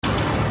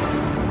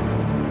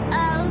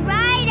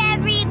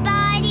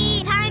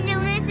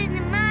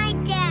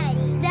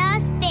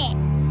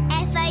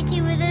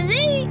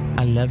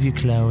love you,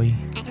 Chloe.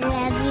 I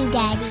love you,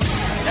 Daddy.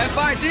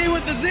 FIT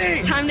with the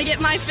Z. Time to get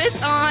my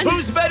Fitz on.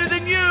 Who's better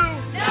than you?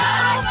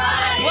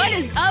 Nobody. What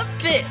is up,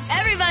 Fitz?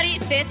 Everybody,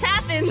 Fitz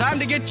happens. Time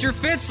to get your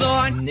Fitz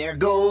on. There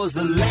goes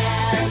the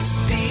last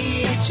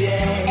DJ.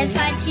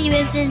 FIT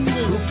with the Z.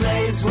 Who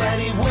plays what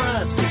he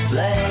wants to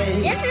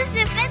play. This is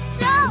the Fitz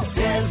Show.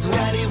 Says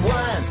what he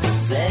wants to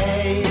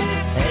say.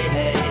 Hey,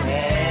 hey,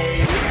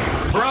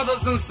 hey.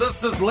 Brothers and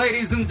sisters,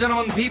 ladies and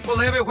gentlemen,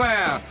 people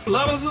everywhere,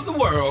 lovers of the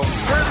world.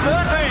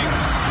 Presenting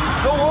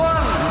the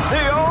one,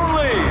 the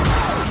only.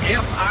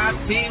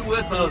 FIT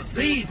with a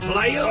Z,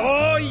 players.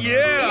 Oh,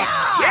 yeah.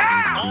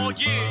 Yeah. Oh,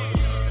 yeah.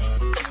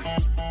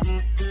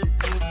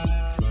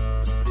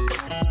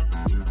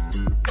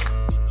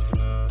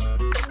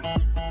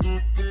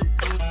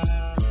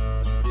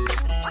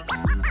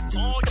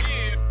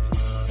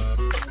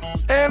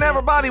 And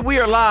everybody, we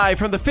are live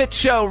from the Fitz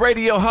Show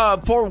Radio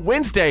Hub for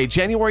Wednesday,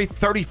 January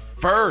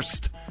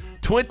 31st,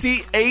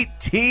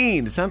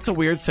 2018. It sounds so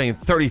weird saying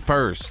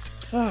 31st.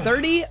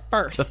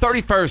 31st. The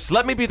 31st.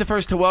 Let me be the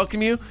first to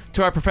welcome you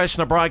to our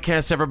professional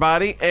broadcast,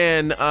 everybody.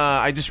 And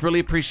I just really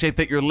appreciate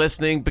that you're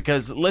listening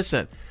because,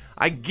 listen,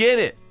 I get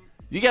it.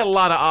 You got a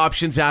lot of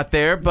options out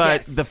there,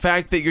 but the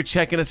fact that you're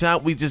checking us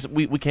out, we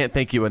can't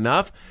thank you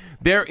enough.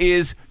 There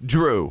is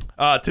Drew.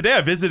 Today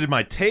I visited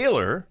my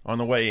tailor on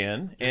the way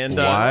in. And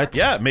What?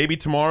 Yeah, maybe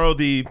tomorrow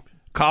the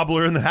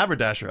cobbler and the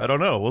haberdasher. I don't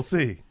know. We'll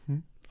see.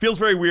 Feels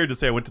very weird to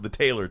say I went to the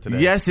tailor today.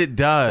 Yes, it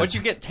does. What'd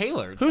you get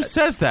tailored? Who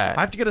says that?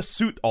 I have to get a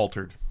suit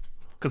altered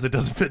because it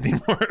doesn't fit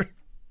anymore.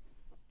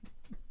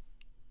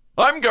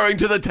 I'm going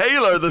to the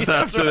tailor this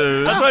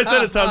afternoon. That's why I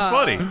said it sounds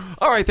funny.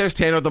 All right, there's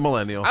Tanner the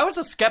Millennial. I was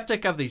a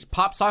skeptic of these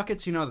pop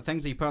sockets, you know, the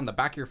things that you put on the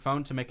back of your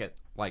phone to make it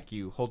like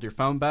you hold your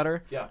phone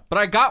better. Yeah. But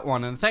I got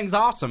one, and the thing's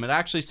awesome. It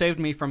actually saved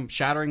me from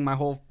shattering my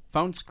whole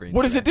phone screen.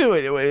 What does it do?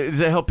 Does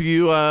it help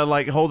you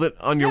like hold it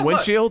on your Yeah, look.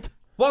 windshield?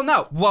 Well,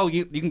 no. Well,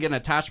 you can get an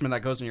attachment that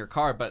goes in your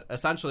car, but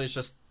essentially it's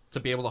just to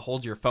be able to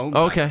hold your phone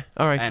back Okay,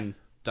 all right. and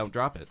don't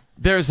drop it.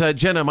 There's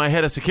Jenna, my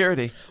head of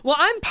security. Well,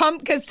 I'm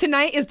pumped because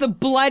tonight is the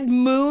blood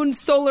moon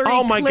solar eclipse.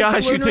 Oh my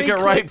gosh, you lunar took it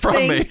right eclipse from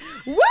thing. me.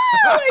 Woo!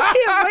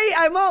 I can't wait.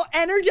 I'm all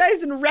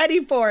energized and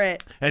ready for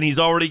it. And he's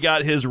already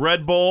got his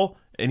Red Bull,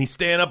 and he's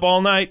staying up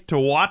all night to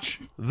watch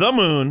the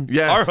moon.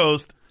 Yes. Our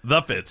host,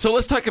 the Fitz. So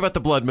let's talk about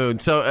the blood moon.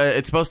 So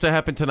it's supposed to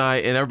happen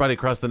tonight, and everybody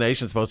across the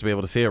nation is supposed to be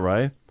able to see it,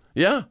 right?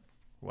 Yeah.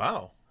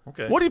 Wow.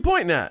 Okay. What are you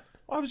pointing at?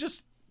 I was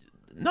just...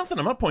 Nothing.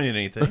 I'm not pointing at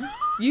anything.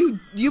 You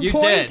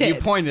pointed. Did. You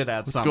pointed at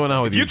What's something. going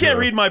on with If you? you can't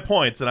Drew? read my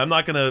points, then I'm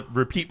not going to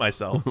repeat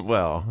myself. You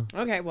Well,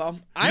 Okay, well,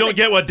 don't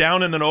get what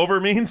down and then over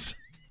means?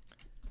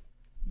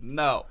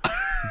 No.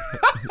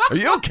 are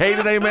you okay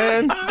today,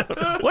 man?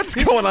 What's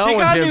going on He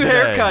with got him a new today?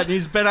 haircut, and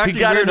he's been acting He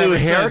got a weird new ever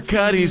since.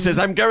 haircut. He says,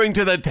 I'm going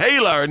to the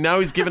tailor. And now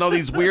he's giving all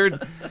these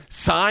weird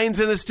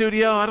signs in the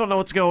studio. I don't know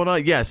what's going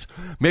on. Yes,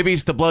 maybe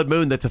it's the blood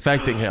moon that's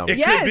affecting him. It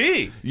Yes. could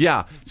be.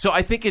 Yeah. So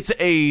I think it's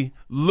a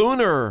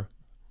lunar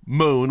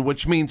moon,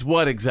 which means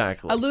what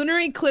exactly? A lunar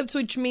eclipse,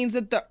 which means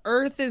that the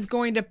Earth is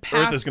going to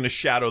pass. Earth is going to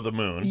shadow the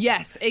moon.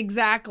 Yes,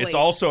 exactly. It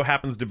also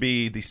happens to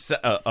be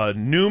a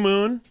new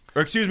moon,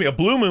 or excuse me, a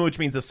blue moon, which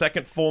means the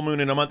second full moon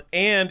in a month,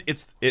 and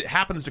it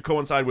happens to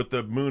coincide with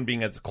the moon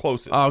being at its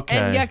closest. Okay.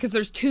 And yeah, because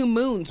there's 2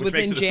 moons Which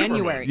makes within it a supermoon.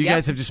 January. You Yep.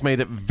 guys have just made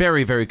it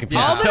very, very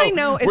confusing. All that so I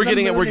know is we're the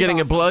getting moon we're is getting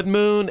awesome. a blood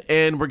moon,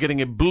 and we're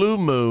getting a blue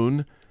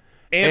moon,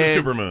 and a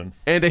super moon.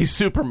 and a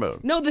super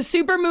moon. No, the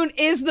super moon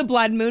is the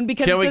blood moon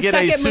because Can we it's the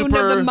get a second moon of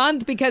super- the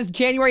month because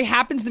January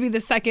happens to be the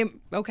second.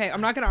 Okay,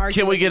 I'm not going to argue.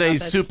 Can we with you get a about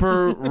this.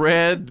 super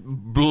red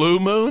blue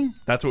moon?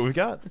 That's what we've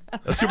got.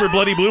 A super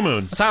bloody blue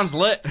moon. Sounds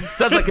lit.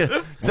 Sounds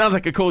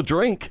like a cool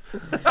drink.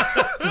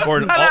 Or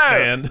an alt Hello,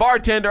 band.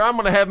 bartender. I'm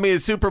going to have me a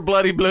super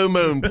bloody blue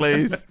moon,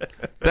 please.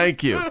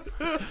 Thank you.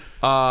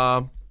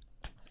 I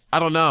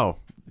don't know.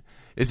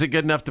 Is it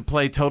good enough to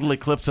play Total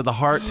Eclipse of the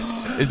Heart?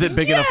 Is it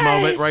big enough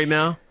moment right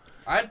now?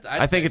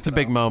 I think it's a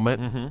big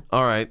moment. Mm-hmm.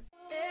 All right.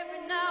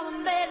 Every now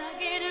and then I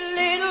get a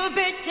little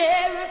bit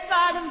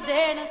terrified, and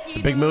then I see It's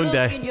a big moon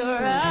day. in your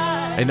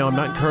eyes. I know I'm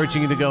not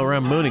encouraging you to go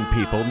around mooning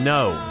people.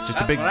 No. Just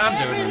That's a big... what I'm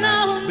doing Every tonight.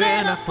 now and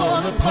then I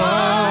fall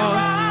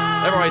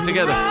apart. Everybody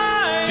together.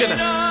 Jenna.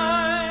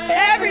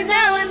 Every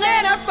now and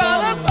then I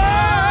fall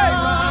apart.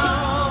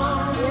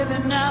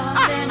 Every now and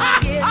then I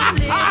get a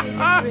little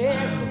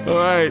restless. All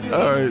right.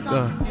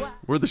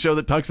 We're the show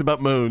that talks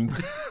about moons.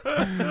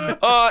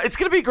 It's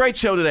going to be a great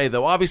show today,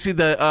 though. Obviously,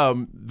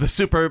 the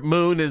super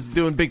moon is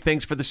doing big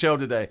things for the show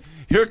today.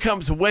 Here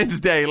comes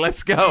Wednesday.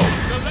 Let's go.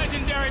 The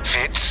legendary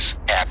Fitz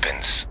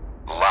happens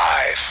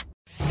live.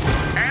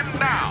 And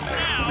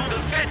now, the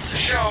Fitz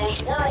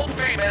Show's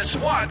world-famous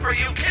What Are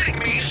You Kidding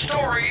Me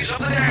stories of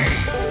the day.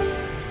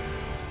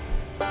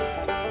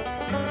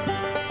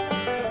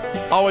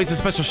 Always a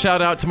special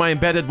shout out to my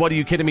embedded What Are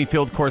You Kidding Me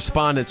field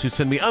correspondents who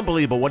send me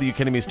unbelievable What Are You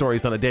Kidding Me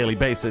stories on a daily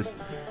basis.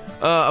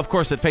 Of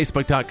course, at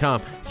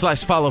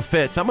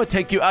Facebook.com/followFitz. I'm going to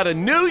take you out of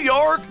New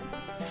York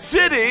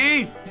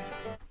City.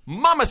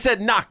 Mama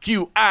said knock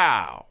you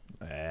out.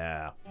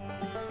 Yeah.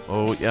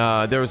 Oh,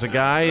 there was a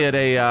guy at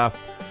a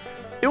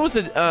It was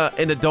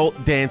an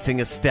adult dancing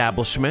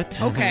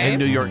establishment in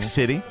New York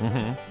City.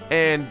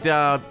 And,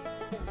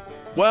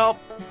 well,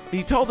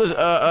 he told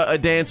a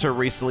dancer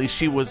recently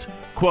she was,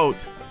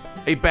 quote,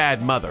 a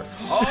bad mother.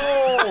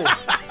 Oh,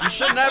 you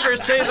should never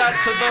say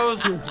that to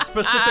those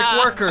specific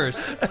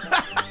workers.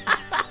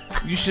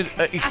 You should,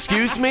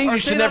 excuse me? You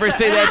should never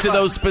say that to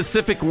those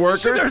specific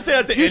workers? You should never say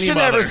that to You any should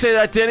mother. never say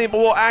that to any...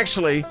 Well,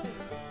 actually,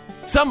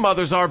 some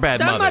mothers are bad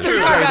mothers. Some mothers are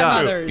Straight bad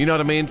up. mothers. You know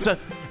what I mean? So,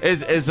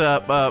 as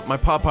my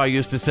papa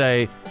used to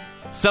say,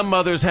 some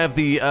mothers have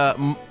the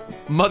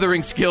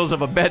mothering skills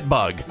of a bed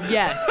bug.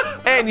 Yes.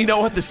 And you know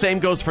what? The same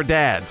goes for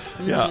dads.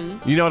 Yeah.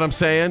 You know what I'm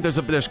saying?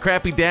 There's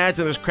crappy dads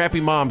and there's crappy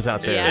moms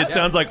out there. Yeah. It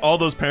sounds like all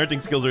those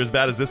parenting skills are as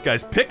bad as this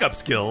guy's pickup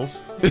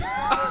skills.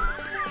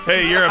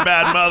 Hey, you're a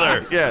bad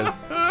mother. Yes.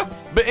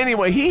 But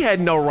anyway, he had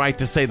no right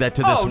to say that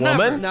to this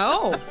woman.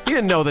 No. He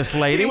didn't know this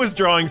lady. He was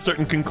drawing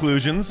certain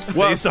conclusions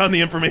based on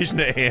the information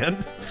at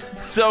hand.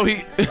 So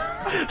he...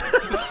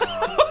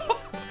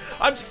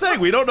 I'm just saying,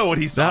 we don't know what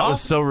he saw. That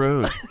was so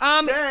rude.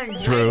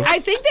 Drew. I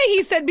think that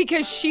he said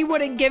because she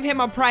wouldn't give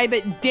him a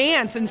private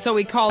dance, and so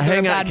he called her a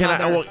Hang bad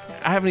on, mother.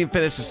 I haven't even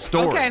finished the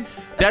story. Okay.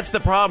 That's the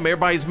problem.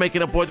 Everybody's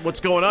making up what's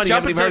going on. You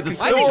Jump haven't even heard the into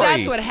story. I think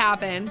that's what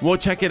happened. Well,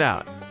 check it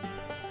out.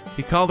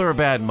 He called her a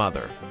bad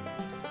mother.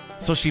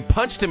 So she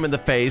punched him in the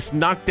face,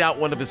 knocked out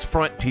one of his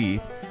front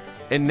teeth,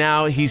 and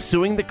now he's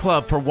suing the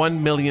club for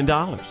 $1 million.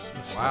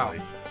 Wow.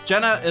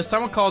 Jenna, if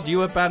someone called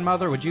you a bad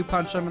mother, would you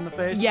punch them in the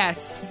face?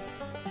 Yes.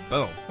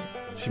 Boom.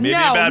 She may be a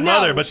bad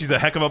mother, but she's a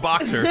heck of a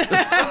boxer.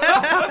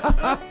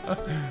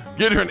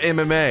 Get her an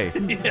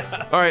MMA.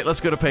 Yeah. All right,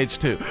 let's go to page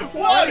 2.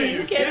 What are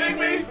you kidding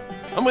me?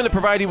 I'm going to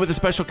provide you with a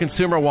special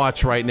consumer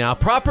watch right now.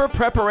 Proper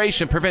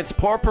preparation prevents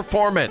poor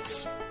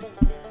performance.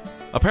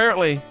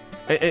 Apparently,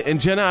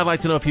 and Jenna, I'd like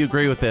to know if you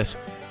agree with this,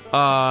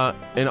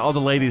 and all the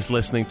ladies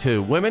listening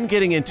too. Women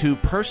getting into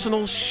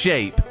personal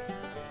shape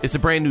is a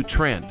brand new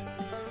trend,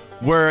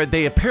 where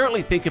they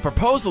apparently think a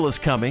proposal is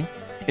coming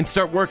and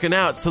start working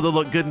out so they'll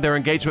look good in their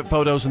engagement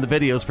photos and the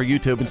videos for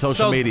YouTube and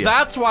social media.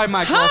 That's why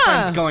my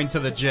girlfriend's going to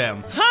the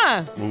gym.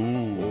 Huh.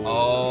 Ooh.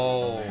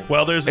 Oh.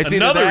 Well, there's It's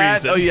another either that,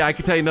 reason. Oh, yeah, I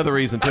can tell you another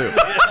reason, too.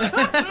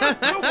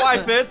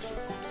 Why, Fitz?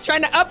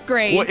 Trying to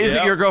upgrade. Well,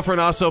 isn't your girlfriend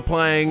also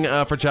applying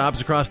for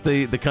jobs across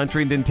the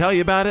country and didn't tell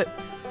you about it?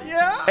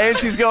 Yeah. And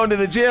she's going to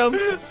the gym?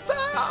 Stop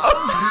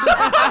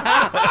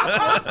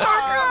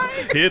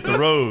crying. Hit the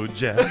road,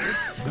 Jack.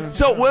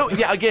 So, well,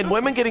 yeah, again,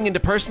 women getting into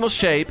personal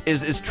shape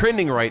is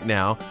trending right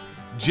now.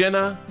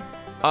 Jenna,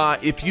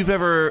 if you've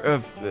ever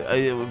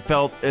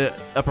felt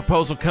a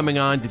proposal coming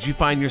on, did you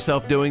find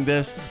yourself doing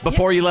this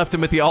before you left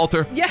him at the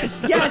altar?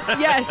 Yes, yes,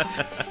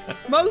 yes.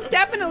 Most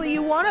definitely.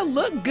 You want to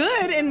look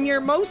good and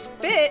you're most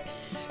fit,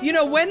 you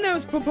know, when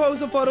those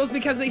proposal photos,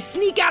 because they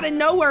sneak out of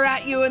nowhere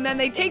at you and then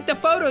they take the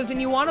photos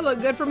and you want to look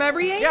good from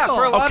every angle. Yeah,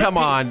 for a lot Oh, of come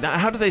on.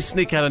 How do they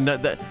sneak out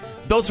of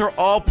those are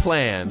all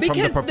planned.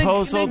 Because from the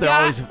proposal, they're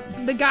always...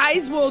 the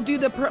guys will do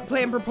the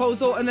plan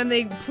proposal and then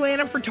they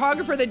plan a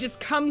photographer that just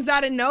comes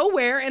out of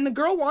nowhere and the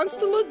girl wants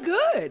to look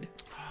good.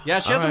 Yeah,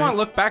 she doesn't want to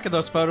look back at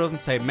those photos and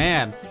say,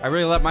 man, I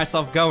really let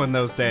myself go in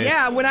those days.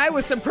 Yeah, when I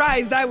was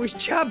surprised, I was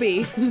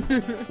chubby.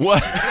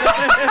 What?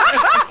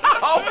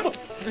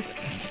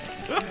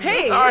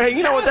 Hey. All right,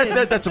 you know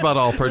what? That's about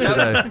all for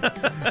today.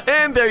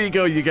 And there you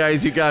go, you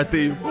guys. You got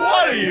the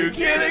What are you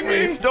kidding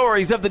me?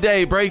 stories of the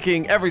day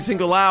breaking every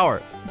single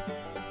hour.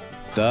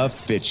 The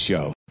Fitz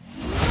Show.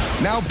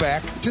 Now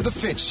back to the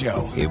Fitz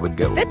Show. Here we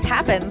go. Fitz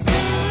happens.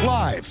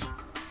 Live.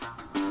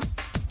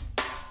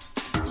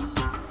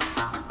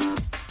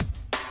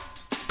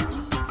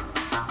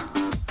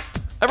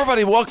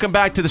 Everybody, welcome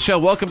back to the show.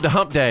 Welcome to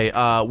Hump Day.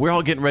 We're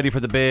all getting ready for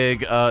the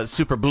big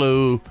super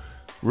blue,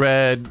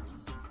 red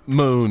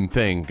moon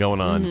thing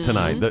going on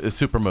tonight, the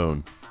super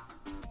moon.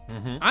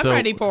 I'm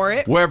ready for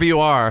it. Wherever you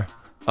are,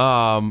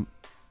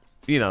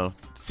 you know,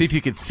 see if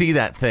you could see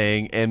that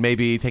thing and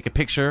maybe take a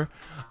picture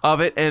of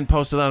it and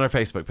post it on our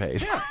Facebook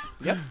page. Yeah.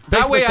 Yep.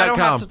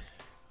 Facebook.com.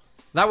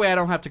 That way I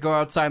don't have to go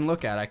outside and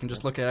look at it. I can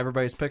just look at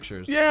everybody's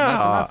pictures. Yeah.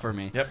 That's enough for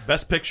me. Yep,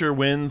 best picture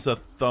wins a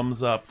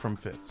thumbs up from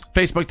Fitz.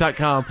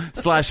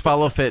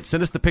 Facebook.com/follow Fitz.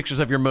 Send us the pictures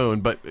of your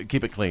moon, but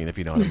keep it clean if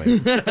you know what I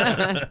mean.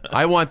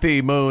 I want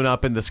the moon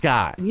up in the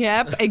sky.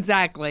 Yep,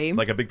 exactly.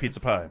 Like a big pizza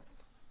pie.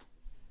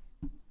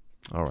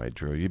 All right,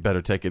 Drew, you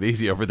better take it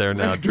easy over there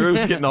now.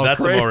 Drew's getting all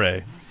That's crazy.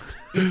 amore.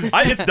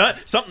 It's done.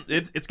 Something.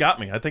 It's got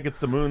me. I think it's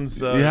the moon's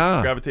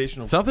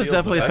gravitational. Something's field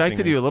definitely affecting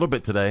affected me. you a little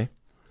bit today.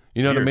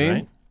 You know Weird, what I mean?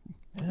 right?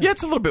 Yeah,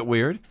 it's a little bit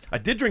weird. I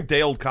did drink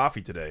day-old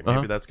coffee today.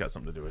 Maybe that's got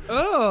something to do with it.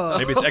 Oh.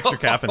 Maybe it's extra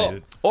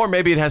caffeinated. Or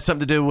maybe it has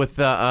something to do with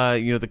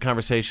the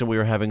conversation we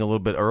were having a little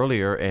bit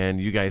earlier,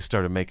 and you guys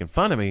started making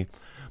fun of me.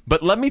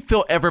 But let me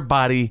fill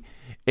everybody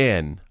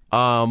in.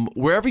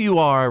 Wherever you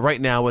are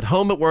right now, at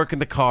home, at work, in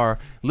the car,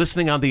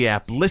 listening on the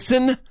app,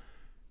 listen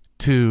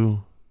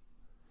to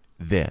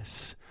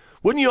this.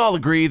 Wouldn't you all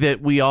agree that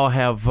we all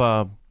have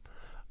a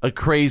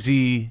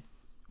crazy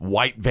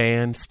white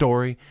van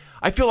story?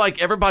 I feel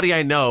like everybody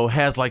I know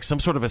has like some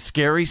sort of a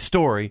scary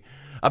story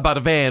about a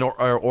van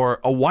or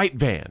a white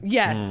van.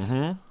 Yes.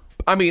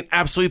 I mean,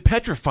 absolutely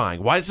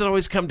petrifying. Why does it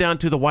always come down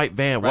to the white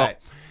van? Well, Right.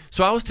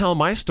 so I was telling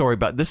my story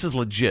about this is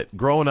legit.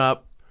 Growing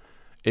up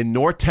in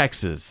North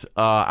Texas,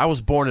 I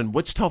was born in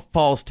Wichita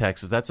Falls,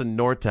 Texas. That's in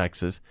North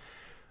Texas.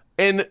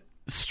 And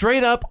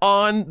straight up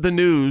on the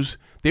news,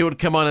 they would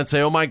come on and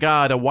say, oh, my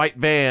God, a white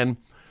van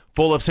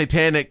full of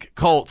satanic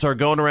cults are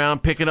going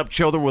around picking up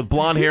children with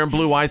blonde hair and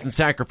blue eyes and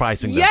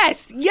sacrificing them.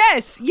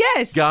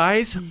 Yes.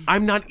 Guys,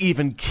 I'm not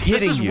even kidding you.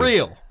 This is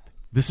real.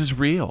 This is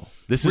real.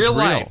 This Real is real.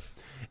 life.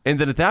 And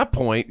then at that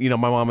point, my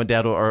mom and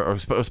dad, or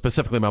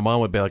specifically my mom,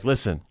 would be like,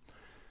 listen,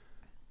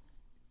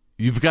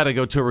 you've got to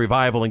go to a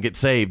revival and get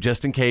saved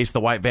just in case the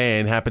white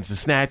van happens to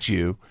snatch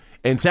you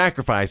and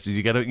sacrifice you.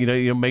 You got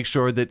to, make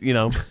sure that,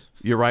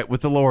 you're right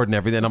with the Lord and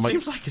everything. I'm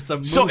Seems like it's a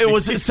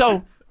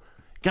movie.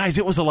 Guys,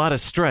 it was a lot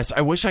of stress. I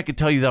wish I could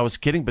tell you that I was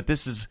kidding, but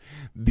this is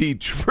the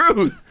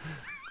truth.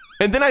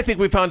 And then I think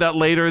we found out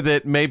later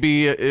that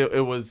maybe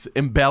it was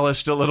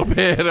embellished a little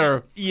bit,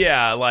 or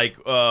like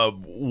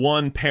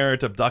one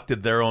parent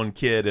abducted their own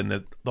kid, and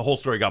the whole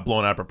story got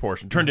blown out of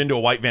proportion, turned into a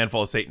white van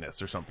full of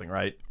Satanists or something,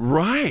 right?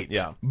 Right.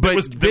 Yeah, but it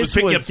was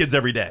picking up kids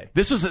every day.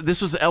 This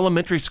was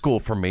elementary school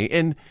for me,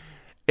 and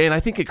I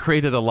think it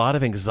created a lot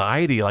of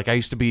anxiety. Like I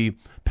used to be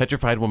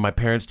petrified when my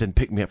parents didn't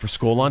pick me up for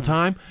school on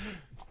time.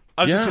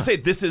 I was just going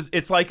to say,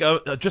 it's like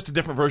just a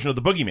different version of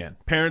the boogeyman.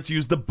 Parents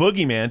use the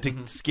boogeyman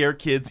to scare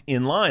kids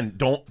in line.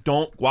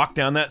 Don't walk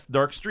down that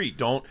dark street.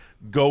 Don't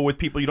go with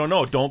people you don't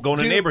know. Don't go in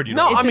a neighborhood you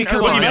don't know. I mean,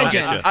 come on.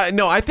 legend.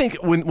 I think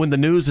when the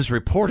news is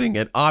reporting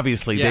it,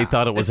 obviously they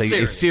thought it was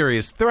a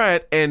serious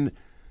threat, and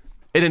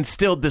it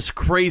instilled this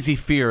crazy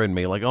fear in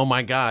me. Like, oh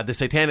my God, the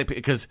satanic.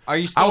 Because Are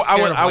you still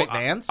scared of white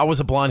vans? I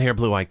was a blonde hair,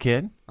 blue eyed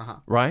kid,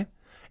 right?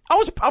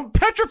 I'm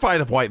petrified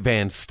of white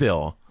vans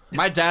still.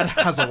 My dad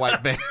has a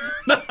white van.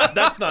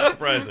 That's not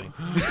surprising.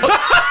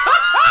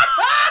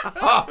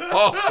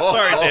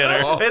 Sorry,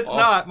 Tanner. It's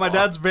not. My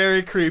dad's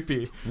very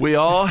creepy. We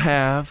all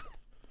have,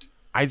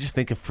 I just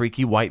think, a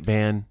freaky white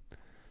van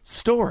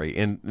story.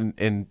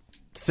 And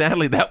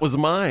sadly, that was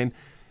mine.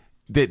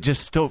 That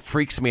just still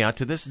freaks me out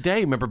to this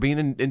day. Remember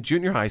being in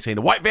junior high saying,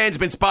 the white van's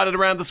been spotted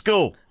around the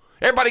school.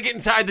 Everybody get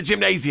inside the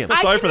gymnasium.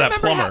 Sorry for that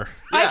plumber.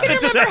 I can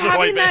Just remember has a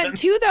white having that van.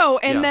 too, though,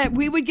 and that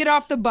we would get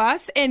off the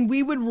bus and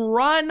we would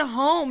run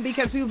home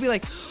because we would be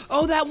like,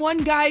 oh, that one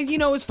guy,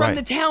 is from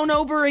the town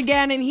over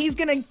again, and he's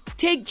going to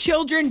take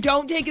children,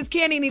 don't take his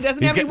candy, and he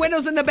doesn't have any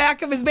windows in the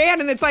back of his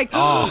van, and it's like,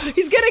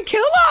 he's going to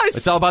kill us.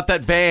 It's all about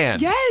that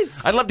van.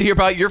 Yes. I'd love to hear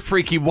about your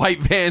freaky white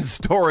van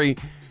story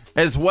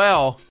as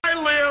well.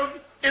 I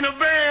live in a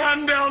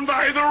van down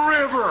by the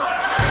river.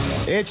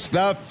 It's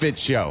the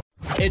Fitz Show.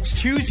 It's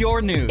Choose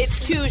Your News.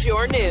 It's Choose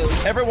Your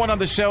News. Everyone on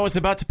the show is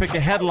about to pick a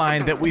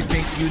headline that we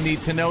think you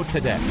need to know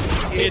today.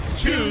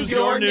 It's Choose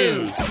Your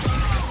News.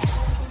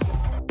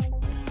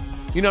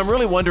 I'm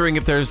really wondering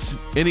if there's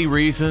any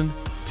reason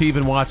to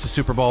even watch the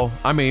Super Bowl.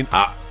 I mean,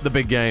 the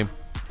big game.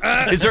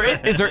 Is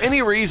there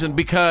any reason?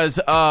 Because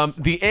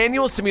the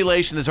annual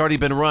simulation has already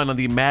been run on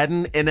the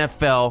Madden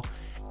NFL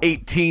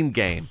 18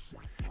 game.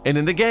 And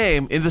in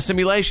the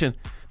simulation,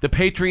 the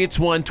Patriots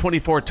won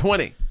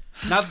 24-20.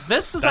 Now,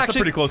 this is That's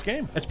actually a pretty close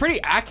game. It's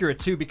pretty accurate,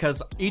 too,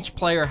 because each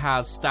player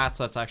has stats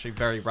that's actually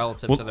very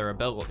relative to their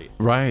ability.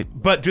 Right.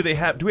 But do we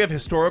have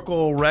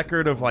historical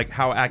record of like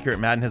how accurate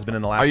Madden has been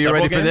in the last Are you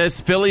several ready for games?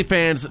 this? Philly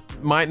fans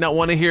might not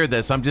want to hear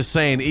this. I'm just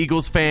saying,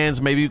 Eagles fans,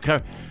 maybe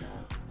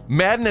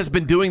Madden has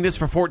been doing this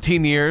for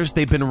 14 years.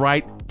 They've been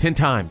right 10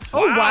 times.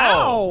 Oh,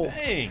 wow.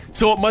 Dang.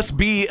 So it must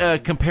be a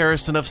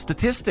comparison of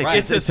statistics.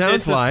 Right. It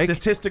sounds like a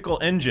statistical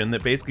engine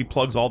that basically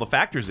plugs all the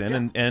factors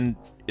in, and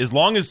as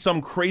long as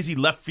some crazy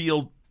left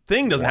field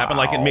thing doesn't happen,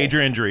 like a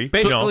major injury,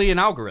 Basically an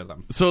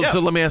algorithm. So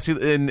let me ask you,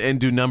 and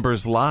do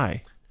numbers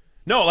lie?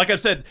 No, like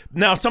I've said,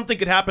 now something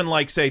could happen,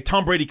 like say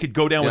Tom Brady could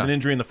go down with an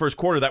injury in the first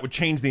quarter, that would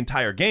change the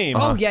entire game.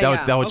 Oh,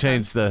 yeah, That would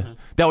change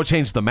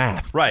the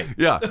math. Right.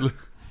 Yeah.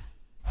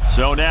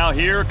 So now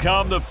here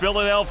come the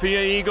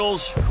Philadelphia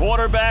Eagles.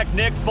 Quarterback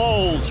Nick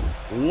Foles.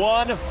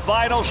 One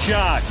final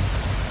shot.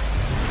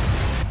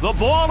 The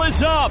ball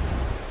is up.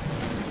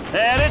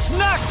 And it's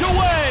knocked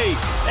away.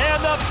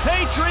 And the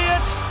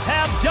Patriots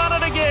have done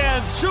it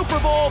again. Super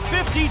Bowl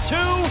 52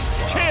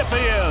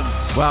 champions.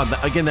 Wow.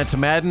 Again, that's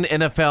Madden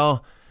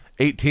NFL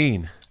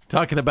 18.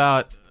 Talking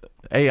about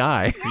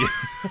AI.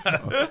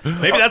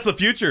 Maybe that's the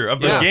future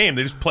of the game.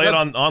 They just play it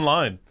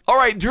online. All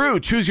right, Drew,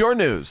 choose your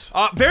news.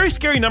 Very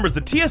scary numbers.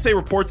 The TSA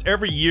reports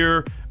every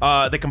year.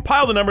 They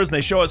compile the numbers and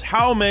they show us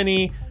how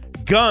many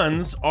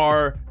guns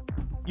are,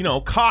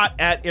 caught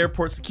at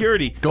airport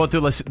security. Going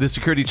through the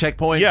security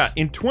checkpoints? Yeah.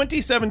 In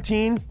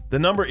 2017, the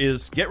number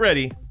is, get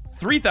ready,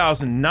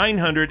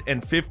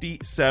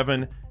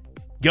 3,957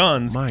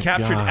 guns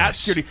captured at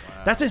security. Wow.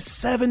 That's a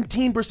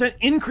 17%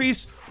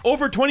 increase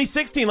over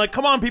 2016. Like,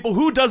 come on, people.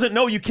 Who doesn't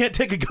know you can't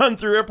take a gun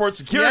through airport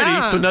security?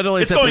 Yeah. So not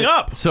only it's is that going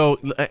up. So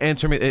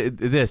answer me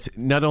this.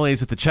 Not only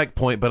is it the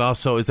checkpoint, but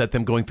also is that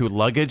them going through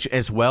luggage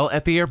as well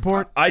at the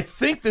airport? I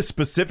think this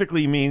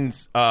specifically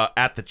means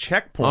at the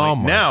checkpoint. Oh,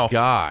 my now,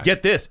 God.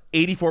 Get this.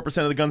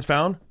 84% of the guns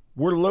found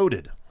were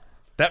loaded.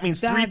 That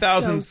means That's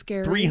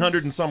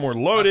 3,300 and some were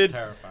loaded.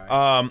 That's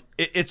terrifying.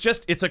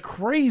 It's a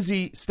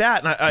crazy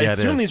stat. And I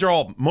assume these are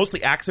all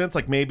mostly accidents,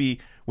 like maybe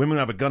women who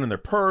have a gun in their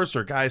purse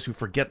or guys who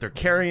forget they're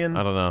carrying.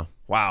 I don't know.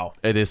 Wow.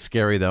 It is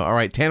scary, though. All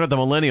right, Tanner the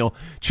Millennial,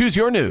 choose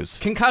your news.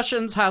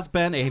 Concussions has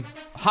been a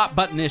hot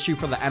button issue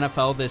for the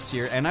NFL this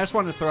year, and I just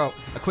wanted to throw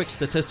a quick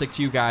statistic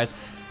to you guys.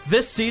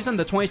 This season,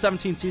 the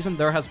 2017 season,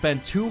 there has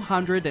been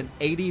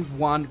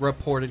 281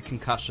 reported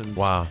concussions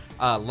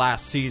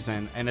last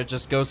season, and it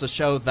just goes to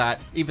show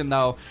that even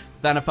though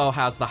the NFL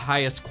has the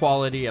highest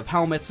quality of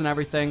helmets and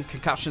everything,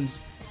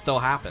 concussions still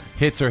happen.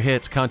 Hits are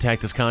hits,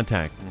 contact is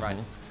contact. Right.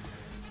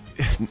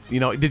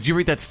 Did you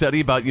read that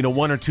study about,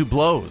 one or two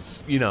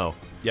blows, Yeah.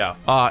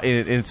 And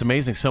it's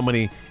amazing. So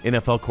many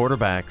NFL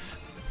quarterbacks,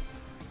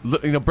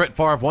 Brett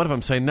Favre, one of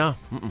them, saying, no,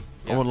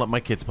 I won't let my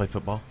kids play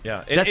football.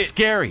 Yeah. That's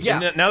scary.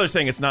 Yeah. And now they're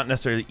saying it's not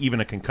necessarily even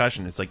a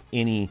concussion. It's like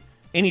any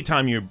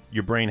time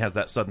your brain has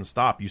that sudden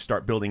stop, you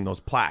start building those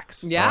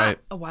plaques. Yeah. Right.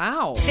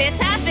 Wow. Fitz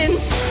happens.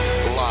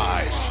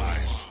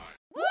 Live.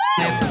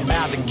 It's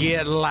about to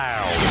get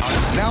loud.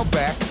 Now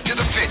back To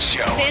the Fitz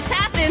Show. Fitz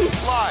happens.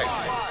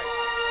 live.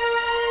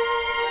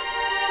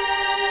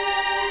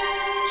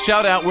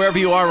 Shout out wherever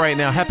you are right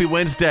now. Happy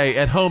Wednesday,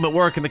 at home, at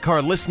work, in the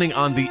car, listening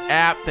on the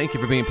app. Thank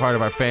you for being part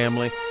of our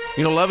family.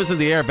 Love is in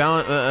the air.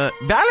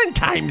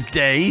 Valentine's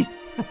Day.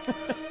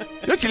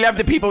 Don't you love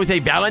the people who say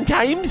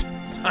Valentine's?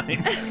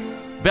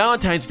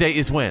 Valentine's Day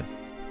is when?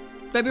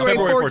 February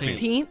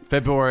 14th.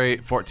 February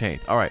 14th.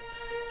 All right.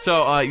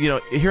 So,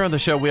 here on the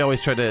show, we always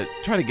try to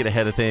get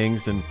ahead of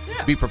things and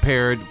be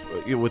prepared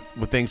with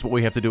things, what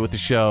we have to do with the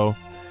show.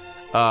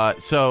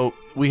 So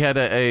we had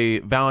a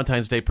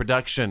Valentine's Day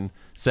production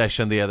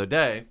session the other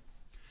day,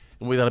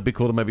 and we thought it'd be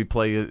cool to maybe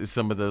play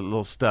some of the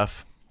little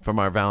stuff from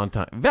our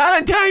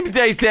Valentine's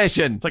Day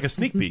session. It's like a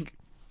sneak peek.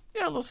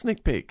 Yeah, a little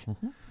sneak peek.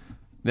 Mm-hmm.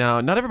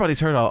 Now, not everybody's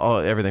heard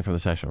everything from the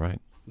session,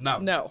 right?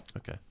 No.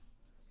 Okay.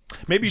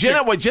 Maybe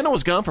Jenna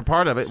was gone for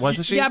part of it,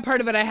 wasn't she? Yeah, part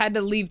of it. I had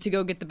to leave to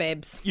go get the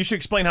babes. You should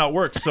explain how it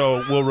works.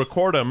 So we'll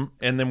record them,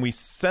 and then we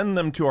send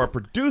them to our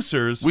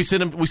producers. We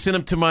send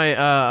them to my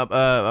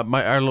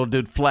our little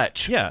dude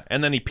Fletch. Yeah,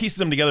 and then he pieces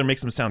them together and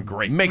makes them sound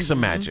great. Makes some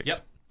magic.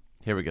 Yep.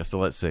 Here we go. So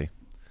let's see.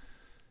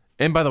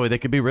 And by the way, they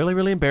could be really,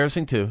 really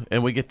embarrassing too,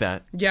 and we get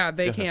that. Yeah,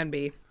 they can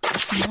be.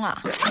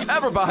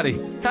 Everybody,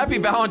 happy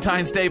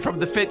Valentine's Day from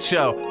the Fitz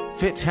Show.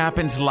 Fitz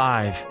happens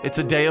live. It's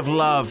a day of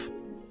love.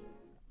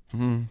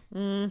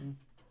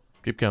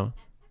 Keep going.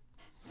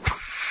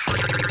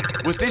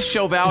 With this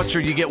show voucher,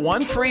 you get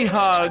one free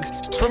hug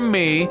from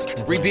me,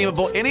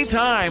 redeemable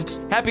anytime.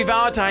 Happy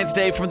Valentine's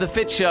Day from the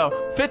Fitz Show.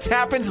 Fitz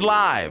happens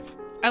live.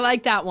 I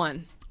like that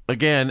one.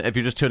 Again, if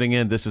you're just tuning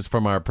in, this is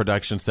from our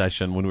production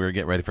session when we were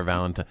getting ready for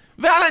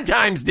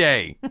Valentine's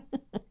Day.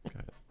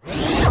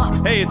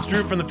 Hey, it's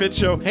Drew from the Fitz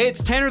Show. Hey,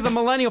 it's Tanner the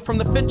Millennial from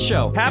the Fitz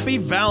Show. Happy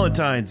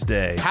Valentine's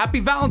Day. Happy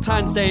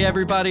Valentine's Day,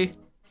 everybody.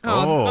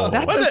 Oh,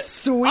 That's a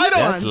sweet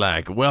that's one.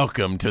 like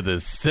welcome to the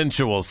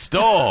sensual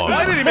storm.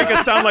 Why did he make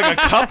us sound like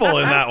a couple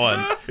in that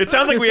one? It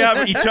sounds like we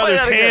have each other's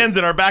that again. hands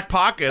in our back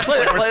pockets.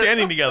 Like we're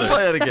standing together.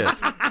 Play it again.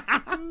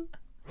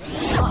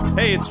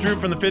 Hey, it's Drew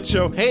from the Fitz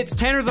Show. Hey, it's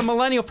Tanner the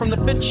Millennial from the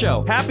Fitz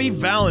Show. Happy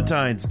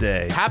Valentine's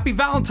Day. Happy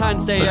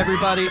Valentine's Day,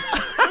 everybody.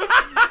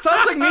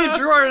 Sounds like me and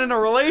Drew are in a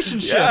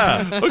relationship.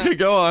 Yeah. Okay,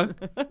 go on.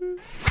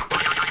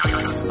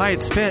 Hi,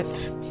 it's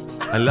Fitz.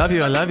 I love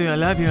you, I love you, I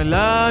love you, I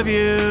love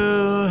you.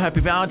 Happy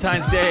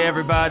Valentine's Day,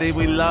 everybody.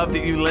 We love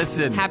that you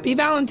listen. Happy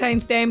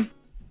Valentine's Day.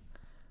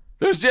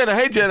 There's Jenna.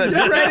 Hey, Jenna.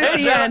 Just right at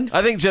the end.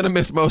 I think Jenna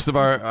missed most of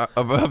our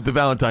of the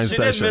Valentine's She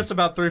session. did miss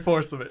about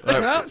 3/4 of it.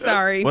 Oh,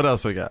 sorry. What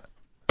else we got?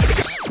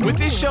 With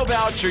this show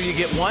voucher, you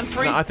get one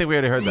free. No, I think we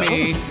already heard that.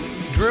 Me.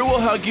 Drew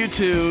will hug you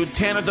too.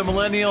 Tanner the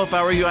Millennial, if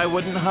I were you, I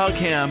wouldn't hug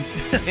him.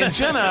 And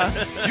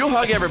Jenna, you'll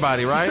hug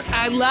everybody, right?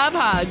 I love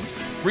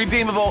hugs.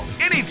 Redeemable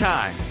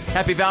anytime.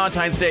 Happy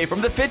Valentine's Day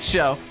from the Fitz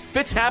Show.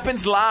 Fitz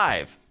happens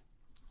live.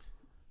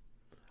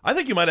 I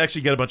think you might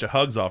actually get a bunch of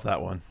hugs off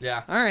that one.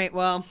 Yeah. All right,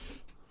 well,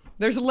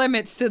 there's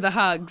limits to the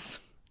hugs.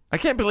 I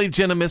can't believe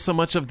Jenna missed so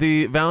much of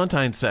the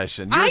Valentine's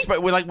session.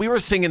 We were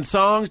singing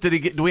songs. Do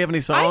we have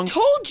any songs? I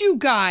told you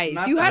guys.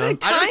 You had a I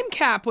time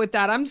cap with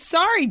that. I'm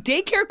sorry.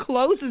 Daycare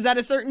closes at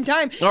a certain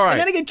time. All right.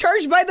 And then I get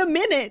charged by the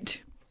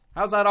minute.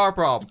 How's that our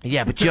problem?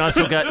 Yeah, but you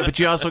also got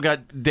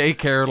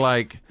daycare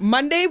like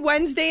Monday,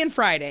 Wednesday, and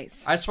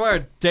Fridays. I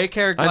swear,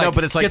 daycare. I know,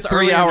 but it's like gets 3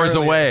 earlier and hours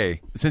earlier.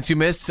 away. Since you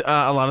missed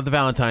a lot of the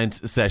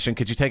Valentine's session,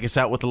 could you take us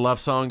out with a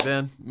love song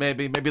then?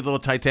 Maybe a little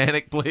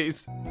Titanic,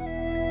 please.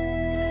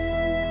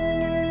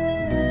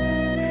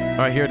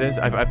 All right, here it is.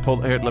 I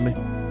pulled here. Let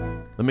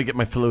me get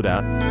my flute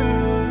out.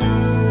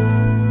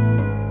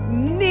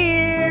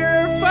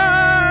 Near,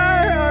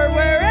 far, or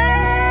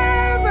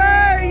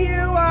wherever you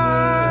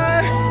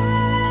are.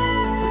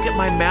 Look at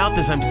my mouth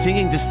as I'm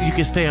singing this. You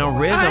can stay on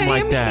rhythm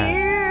like that.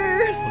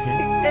 Here,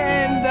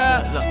 and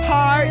the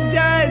heart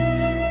does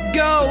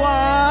go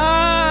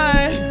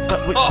on.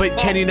 But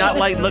can you not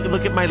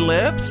look at my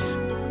lips?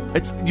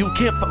 You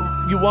can't.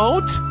 You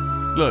won't.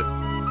 Look.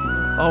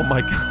 Oh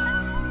my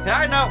God. Yeah,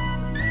 I know.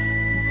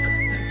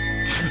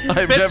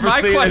 I've Fitz, never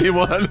my seen question-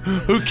 anyone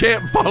who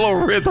can't follow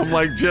rhythm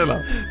like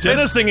Jenna.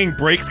 Jenna singing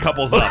breaks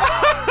couples up.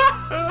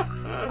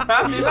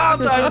 Happy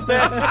Valentine's Day.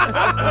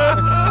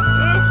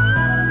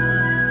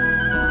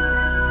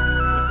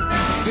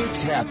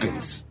 Fitz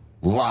Happens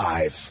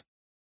live.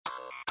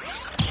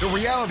 The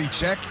reality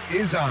check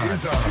is on.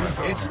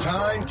 It's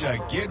time to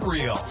get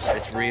real.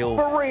 It's real.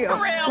 For real.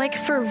 Like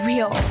for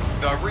real.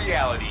 The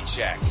reality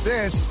check.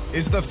 This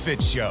is the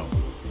Fitz Show.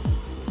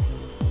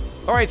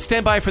 All right,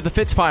 stand by for the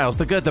Fitz Files,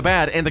 the good, the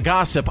bad, and the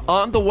gossip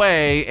on the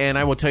way. And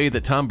I will tell you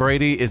that Tom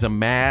Brady is a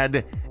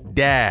mad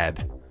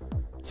dad.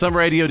 Some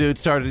radio dude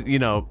started,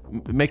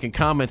 making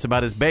comments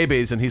about his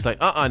babies, and he's like,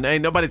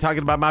 ain't nobody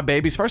talking about my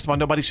babies. First of all,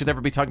 nobody should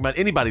ever be talking about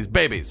anybody's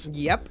babies.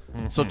 Yep.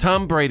 So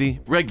Tom Brady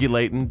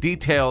regulating,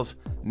 details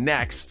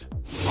next.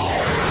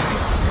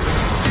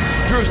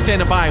 Drew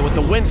standing by with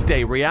the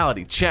Wednesday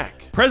reality check.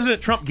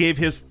 President Trump gave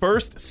his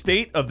first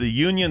State of the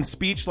Union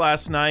speech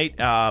last night.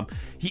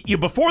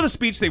 Before the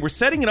speech, they were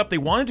setting it up. They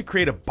wanted to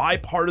create a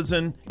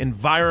bipartisan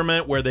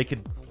environment where they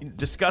could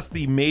discuss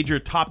the major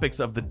topics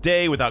of the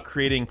day without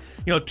creating,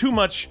 too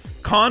much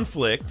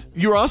conflict.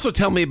 You were also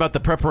telling me about the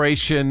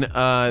preparation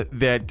that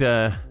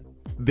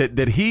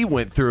he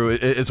went through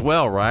as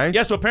well, right?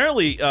 Yeah. So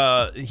apparently,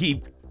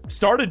 he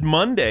started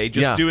Monday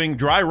doing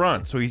dry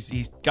runs. So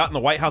he's got in the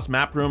White House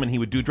map room, and he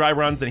would do dry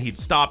runs. Then he'd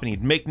stop and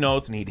he'd make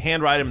notes and he'd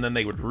handwrite them. And then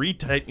they would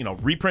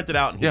reprint it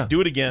out and he'd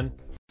do it again.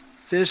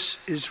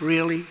 This is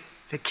really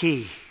the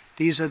key.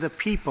 These are the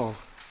people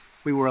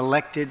we were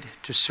elected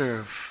to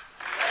serve.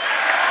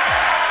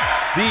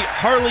 The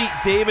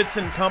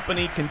Harley-Davidson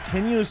company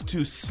continues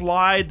to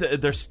slide.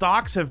 Their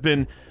stocks have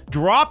been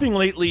dropping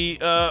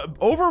lately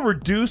over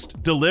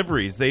reduced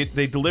deliveries. They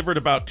delivered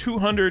about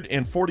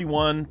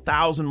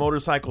 241,000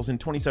 motorcycles in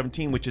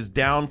 2017, which is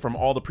down from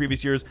all the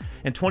previous years.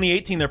 In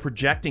 2018, they're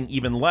projecting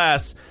even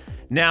less.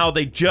 Now,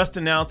 they just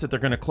announced that they're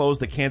going to close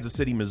the Kansas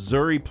City,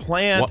 Missouri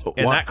plant,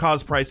 and that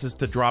caused prices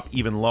to drop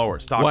even lower.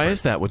 Why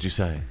is that, would you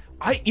say?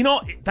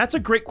 That's a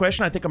great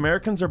question. I think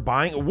Americans are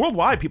buying,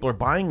 worldwide, people are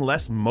buying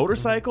less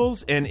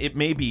motorcycles, and it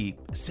may be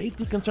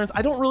safety concerns.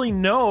 I don't really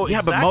know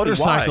exactly but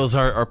motorcycles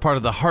are part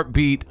of the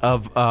heartbeat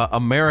of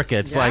America.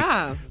 It's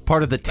like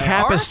part of the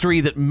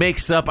tapestry that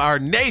makes up our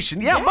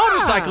nation. Yeah,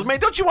 motorcycles, man.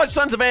 Don't you watch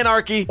Sons of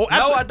Anarchy? Well,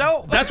 no, I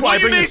don't. That's why I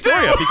bring this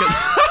story up, because...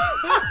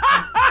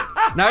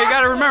 Now you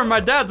got to remember, my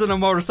dad's in a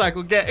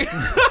motorcycle gang.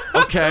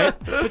 Okay.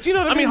 But you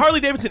know what I mean?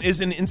 Harley-Davidson is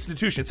an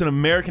institution. It's an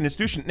American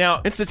institution.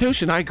 Now,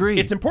 I agree.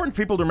 It's important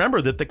for people to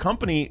remember that the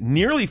company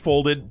nearly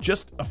folded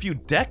just a few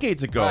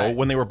decades ago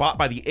when they were bought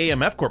by the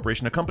AMF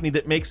Corporation, a company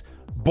that makes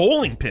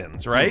bowling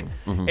pins, right?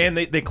 Mm-hmm. And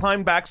they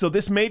climbed back. So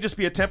this may just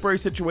be a temporary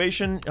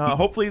situation.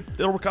 Hopefully,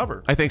 they'll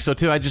recover. I think so,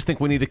 too. I just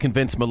think we need to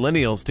convince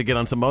millennials to get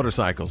on some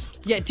motorcycles.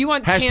 Yeah, do you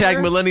want Hashtag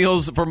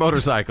millennials for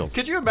motorcycles.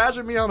 Could you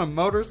imagine me on a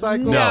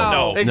motorcycle?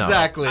 No.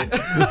 Exactly.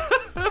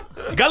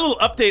 Got a little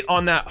update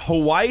on that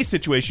Hawaii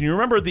situation. You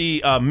remember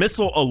the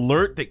missile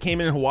alert that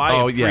came in Hawaii?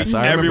 Oh, and yes,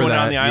 I everyone remember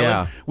that. on the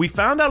island. Yeah. We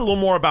found out a little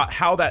more about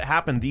how that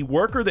happened. The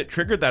worker that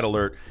triggered that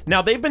alert.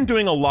 Now, they've been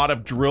doing a lot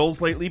of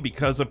drills lately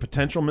because of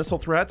potential missile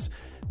threats.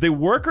 The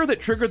worker that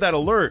triggered that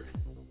alert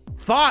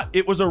thought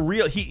it was a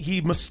real...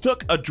 He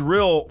mistook a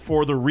drill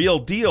for the real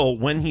deal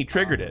when he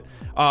triggered it.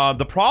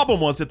 The problem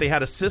was that they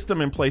had a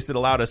system in place that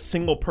allowed a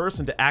single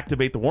person to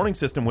activate the warning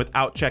system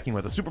without checking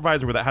with a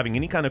supervisor, without having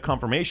any kind of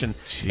confirmation.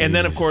 Jeez. And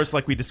then, of course,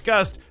 like we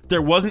discussed,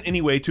 there wasn't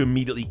any way to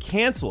immediately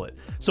cancel it.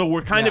 So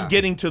we're kind of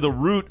getting to the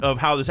root of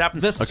how this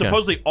happened.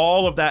 Supposedly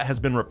all of that has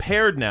been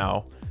repaired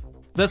now.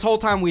 This whole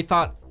time we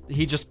thought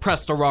he just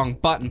pressed the wrong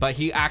button, but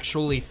he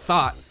actually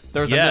thought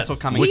there was a missile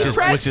coming. Which is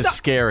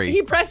scary.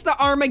 He pressed the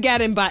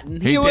Armageddon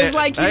button. He was did.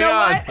 like, you hang know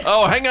on. what?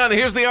 Oh, hang on.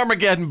 Here's the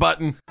Armageddon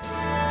button.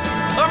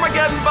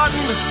 Armageddon button.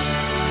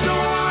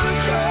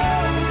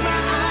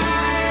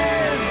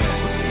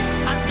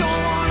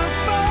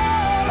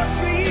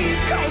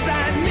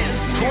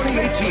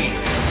 2018.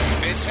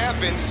 It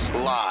happens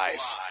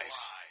live.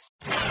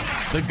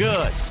 The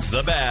good,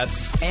 the bad,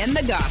 and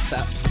the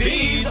gossip.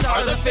 These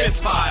are the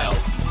Fitz Files.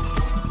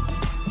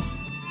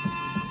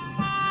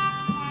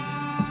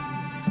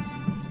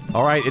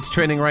 All right, it's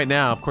trending right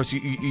now. Of course,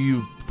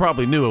 you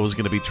probably knew it was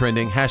going to be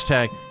trending.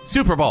 Hashtag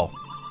Super Bowl.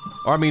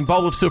 Or,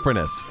 Bowl of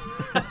Superness.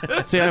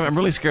 See, I'm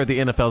really scared the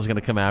NFL is going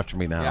to come after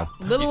me now. Yeah.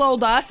 Little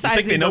old us. I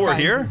think they know we're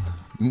here?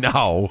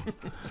 No.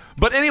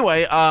 But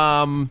anyway,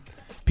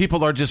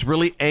 people are just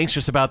really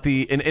anxious about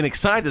and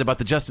excited about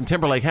the Justin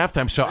Timberlake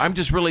halftime show. I'm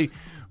just really,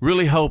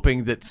 really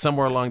hoping that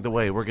somewhere along the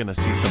way we're going to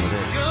see some of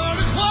this.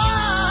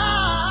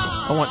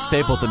 I want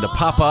Stapleton to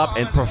pop up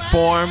and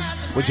perform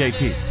with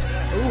JT.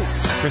 Ooh.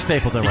 Chris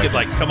Stapleton, he right?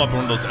 He could come up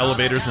one of those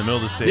elevators in the middle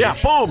of the stage. Yeah,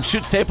 boom!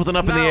 Shoot Stapleton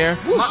up in the air.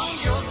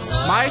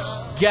 My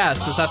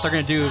guess is that they're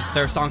going to do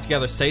their song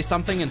together, Say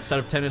Something, instead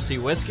of Tennessee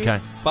Whiskey. Okay.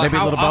 But Maybe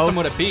how a little awesome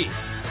both? would it be?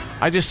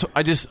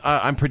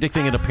 I'm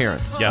predicting an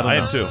appearance. Yeah, I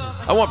am too.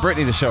 I want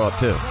Brittany to show up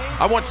too.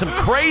 I want some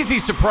crazy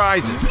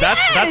surprises.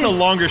 That's a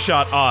longer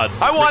shot odd.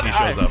 Brittany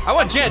shows up. I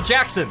want Janet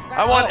Jackson.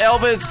 I want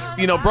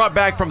Elvis, brought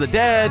back from the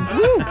dead.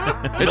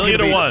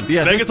 $1,000,000.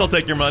 Yeah, Vegas will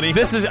take your money.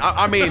 This is,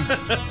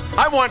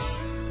 I want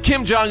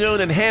Kim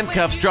Jong-un in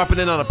handcuffs dropping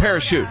in on a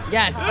parachute.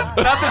 Yes.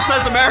 Nothing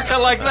says America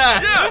like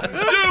that.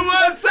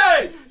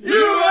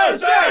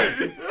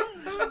 USA!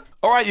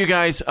 All right, you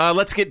guys,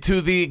 let's get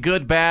to the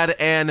good, bad,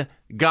 and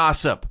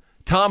gossip.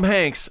 Tom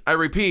Hanks, I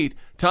repeat,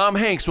 Tom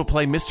Hanks will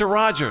play Mr.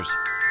 Rogers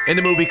in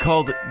a movie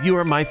called You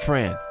Are My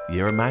Friend.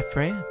 You're my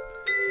friend.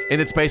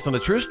 And it's based on a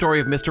true story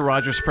of Mr.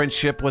 Rogers'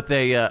 friendship with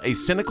a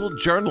cynical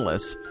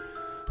journalist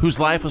whose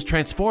life was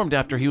transformed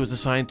after he was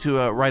assigned to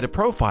write a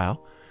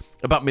profile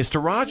about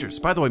Mr. Rogers.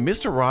 By the way,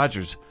 Mr.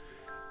 Rogers,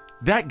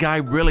 that guy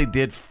really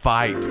did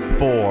fight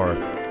for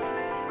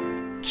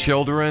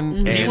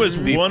children He and was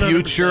the 100%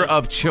 future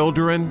of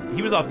children.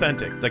 He was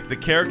authentic. Like the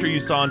character you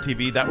saw on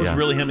TV, that was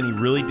really him, and he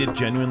really did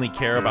genuinely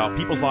care about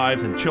people's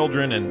lives and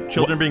children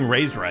being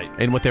raised right.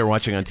 And what they were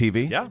watching on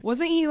TV. Yeah.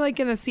 Wasn't he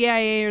like in the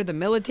CIA or the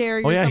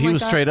military? Oh or yeah, something he like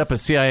was that? straight up a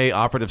CIA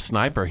operative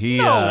sniper. He,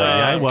 No way.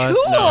 yeah, he was.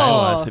 Cool. No, he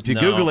was. If you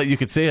No. Google it, you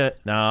could see it.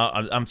 No,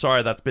 I'm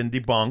sorry, that's been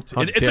debunked.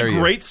 How It's dare a you.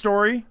 great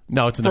story.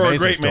 No, it's an for amazing a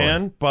great story.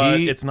 man, but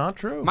He- it's not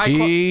true.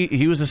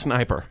 He was a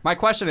sniper. My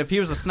question: if he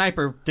was a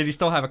sniper, did he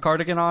still have a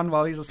cardigan on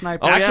while he's a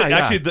sniper? Oh,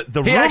 Actually, the He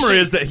rumor actually-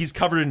 is that he's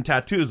covered in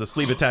tattoos, a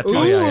sleeve of tattoos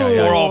Ooh.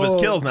 for all of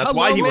his kills, and that's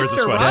why he wears a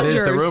Mr. sweater. That is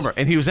the Rogers. rumor.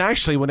 And he was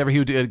actually, whenever he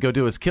would go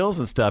do his kills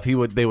and stuff,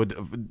 they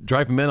would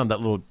drive him in on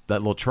that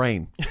little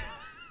train.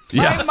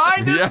 My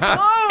mind is blown.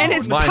 And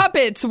his Mine-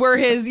 puppets were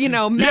his,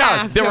 Yeah,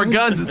 mask. there were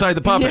guns inside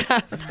the puppet.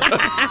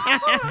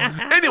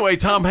 Anyway,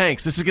 Tom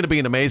Hanks, this is going to be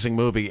an amazing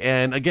movie.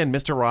 And again,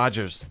 Mr.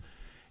 Rogers,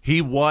 he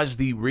was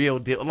the real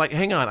deal. Like,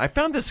 hang on, I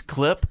found this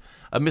clip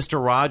of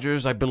Mr.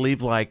 Rogers, I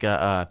believe,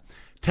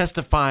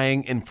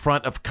 testifying in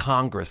front of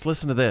Congress.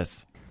 Listen to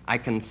this. I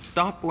can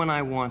stop when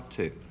I want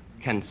to,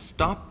 can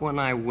stop when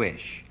I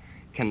wish,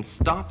 can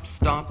stop,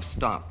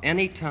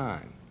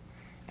 anytime.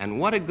 And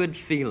what a good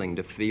feeling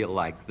to feel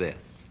like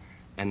this,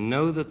 and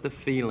know that the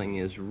feeling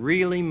is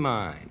really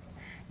mine.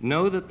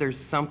 Know that there's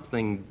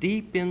something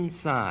deep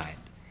inside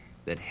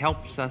that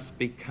helps us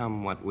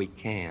become what we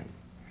can.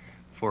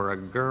 For a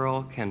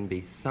girl can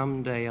be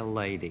someday a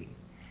lady,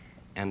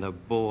 and a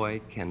boy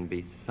can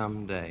be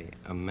someday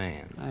a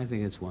man. I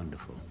think it's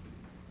wonderful.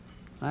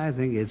 I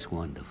think it's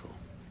wonderful.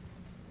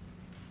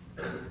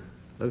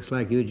 Looks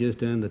like you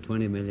just earned the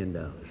 $20 million.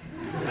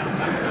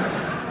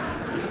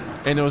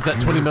 And it was that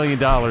 $20 million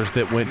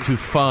that went to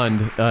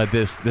fund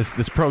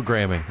this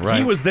programming, right?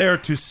 He was there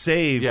to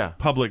save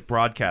public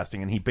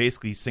broadcasting, and he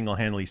basically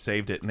single-handedly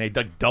saved it, and they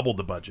doubled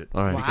the budget.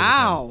 All right.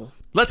 Wow.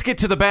 Let's get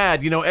to the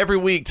bad. Every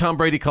week Tom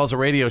Brady calls a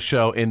radio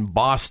show in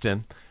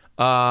Boston.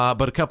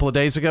 But a couple of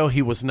days ago,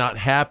 he was not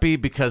happy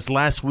because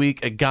last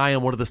week a guy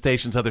on one of the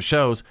station's other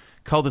shows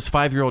called his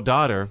 5-year-old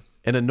daughter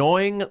an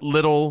annoying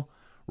little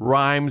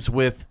rhymes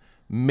with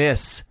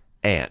Miss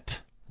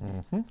Aunt.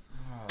 Mm-hmm.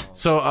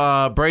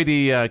 So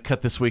Brady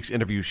cut this week's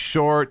interview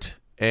short,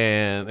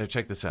 and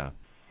check this out.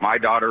 My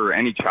daughter or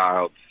any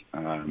child,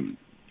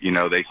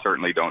 they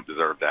certainly don't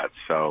deserve that.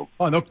 So.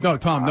 Oh no,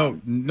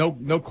 Tom,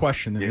 no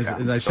question. As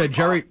I said,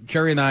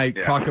 Jerry and I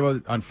talked about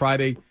it on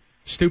Friday.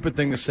 Stupid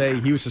thing to say.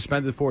 He was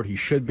suspended for it. He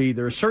should be.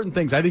 There are certain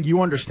things I think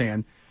you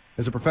understand.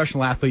 As a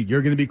professional athlete,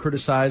 you're going to be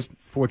criticized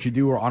for what you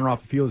do or on or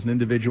off the field as an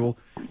individual.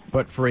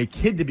 But for a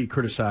kid to be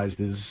criticized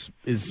is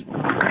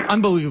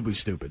unbelievably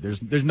stupid.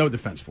 There's no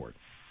defense for it.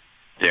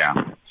 Yeah.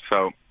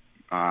 So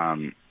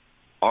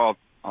I'll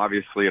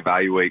obviously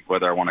evaluate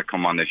whether I want to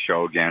come on this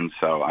show again.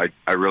 So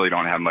I really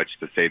don't have much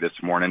to say this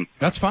morning.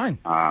 That's fine.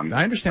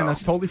 I understand.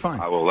 That's totally fine.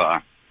 I will.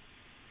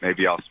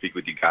 Maybe I'll speak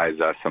with you guys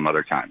some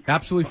other time.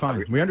 Absolutely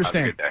fine. We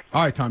understand. Have a good day.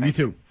 All right, Tom. You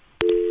too.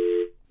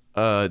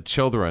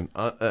 Children,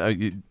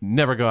 you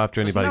never go after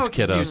anybody's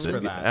kiddos. For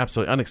that.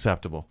 Absolutely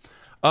unacceptable.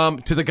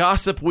 To the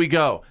gossip we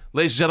go.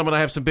 Ladies and gentlemen, I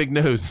have some big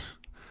news.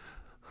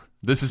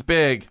 This is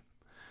big.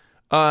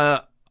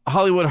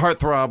 Hollywood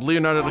heartthrob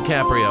Leonardo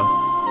DiCaprio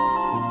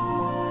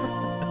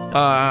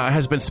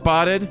has been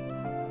spotted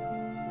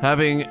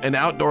having an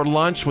outdoor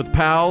lunch with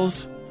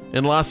pals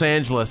in Los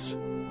Angeles.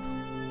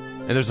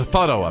 And there's a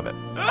photo of it.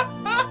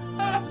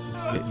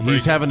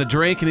 He's having a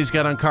drink and he's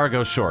got on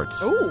cargo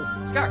shorts. Ooh.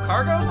 He's got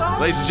cargos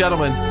on? Ladies and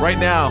gentlemen, right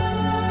now,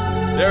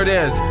 there it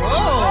is.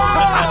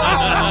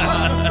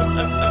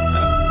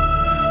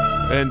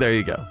 And there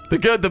you go. The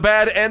good, the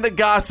bad, and the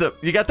gossip.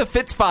 You got the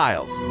Fitz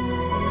Files.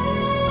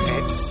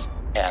 Fitz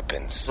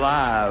happens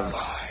live.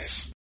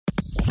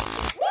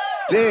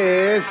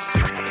 This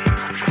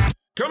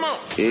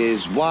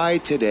is why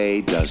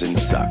today doesn't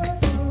suck.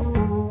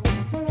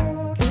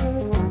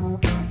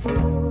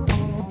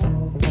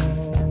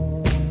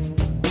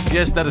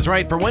 Yes, that is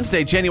right. For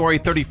Wednesday, January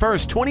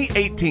 31st,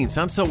 2018.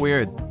 Sounds so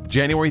weird.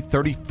 January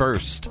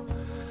 31st.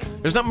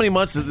 There's not many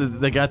months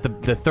that got the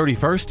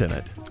 31st in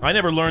it. I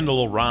never learned the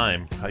little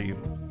rhyme, how you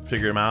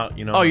figure them out.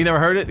 You know. Oh, you never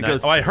heard it? It No.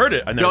 goes, Oh, I heard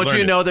it. I never Don't you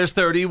learned know there's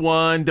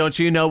 31? Don't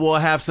you know we'll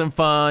have some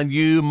fun?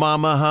 You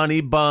mama honey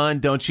bun.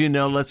 Don't you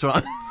know let's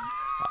run?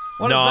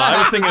 No, I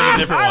was thinking of a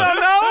different one. I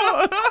don't know.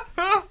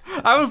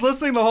 I was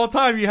listening the whole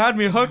time. You had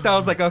me hooked. I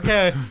was like,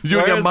 okay. You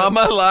where got is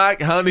mama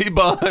like honey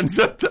buns.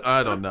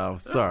 I don't know.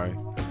 Sorry.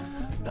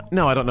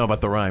 No, I don't know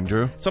about the rhyme,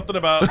 Drew. Something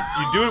about you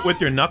do it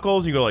with your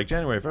knuckles. You go like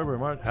January, February,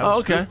 March. Oh,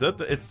 okay.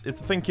 It's a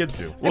thing kids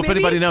do. Well, if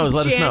anybody knows,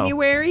 let us know.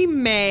 January,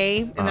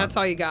 May, and that's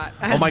all you got.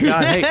 Oh my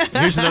God! Hey,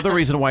 here's another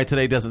reason why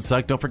today doesn't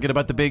suck. Don't forget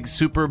about the big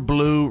super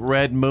blue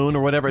red moon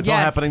or whatever. It's all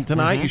Yes. happening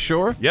tonight. Mhm. You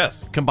sure?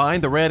 Yes. Combine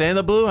the red and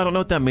the blue. I don't know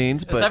what that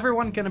means, Is but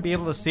everyone going to be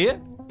able to see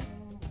it?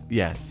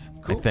 yes,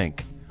 I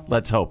think.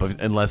 Let's hope.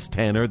 Unless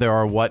Tanner, there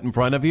are what in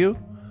front of you?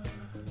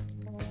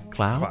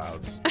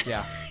 Clouds.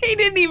 Yeah. He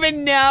didn't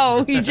even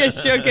know. He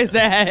just shook his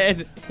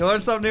head. You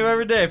learn something new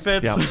every day,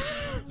 Fitz. Yeah.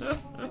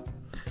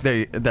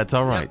 That's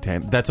all right,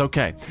 Tan. That's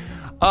okay.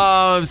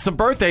 Some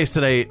birthdays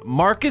today.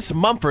 Marcus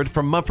Mumford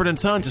from Mumford &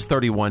 Sons is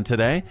 31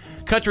 today.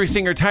 Country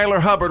singer Tyler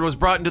Hubbard was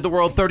brought into the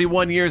world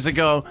 31 years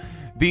ago.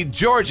 The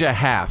Georgia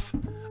half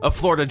of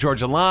Florida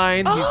Georgia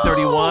Line. He's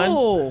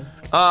 31.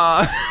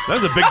 That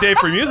was a big day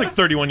for music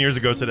 31 years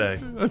ago today.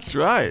 That's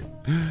right.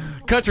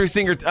 Country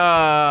singer,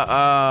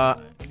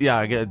 yeah,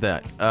 I get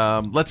that.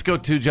 Let's go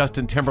to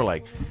Justin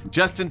Timberlake.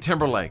 Justin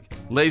Timberlake,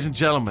 ladies and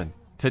gentlemen,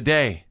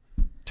 today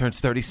turns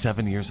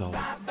 37 years old.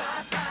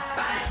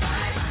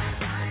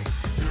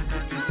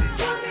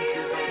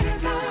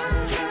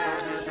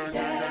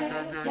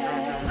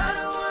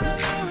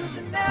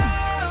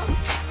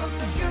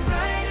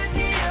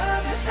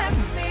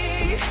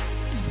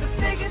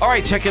 All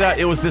right, check it out.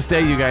 It was this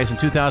day, you guys, in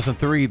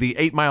 2003. The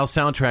 8 Mile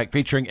soundtrack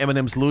featuring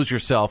Eminem's Lose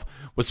Yourself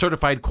was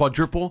certified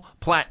quadruple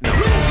platinum.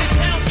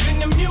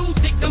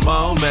 The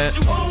moment.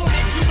 You own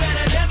it, you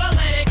better never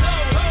let it go.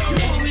 You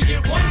only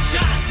get one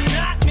shot, do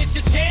not miss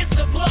your chance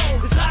to blow.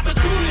 This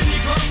opportunity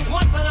comes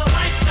once in a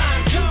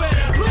lifetime. You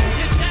better lose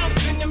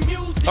yourself in the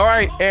music. All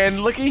right,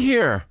 and looky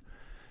here.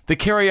 The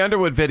Carrie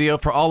Underwood video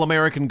for All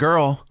American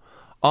Girl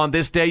on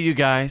this day, you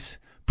guys,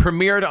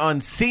 premiered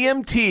on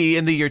CMT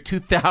in the year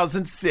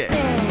 2006.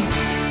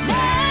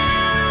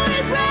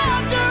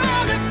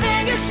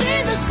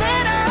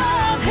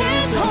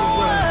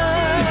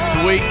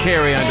 Sweet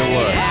Carrie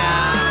Underwood.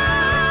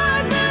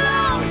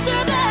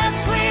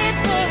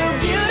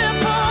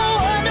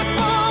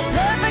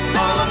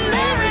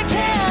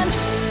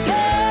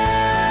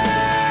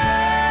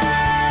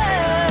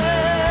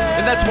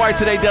 And that's why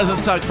today doesn't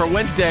suck for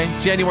Wednesday,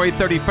 January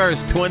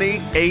 31st,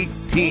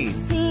 2018.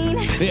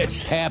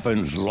 Fitz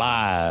happens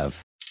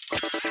live.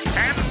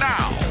 And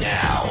now.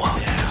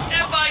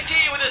 FIT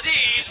with a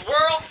Z's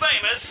world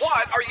famous.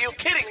 What are you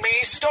kidding me?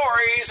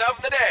 Stories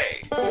of the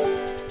day.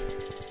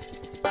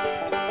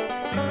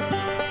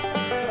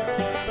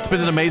 It's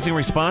been an amazing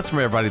response from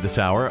everybody this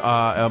hour.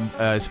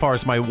 As far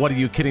as my What Are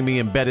You Kidding Me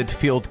embedded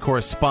field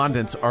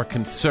correspondents are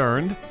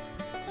concerned.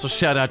 So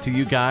shout out to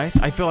you guys.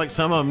 I feel like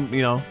some of them,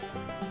 you know,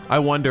 I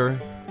wonder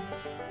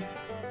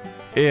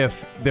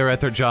if they're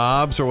at their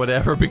jobs or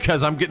whatever,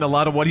 because I'm getting a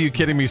lot of What Are You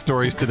Kidding Me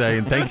stories today,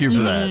 and thank you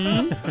for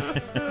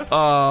that.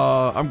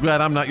 I'm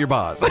glad I'm not your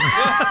boss. Was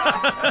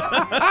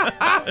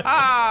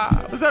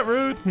that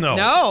rude?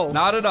 No.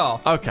 Not at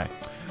all. Okay.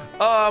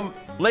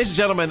 Ladies and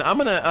gentlemen, I'm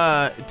going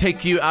to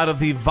take you out of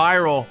the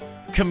viral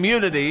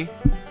community.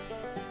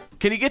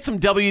 Can you get some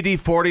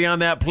WD-40 on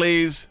that,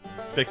 please?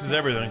 Fixes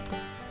everything.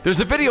 There's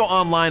a video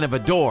online of a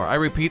door. I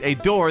repeat, a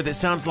door that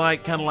sounds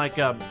like kind of like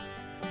a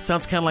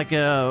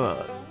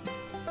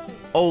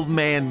old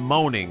man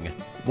moaning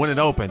when it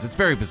opens. It's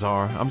very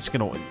bizarre. I'm just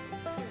going to...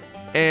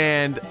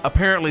 And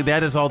apparently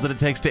that is all that it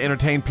takes to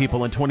entertain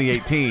people in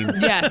 2018.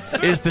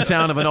 Yes. Is the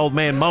sound of an old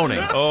man moaning.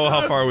 Oh,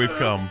 how far we've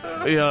come.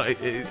 You know,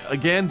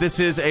 again, this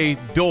is a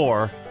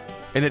door,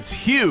 and it's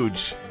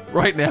huge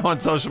right now on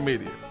social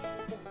media.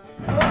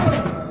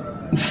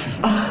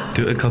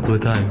 Do it a couple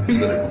of times.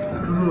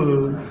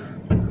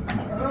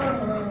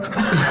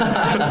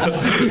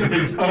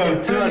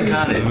 It's too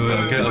uncanny.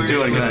 Okay, It's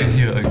too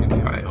uncanny.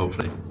 Alright,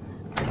 hopefully.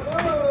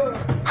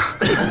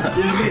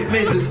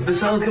 Mate, the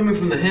sound's coming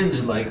from the hinge,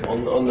 like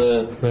on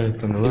the.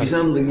 Right, on the If you left.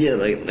 sound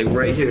like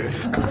right here. Do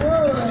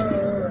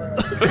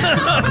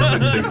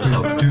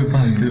it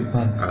fast, do it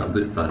fast. I'll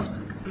do it fast.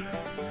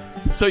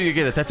 So you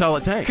get it. That's all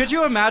it takes. Could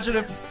you imagine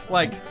if,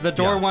 like, the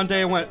door one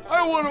day went,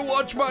 I want to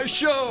watch my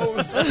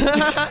shows?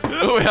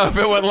 If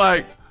it went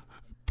like,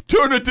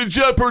 turn it to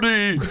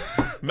Jeopardy.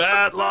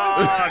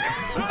 Matlock.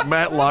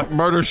 Matlock,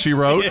 Murder, She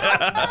Wrote. Yeah.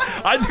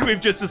 I think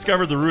we've just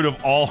discovered the root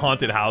of all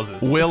haunted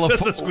houses. Wheel it's of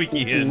just a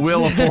squeaky hinge.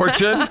 Wheel of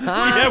Fortune.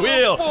 Yeah,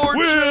 Wheel.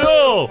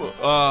 Wheel.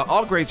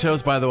 All great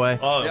shows, by the way.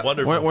 Oh,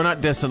 wonderful. We're not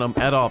dissing them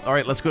at all. All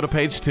right, let's go to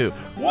page 2.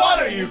 What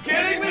are you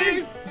kidding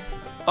me?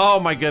 Oh,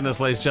 my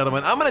goodness, ladies and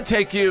gentlemen. I'm going to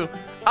take you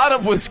out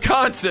of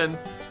Wisconsin.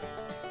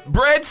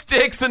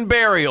 Breadsticks and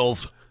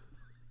burials.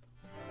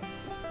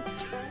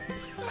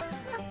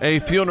 A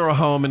funeral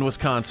home in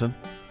Wisconsin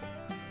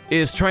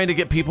is trying to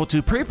get people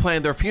to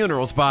pre-plan their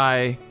funerals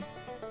by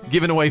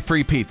giving away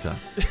free pizza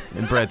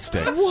and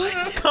breadsticks.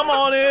 What? come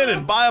on in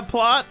and buy a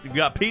plot. You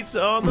got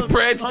pizza on the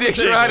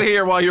Breadsticks are out of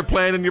here while you're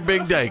planning your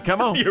big day. Come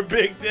on. Your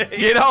big day.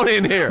 Get on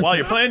in here. While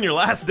you're planning your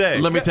last day.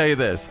 Let me tell you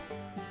this.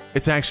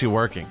 It's actually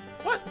working.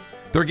 What?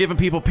 They're giving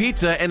people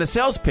pizza and a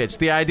sales pitch.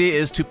 The idea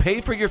is to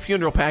pay for your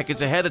funeral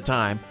package ahead of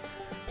time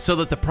so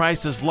that the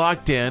price is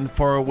locked in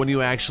for when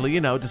you actually,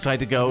 decide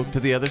to go to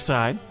the other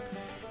side.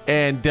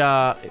 And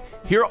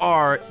here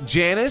are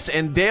Janice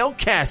and Dale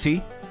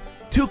Cassie,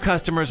 2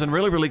 customers in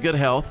really, really good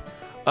health,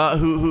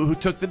 who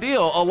took the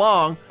deal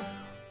along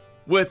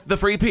with the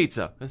free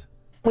pizza.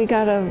 We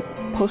got a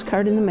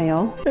postcard in the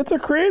mail. It's a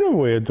creative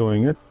way of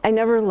doing it. I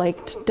never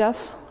liked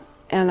death,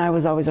 and I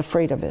was always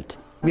afraid of it.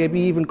 Maybe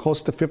even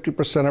close to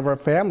 50% of our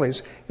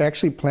families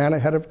actually plan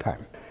ahead of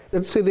time.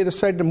 Let's say they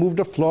decide to move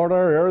to Florida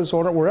or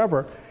Arizona,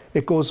 wherever.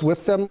 It goes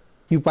with them.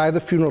 You buy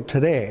the funeral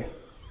today.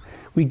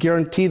 We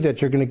guarantee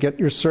that you're going to get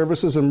your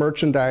services and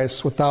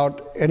merchandise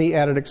without any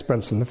added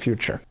expense in the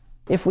future.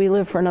 If we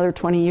live for another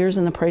 20 years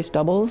and the price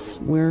doubles,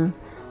 we're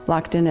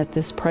locked in at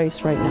this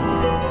price right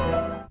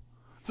now.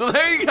 So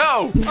there you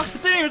go.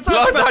 Didn't even talk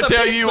Plus, about I the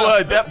tell pizza. you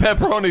what, that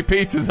pepperoni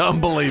pizza is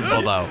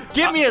unbelievable, though.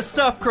 Give me a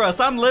stuffed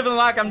crust. I'm living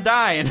like I'm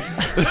dying.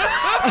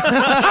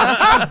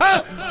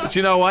 But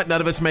you know what?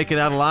 None of us make it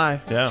out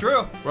alive. Yeah.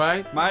 True.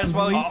 Right? Might as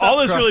well eat stuffed All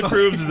this crust. really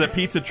proves is that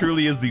pizza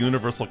truly is the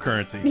universal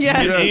currency.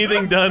 Yes. You get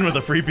anything done with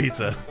a free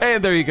pizza.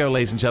 And there you go,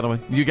 ladies and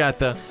gentlemen. You got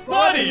the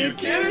What, are you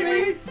kidding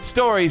me?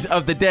 stories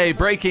of the day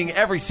breaking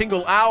every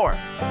single hour.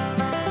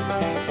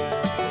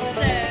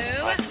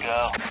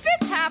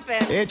 Fitz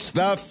happened. It's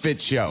the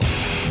Fitz Show.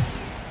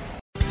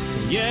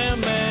 Yeah,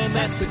 man,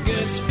 that's the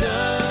good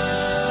stuff.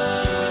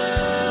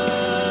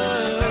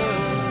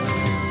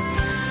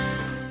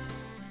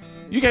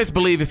 You guys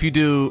believe if you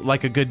do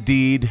like a good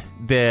deed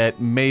that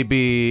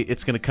maybe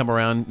it's going to come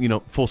around,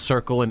 full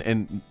circle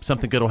and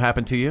something good will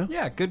happen to you?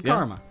 Yeah, good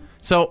karma.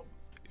 So,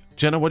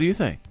 Jenna, what do you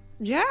think?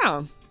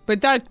 Yeah,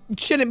 but that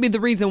shouldn't be the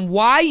reason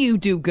why you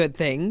do good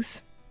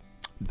things.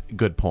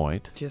 Good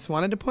point. Just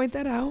wanted to point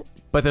that out.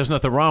 But there's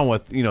nothing wrong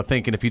with,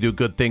 thinking if you do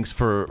good things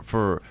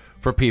for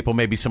people,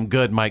 maybe some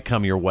good might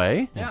come your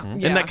way. Yeah.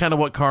 Isn't that kind of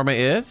what karma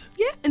is?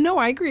 Yeah, no,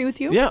 I agree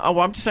with you. Yeah,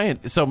 I'm just saying.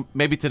 So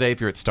maybe today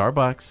if you're at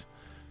Starbucks,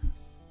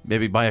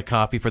 maybe buy a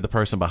coffee for the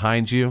person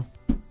behind you,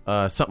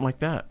 something like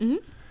that.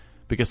 Mm-hmm.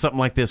 Because something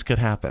like this could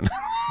happen.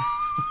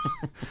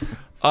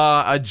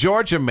 A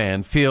Georgia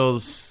man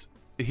feels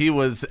he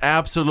was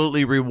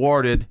absolutely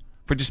rewarded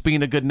for just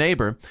being a good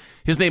neighbor.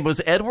 His name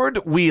was Edward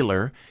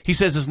Wheeler. He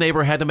says his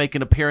neighbor had to make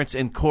an appearance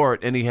in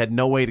court, and he had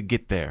no way to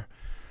get there.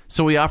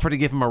 So he offered to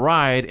give him a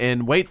ride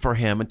and wait for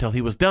him until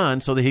he was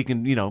done so that he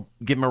can,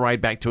 give him a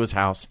ride back to his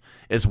house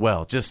as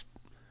well. Just,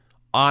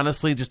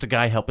 honestly, just a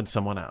guy helping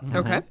someone out.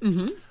 Okay.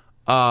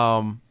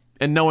 Mm-hmm.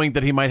 And knowing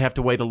that he might have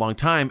to wait a long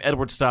time,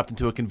 Edward stopped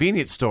into a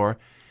convenience store,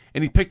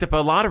 and he picked up a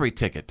lottery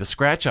ticket to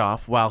scratch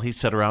off while he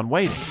sat around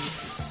waiting.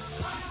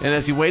 And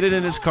as he waited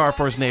in his car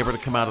for his neighbor to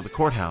come out of the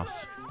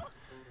courthouse,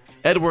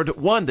 Edward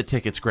won the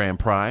ticket's grand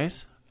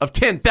prize of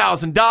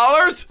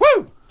 $10,000.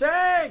 Woo!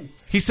 Dang!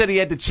 He said he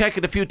had to check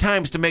it a few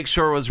times to make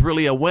sure it was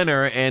really a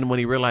winner, and when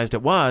he realized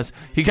it was,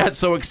 he got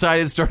so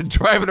excited and started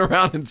driving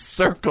around in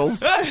circles,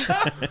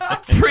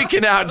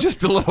 freaking out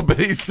just a little bit,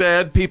 he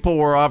said. People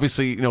were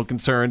obviously,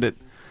 concerned at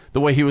the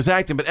way he was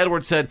acting, but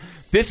Edward said,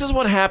 "This is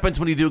what happens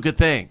when you do good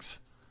things."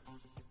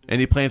 And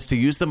he plans to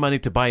use the money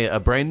to buy a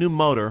brand new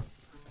motor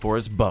for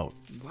his boat.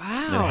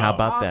 Wow. And how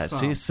about that?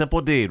 See, a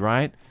simple deed,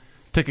 right?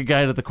 Took a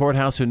guy to the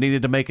courthouse who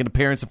needed to make an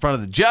appearance in front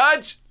of the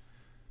judge.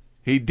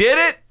 He did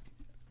it.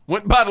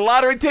 Went and bought a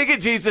lottery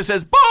ticket. Jesus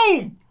says,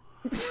 boom!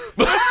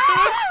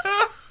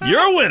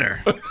 You're a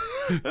winner.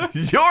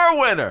 You're a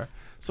winner.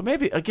 So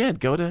maybe, again,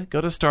 go to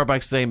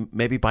Starbucks today,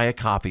 maybe buy a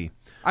coffee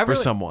for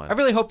someone. I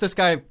really hope this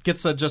guy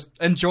gets to just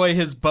enjoy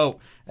his boat,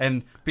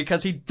 and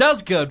because he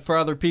does good for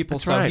other people,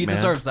 That's so right, he man.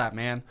 deserves that,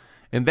 man.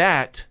 And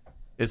that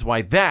is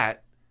why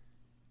that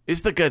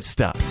is the good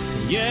stuff.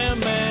 Yeah,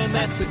 man,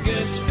 that's the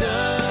good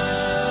stuff.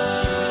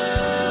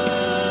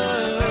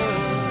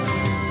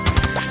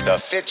 The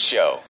Fitz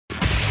Show.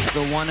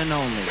 The one and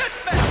only.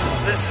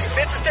 This is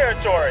Fitz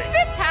territory.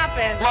 Fitz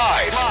happened.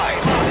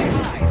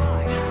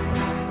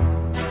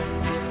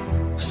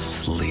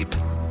 Sleep.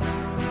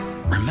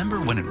 Remember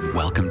when it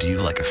welcomed you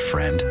like a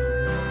friend?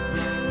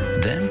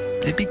 Then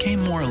it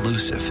became more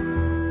elusive.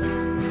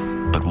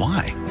 But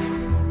why?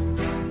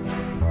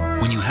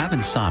 When you have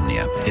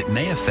insomnia, it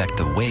may affect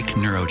the wake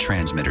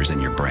neurotransmitters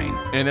in your brain.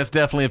 And it's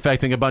definitely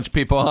affecting a bunch of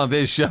people on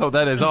this show.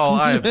 That is all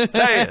I am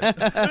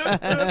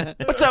saying.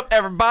 What's up,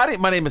 everybody?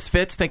 My name is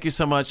Fitz. Thank you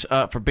so much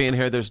for being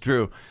here. There's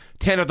Drew,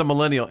 Tanner the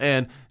Millennial,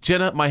 and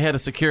Jenna, my head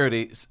of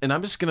security. And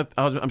I'm just gonna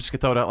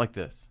throw it out like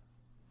this.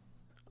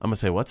 I'm gonna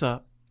say what's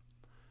up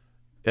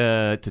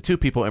to 2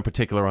 people in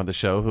particular on the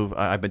show who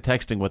I've been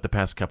texting with the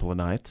past couple of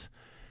nights,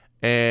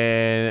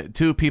 and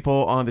 2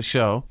 people on the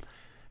show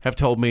have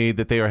told me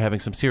that they are having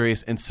some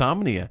serious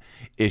insomnia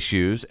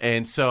issues.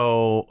 And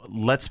so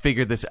let's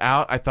figure this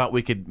out. I thought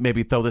we could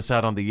maybe throw this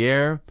out on the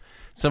air.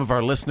 Some of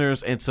our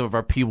listeners and some of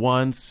our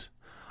P1s,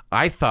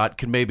 I thought,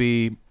 could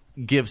maybe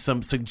give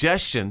some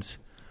suggestions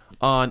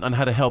on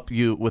how to help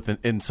you with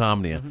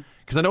insomnia.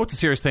 Because I know it's a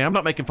serious thing. I'm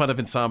not making fun of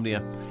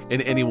insomnia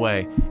in any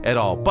way at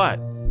all. But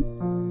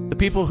the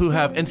people who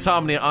have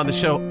insomnia on the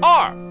show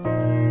are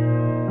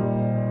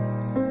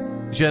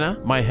Jenna,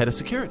 my head of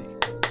security.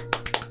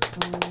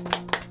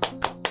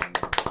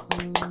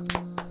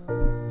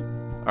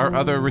 Our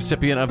other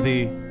recipient of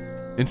the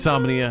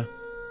insomnia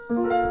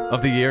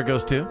of the year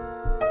goes to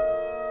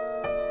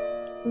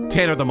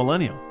Tanner the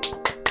Millennial.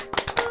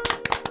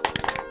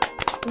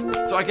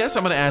 So I guess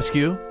I'm going to ask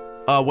you,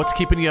 what's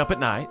keeping you up at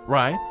night,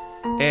 right?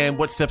 And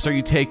what steps are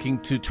you taking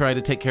to try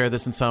to take care of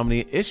this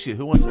insomnia issue?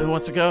 Who wants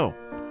to go?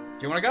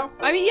 Do you want to go?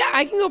 I mean, yeah,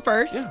 I can go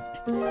first.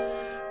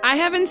 Yeah. I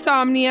have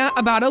insomnia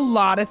about a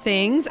lot of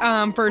things.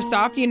 First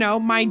off,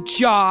 my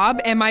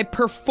job. Am I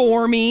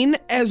performing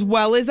as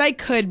well as I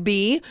could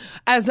be?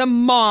 As a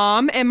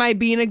mom, am I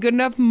being a good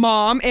enough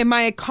mom? Am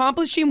I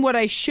accomplishing what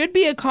I should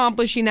be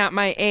accomplishing at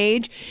my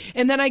age?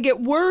 And then I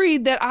get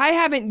worried that I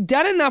haven't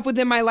done enough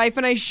within my life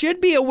and I should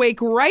be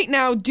awake right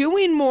now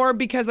doing more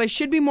because I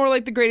should be more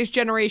like the greatest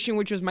generation,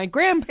 which was my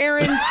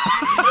grandparents.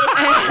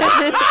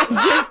 And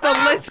just the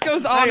list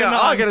goes on and on.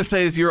 All I got to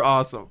say is you're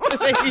awesome.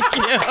 Thank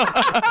you.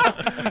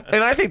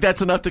 And I think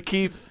that's enough to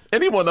keep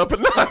anyone up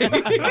at night.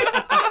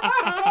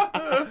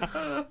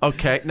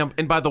 Okay. Now,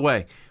 and by the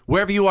way,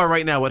 wherever you are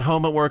right now, at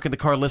home, at work, in the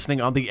car,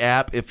 listening on the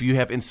app, if you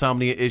have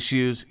insomnia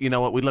issues, you know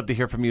what? We'd love to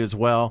hear from you as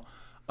well,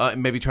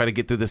 and maybe try to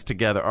get through this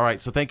together. All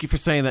right. So thank you for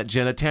saying that,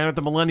 Jenna. Tanner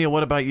the Millennial,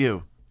 what about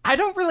you? I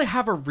don't really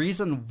have a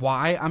reason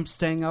why I'm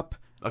staying up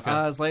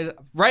as late.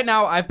 Right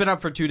now, I've been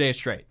up for 2 days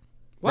straight.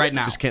 What? Right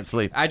now. Just can't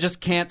sleep. I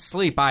just can't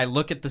sleep. I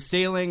look at the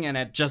ceiling, and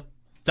it just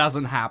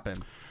doesn't happen.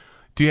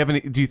 Do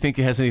you think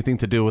it has anything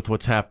to do with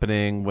what's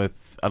happening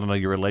with, I don't know,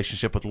 your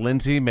relationship with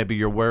Lindsay? Maybe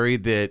you're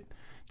worried that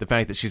the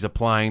fact that she's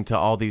applying to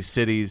all these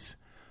cities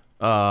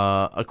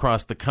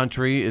across the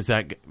country, is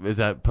that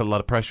put a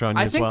lot of pressure on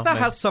you as well? I think that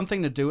has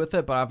something to do with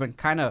it, but I've been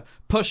kind of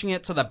pushing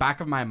it to the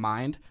back of my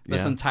mind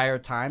this entire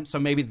time, so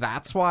maybe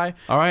that's why.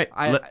 All right.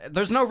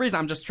 There's no reason.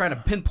 I'm just trying to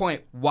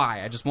pinpoint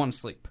why. I just want to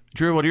sleep.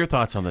 Drew, what are your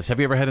thoughts on this?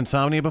 Have you ever had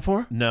insomnia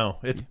before? No,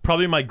 it's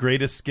probably my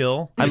greatest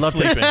skill. I love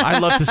sleeping. I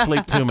love to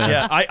sleep too, man.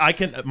 Yeah, I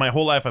can. My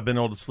whole life, I've been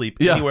able to sleep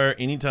anywhere,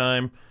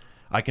 anytime.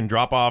 I can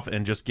drop off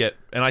and just and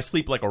I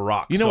sleep like a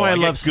rock. You know why I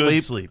love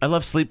sleep? I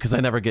love sleep because I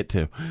never get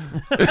to.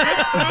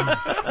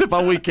 Except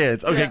on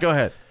weekends. Okay, go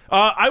ahead.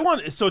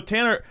 So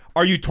Tanner,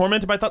 are you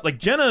tormented by thought? Like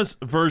Jenna's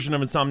version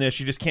of insomnia,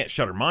 she just can't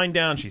shut her mind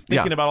down. She's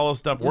thinking about all this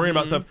stuff, worrying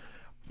about stuff.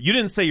 You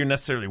didn't say you're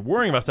necessarily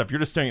worrying about stuff.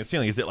 You're just staring at the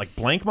ceiling. Is it like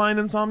blank mind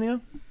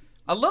insomnia?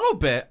 A little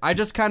bit. I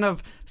just kind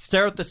of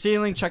stare at the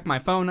ceiling, check my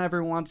phone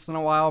every once in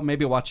a while,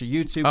 maybe watch a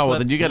YouTube clip. Well,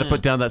 then you got to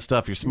put down that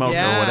stuff you're smoking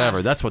or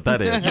whatever. That's what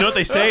that is. You know what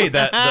they say?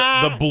 That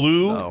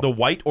the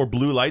white or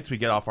blue lights we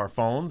get off our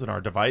phones and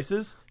our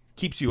devices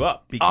keeps you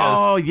up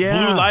because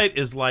blue light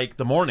is like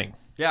the morning.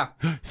 Yeah.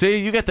 See,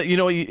 you got the. You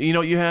know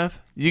what you have?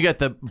 You got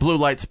the blue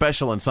light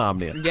special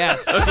insomnia.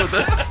 Yes. That's what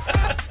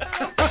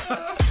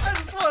I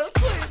just want to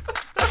sleep.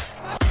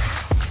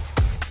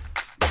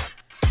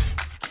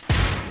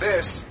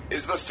 This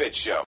is the Fitz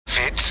Show.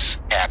 Fitz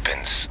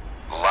happens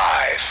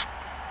live.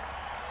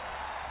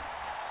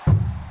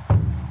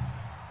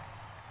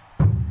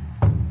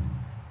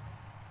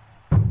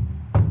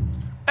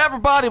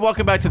 Everybody,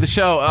 welcome back to the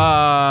show.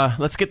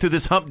 Let's get through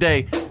this hump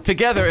day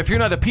together. If you're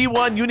not a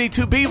P1, you need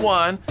to be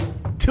one.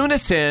 Tune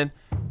us in,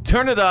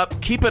 turn it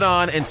up, keep it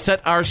on, and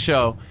set our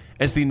show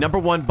as the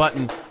 #1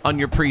 button on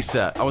your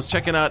preset. I was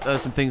checking out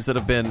some things that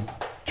have been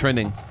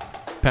trending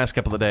past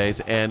couple of days,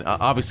 and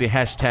obviously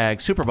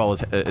hashtag Super Bowl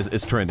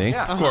is trending.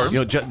 Yeah, of course. You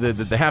know,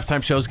 the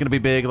halftime show is going to be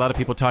big. A lot of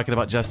people talking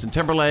about Justin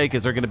Timberlake.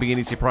 Is there going to be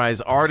any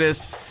surprise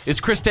artist? Is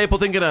Chris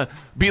Stapleton going to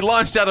be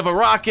launched out of a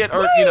rocket?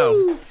 Or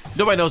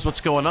nobody knows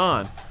what's going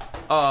on.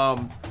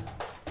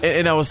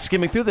 And I was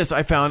skimming through this.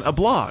 I found a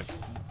blog,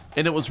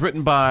 and it was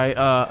written by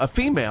a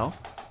female,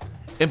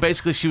 and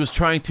basically she was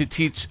trying to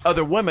teach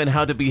other women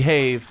how to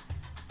behave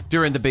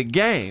during the big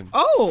game.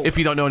 Oh. If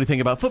you don't know anything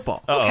about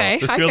football. Okay.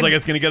 This feels like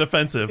it's going to get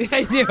offensive.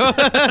 I do.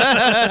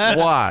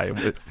 Why?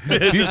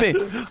 Do you think?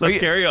 Let's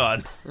carry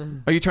on.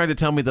 Are you trying to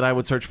tell me that I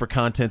would search for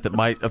content that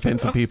might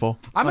offend some people?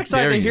 I'm How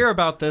excited dare to you? hear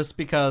about this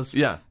because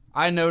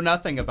I know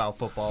nothing about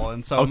football,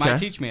 and so it might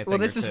teach me a thing Well,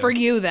 this or is two. for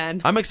you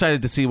then. I'm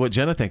excited to see what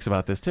Jenna thinks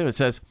about this, too. It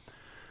says,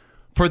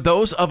 for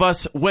those of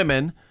us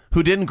women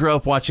who didn't grow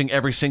up watching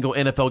every single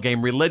NFL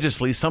game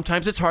religiously,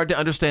 sometimes it's hard to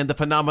understand the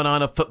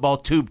phenomenon of football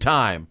tube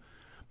time.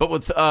 But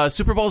with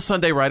Super Bowl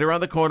Sunday right around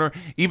the corner,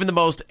 even the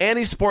most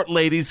anti-sport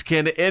ladies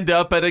can end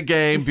up at a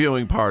game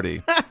viewing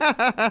party.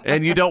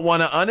 And you don't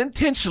want to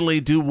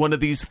unintentionally do one of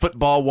these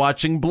football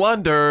watching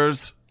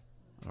blunders.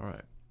 All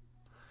right.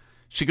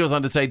 She goes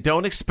on to say,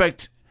 don't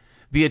expect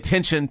the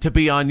attention to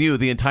be on you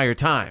the entire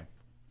time.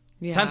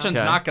 Yeah. Tension's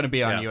not going to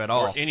be on you at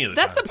all. Or any of the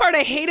That's time. the part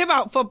I hate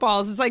about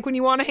footballs. It's like when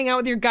you want to hang out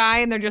with your guy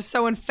and they're just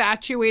so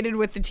infatuated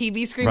with the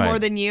TV screen Right. more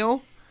than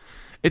you.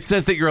 It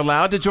says that you're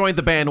allowed to join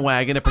the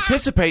bandwagon and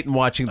participate in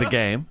watching the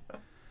game,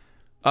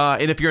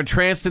 And if you're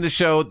entranced in the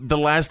show, the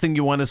last thing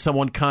you want is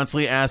someone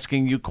constantly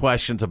asking you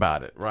questions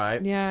about it,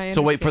 right? Yeah, I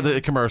So wait for understand.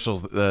 the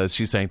commercials.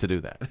 She's saying to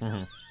do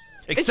that.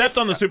 Except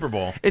on the Super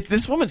Bowl.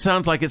 This woman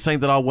sounds like it's saying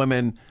that all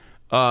women,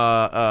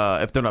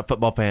 if they're not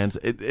football fans,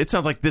 it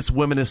sounds like this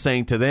woman is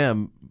saying to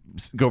them,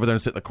 go over there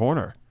and sit in the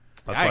corner.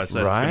 That's why I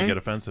said it's going to get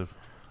offensive.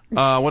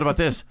 What about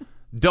this?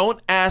 Don't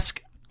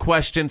ask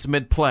questions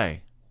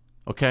mid-play.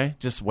 Okay?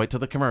 Just wait till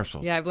the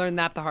commercials. Yeah, I've learned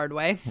that the hard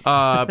way.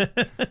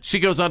 She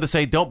goes on to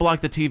say, don't block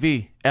the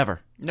TV,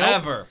 ever. Nope.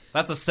 Ever.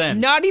 That's a sin.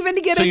 Not even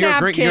to get So a you're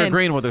napkin. you're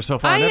agreeing with her so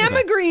far. I and am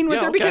everything. agreeing with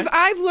Yeah, her okay. because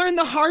I've learned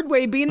the hard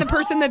way, being the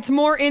person that's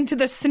more into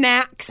the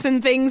snacks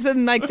and things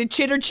and like the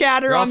chitter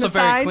chatter You're on the also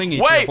very sides. clingy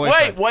to Wait, your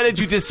boyfriend. what did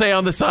you just say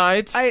on the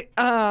sides?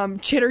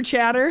 Chitter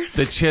chatter.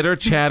 The chitter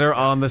chatter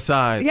on the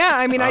sides. Yeah,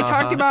 I mean, I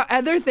talked Uh-huh. about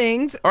other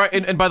things. All right,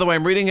 and by the way,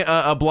 I'm reading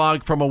a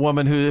blog from a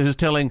woman who's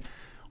telling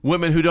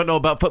women who don't know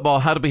about football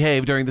how to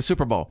behave during the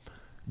Super Bowl.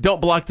 Don't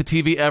block the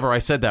TV ever. I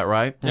said that,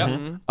 right?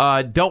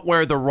 Yep. Don't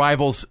wear the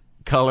rivals'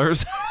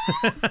 colors.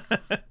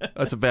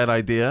 That's a bad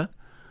idea.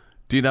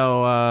 Do you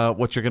know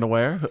what you're going to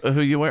wear?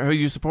 Who you wear? Who are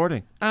you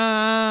supporting?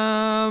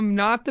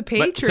 Not the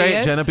Patriots. Say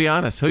it, Jenna. Be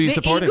honest. Who are you the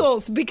supporting?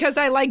 Eagles, because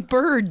I like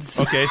birds.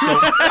 Okay, so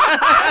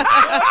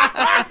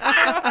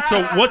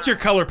so what's your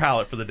color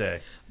palette for the day?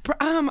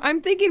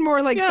 I'm thinking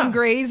more like some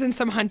grays and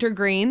some hunter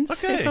greens.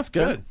 Okay, sounds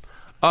good.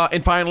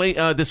 And finally,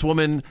 this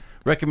woman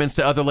recommends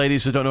to other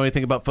ladies who don't know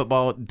anything about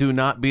football, do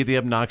not be the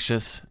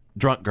obnoxious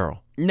drunk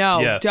girl. No,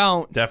 Yes,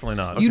 don't. Definitely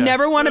not. You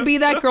never want to be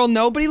that girl.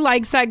 Nobody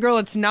likes that girl.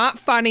 It's not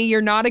funny.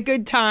 You're not a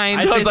good time.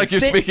 Sounds Just like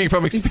you're speaking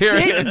from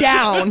experience. Sit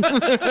down.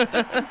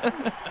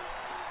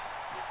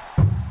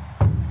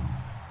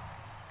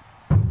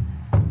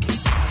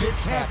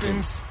 Fitz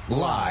happens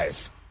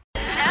live.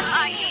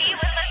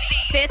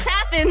 Fitz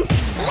happens.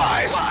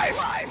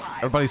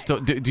 Everybody still,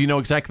 do you know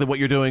exactly what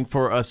you're doing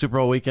for Super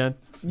Bowl weekend?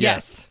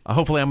 Yes.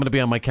 Hopefully I'm going to be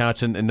on my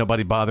couch and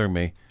nobody bothering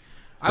me.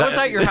 I was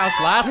at your house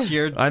last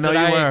year. I know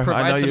Did you were.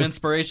 Provide I know some you.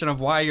 inspiration of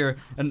why you're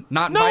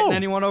not inviting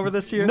anyone over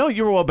this year? No,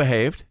 you were well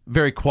behaved,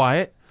 very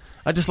quiet.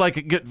 I just like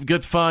a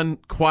good, fun,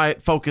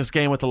 quiet, focused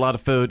game with a lot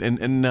of food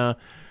and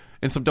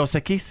some Dos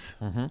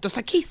Equis. Dos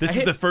Equis. This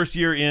is the first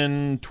year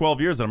in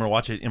 12 years that I'm going to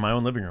watch it in my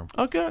own living room.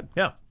 Oh, good.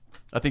 Yeah.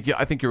 I think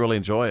you really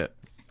enjoy it.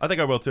 I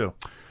think I will too.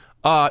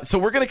 So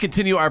we're going to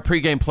continue our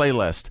pregame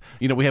playlist.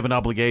 You know, we have an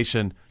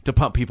obligation to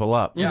pump people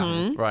up.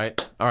 Yeah.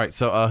 Right? All right,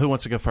 so who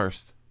wants to go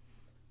first?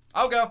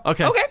 I'll go.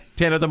 Okay.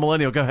 Tanner the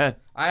Millennial, go ahead.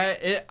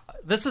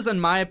 This is, in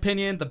my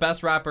opinion, the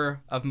best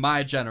rapper of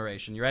my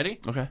generation. You ready?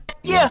 Okay.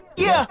 Yeah.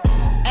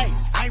 Hey,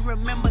 I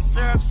remember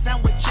syrup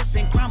sandwiches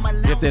and crime.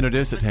 You have to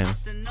introduce it, Tanner.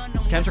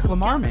 It's Kendrick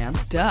Lamar, man.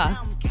 Duh.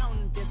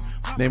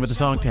 Name of the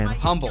song, Tanner.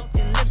 Humble.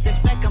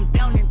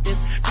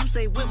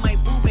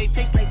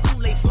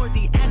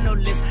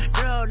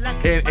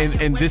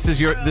 And this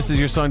is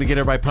your song to get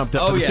everybody pumped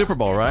up for the Super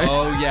Bowl, right?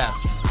 Oh,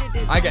 yes.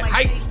 I get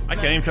hyped. I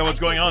can't even tell what's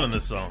going on in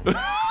this song.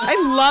 I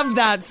love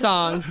that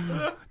song.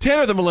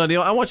 Tanner the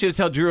Millennial, I want you to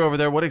tell Drew over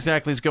there what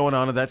exactly is going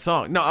on in that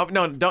song. No,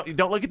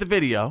 don't look at the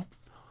video.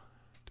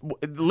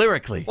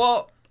 Lyrically.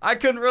 Well, I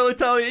couldn't really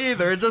tell you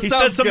either. It just He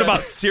sounds said something good.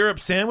 about syrup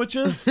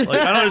sandwiches. Like,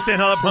 I don't understand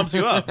how that pumps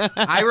you up.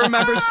 I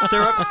remember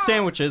syrup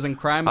sandwiches and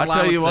crime I'll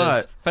allowances. tell you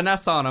what.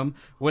 Finesse on them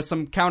with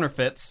some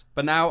counterfeits,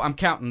 but now I'm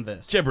counting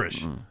this.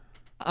 Gibberish.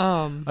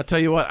 I'll tell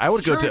you what, I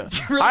would go to.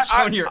 You're really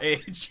showing your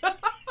age.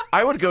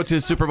 I would go to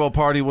a Super Bowl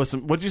party with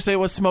some. What did you say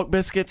was smoked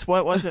biscuits?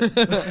 What was it?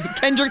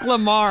 Kendrick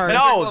Lamar.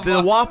 No,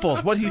 the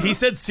waffles. What He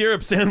said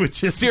syrup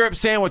sandwiches. Syrup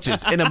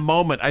sandwiches. In a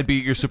moment, I'd be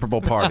at your Super Bowl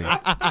party.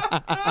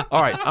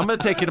 All right, I'm going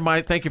to take you to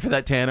my. Thank you for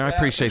that, Tanner. I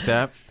appreciate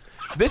that.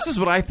 This is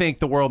what I think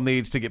the world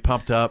needs to get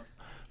pumped up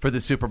for the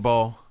Super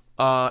Bowl.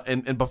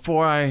 And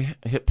before I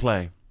hit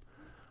play,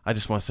 I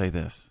just want to say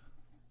this: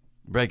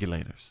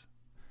 regulators,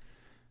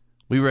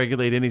 we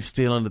regulate any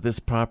stealing of this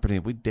property.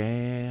 We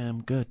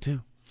damn good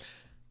too.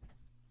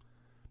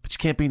 But you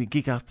can't be any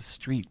geek off the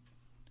street.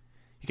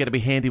 You got to be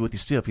handy with your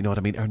steal, if you know what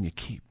I mean. Earn your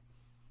keep.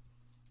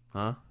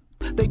 Huh?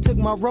 They took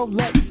my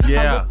Rolex.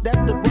 Yeah.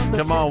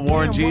 Come on,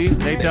 Warren G.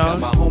 Nate Dogg.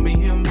 My homie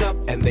hemmed up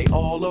and they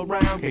all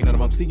around. Can't none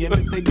of them see him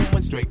if they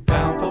going straight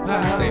pound for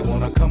pound. They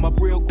wanna come up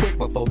real quick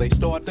before they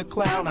start to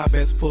clown. I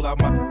best pull out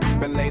my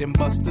and lay them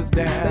busters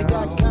down. They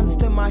got guns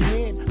to my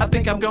head. I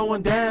think I'm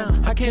going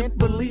down. I can't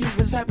believe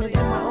it's happening in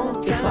my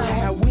own town. If I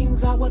had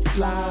wings, I would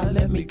fly.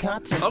 Let me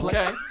contemplate.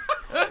 Okay.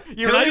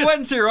 You really went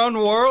into your own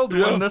world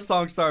when this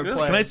song started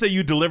playing. Can I say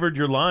you delivered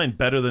your line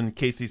better than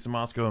Casey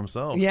Samasco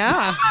himself?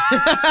 Yeah.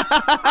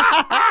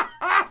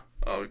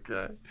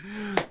 Okay.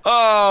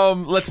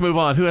 Let's move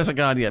on. Who hasn't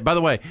gone yet? By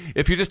the way,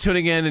 if you're just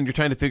tuning in and you're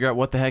trying to figure out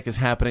what the heck is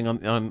happening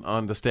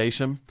on the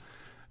station,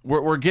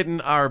 we're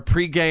getting our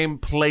pregame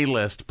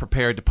playlist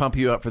prepared to pump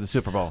you up for the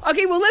Super Bowl.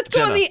 Okay, well, let's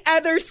go on Jenna. the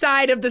other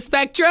side of the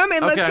spectrum,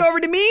 and let's Okay. go over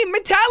to me,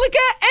 Metallica,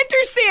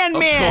 Enter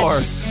Sandman. Of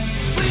course.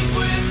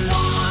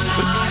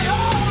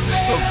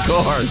 Of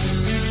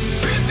course.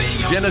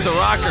 Jenna's a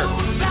rocker.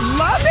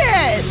 Love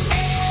it.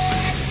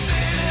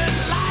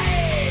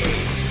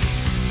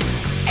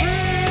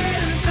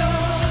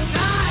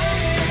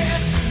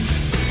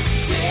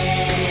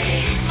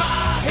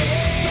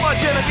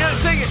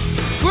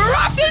 We're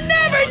off to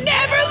Never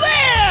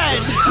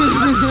Neverland!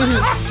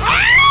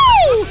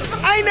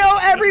 I know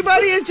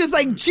everybody is just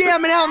like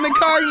jamming out in the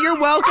car. You're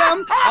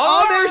welcome.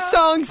 All their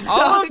songs suck.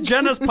 All of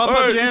Jenna's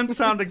pop-up jams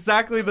sound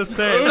exactly the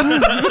same.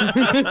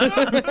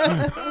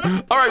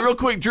 All right, real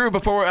quick, Drew,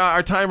 before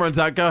our time runs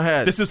out, go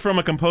ahead. This is from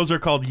a composer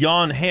called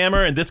Jan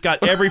Hammer, and this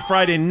got every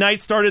Friday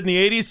night started in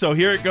the 80s, so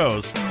here it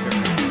goes.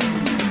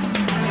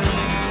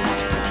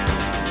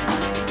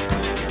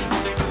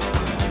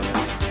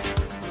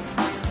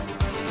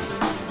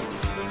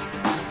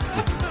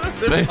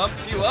 This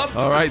pumps you up.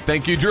 All right,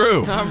 thank you, Drew.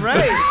 All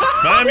right.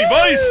 Miami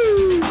Vice.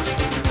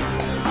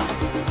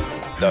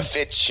 The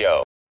Fitz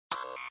Show.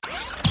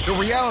 The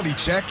reality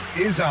check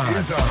is on.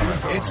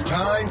 It's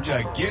time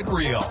to get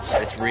real.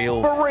 It's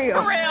real. For real.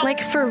 Like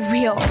for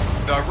real.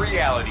 The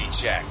reality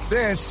check.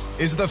 This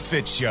is The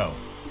Fitz Show.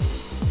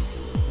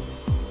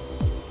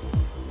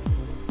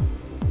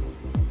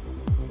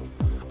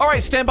 All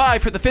right, stand by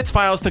for the Fitz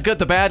Files, the good,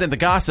 the bad, and the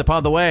gossip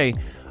on the way.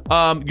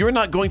 You're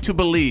not going to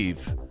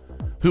believe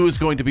who is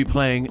going to be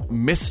playing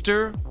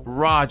Mr.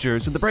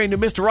 Rogers in the brand new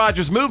Mr.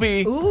 Rogers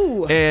movie.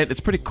 Ooh. And it's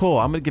pretty cool.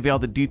 I'm going to give you all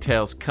the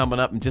details coming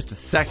up in just a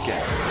second.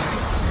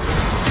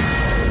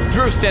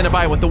 Drew standing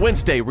by with the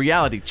Wednesday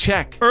Reality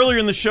Check. Earlier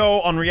in the show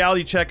on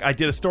Reality Check, I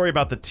did a story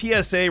about the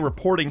TSA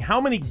reporting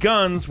how many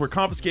guns were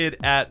confiscated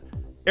at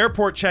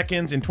airport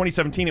check-ins. In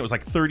 2017, it was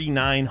like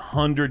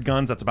 3,900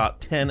 guns. That's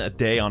about 10 a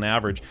day on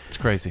average. It's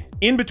crazy.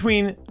 In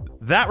between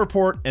that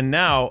report and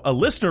now, a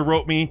listener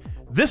wrote me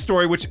this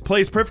story, which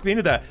plays perfectly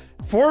into that.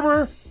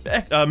 Former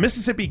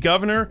Mississippi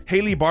Governor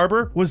Haley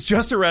Barbour was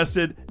just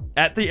arrested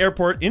at the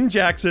airport in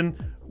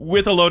Jackson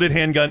with a loaded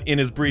handgun in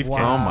his briefcase.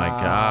 Wow. Oh my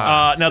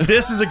God! Now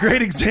this is a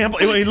great example.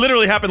 It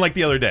literally happened like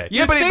the other day.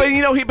 Yeah, but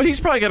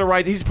he's probably got a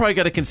right. He's probably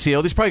got to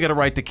conceal. He's probably got a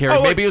right to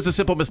carry. Maybe it was a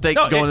simple mistake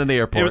going in the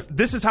airport.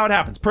 This is how it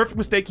happens. Perfect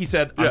mistake. He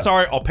said, "I'm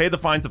sorry. I'll pay the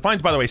fines." The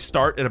fines, by the way,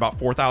 start at about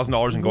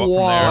 $4,000 and go up from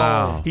there.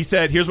 Wow. He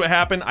said, "Here's what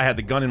happened. I had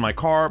the gun in my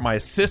car. My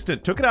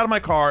assistant took it out of my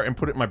car and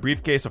put it in my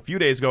briefcase a few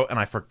days ago, and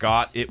I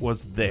forgot it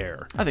was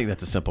there." I think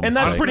that's a simple and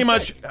mistake. that's pretty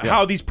much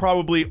how these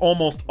probably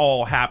almost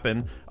all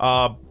happen.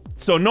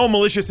 So no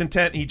malicious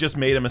intent. He just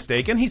made a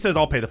mistake, and he says,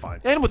 "I'll pay the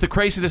fine." And with the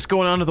craziness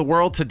going on in the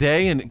world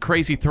today, and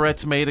crazy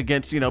threats made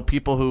against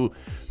people who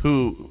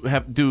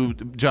do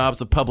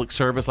jobs of public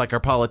service, like our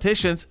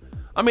politicians.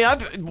 I mean,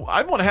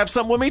 I'd want to have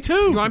something with me too.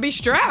 You want to be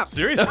strapped?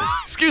 Seriously?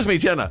 Excuse me,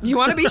 Jenna. You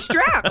want to be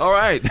strapped? All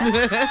right.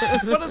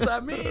 What does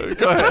that mean?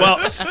 Go ahead.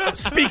 Well,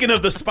 speaking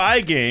of the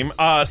spy game,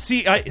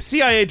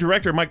 CIA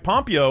Director Mike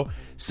Pompeo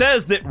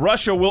says that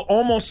Russia will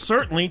almost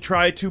certainly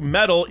try to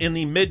meddle in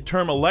the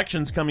midterm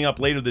elections coming up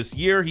later this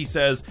year. He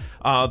says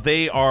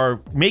they are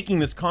making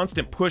this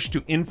constant push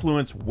to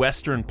influence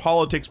Western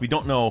politics. We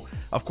don't know,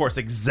 of course,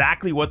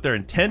 exactly what their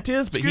intent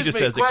is, but he just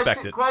says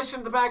expect it. Question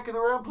in the back of the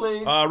room,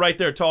 please. Right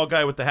there, tall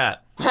guy with the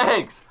hat.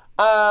 Thanks.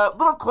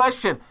 Little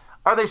question.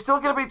 Are they still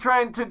going to be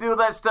trying to do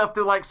that stuff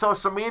through like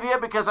social media?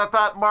 Because I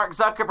thought Mark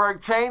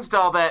Zuckerberg changed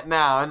all that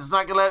now, and it's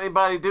not going to let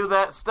anybody do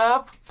that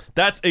stuff.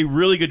 That's a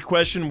really good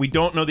question. We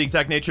don't know the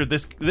exact nature.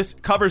 This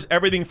covers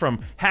everything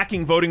from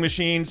hacking voting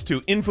machines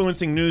to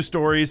influencing news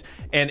stories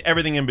and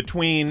everything in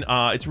between.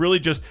 It's really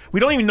just,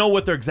 we don't even know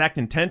what their exact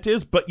intent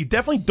is, but you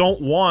definitely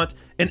don't want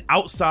an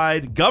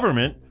outside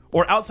government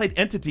or outside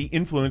entity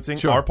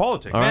influencing our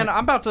politics. Man,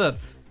 I'm about to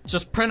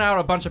just print out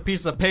a bunch of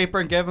pieces of paper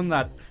and give them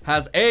that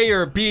has A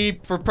or B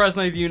for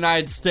President of the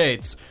United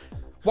States.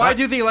 Why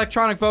do the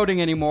electronic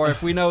voting anymore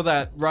if we know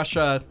that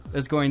Russia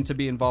is going to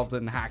be involved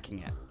in hacking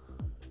it?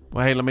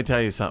 Well, hey, let me tell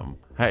you something.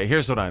 Hey,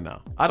 here's what I know.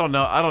 I don't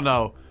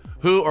know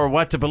who or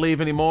what to believe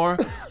anymore.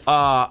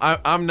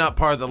 I'm not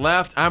part of the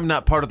left. I'm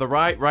not part of the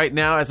right. Right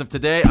now, as of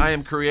today, I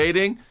am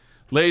creating,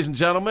 ladies and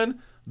gentlemen,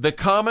 the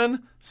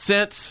Common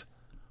Sense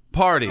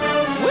Party.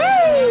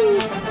 Woo!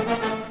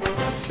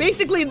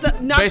 Basically,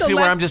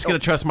 where I'm just going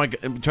to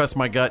trust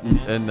my gut,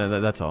 and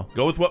that's all.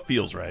 Go with what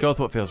feels right. Go with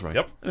what feels right.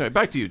 Yep. Anyway,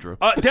 back to you, Drew.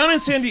 Down in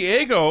San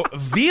Diego,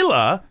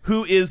 Vila,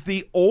 who is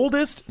the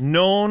oldest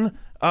known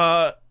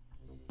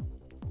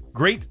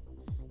great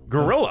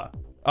gorilla,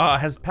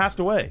 has passed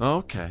away.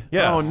 Okay.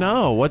 Yeah. Oh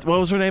no. What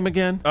was her name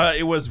again?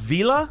 It was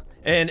Vila,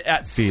 and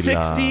at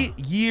 60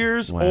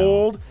 years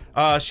old.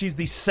 She's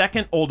the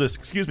second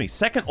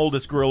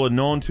oldest gorilla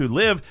known to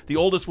live. The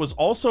oldest was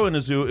also in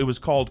a zoo. It was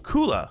called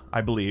Kula,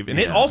 I believe, and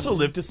it also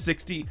lived to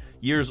 60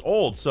 years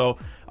old. So,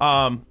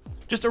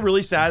 just a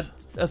really sad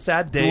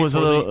day for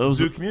the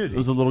zoo community. It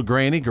was a little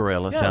granny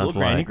gorilla. Sounds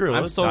like. Granny gorilla.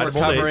 I'm still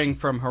recovering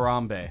from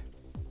Harambe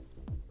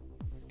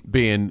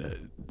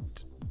being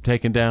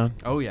taken down.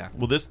 Oh yeah.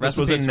 Well, this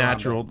was a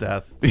natural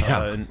death.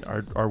 Yeah. And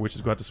our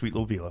wishes go out to sweet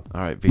little Vila.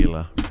 All right,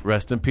 Vila.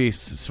 Rest in peace,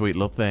 sweet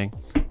little thing.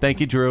 Thank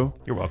you, Drew.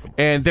 You're welcome.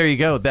 And there you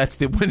go. That's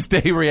the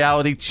Wednesday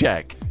Reality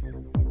Check.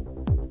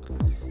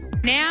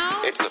 Now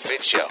it's the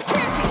Fitz Show.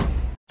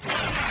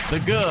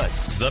 The good,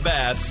 the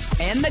bad,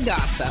 and the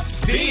gossip.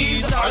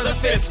 These are the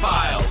Fitz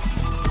Files.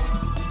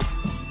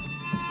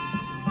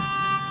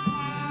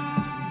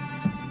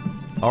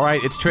 All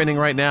right, it's trending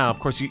right now. Of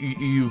course,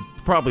 you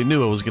probably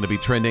knew it was going to be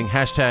trending.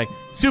 Hashtag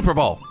Super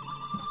Bowl.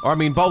 Or, I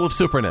mean, bowl of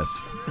superness.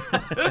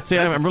 See,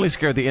 I'm really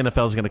scared the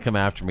NFL is going to come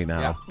after me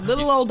now.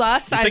 Little old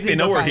us. You think they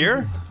know we're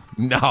here?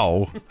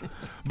 No.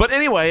 But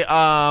anyway,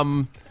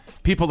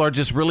 people are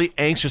just really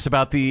anxious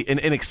about and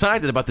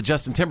excited about the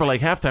Justin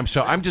Timberlake halftime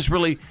show. I'm just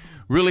really,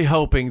 really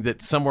hoping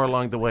that somewhere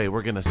along the way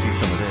we're going to see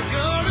some of this.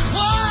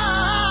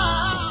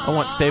 I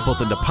want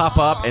Stapleton to pop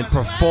up and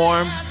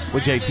perform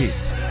with JT.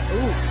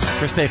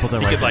 Chris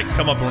Stapleton, He could like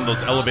come up one of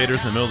those elevators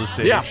in the middle of the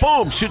stage. Yeah,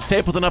 boom, shoot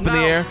Stapleton up in the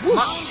air.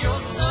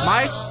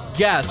 My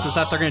guess is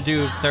that they're going to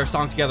do their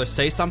song together,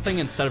 Say Something,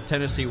 instead of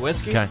Tennessee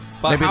Whiskey. Okay.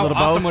 But Maybe a how little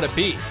awesome both? would it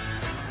be?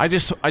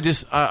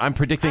 I'm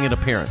predicting an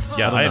appearance.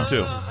 Yeah, don't I am know.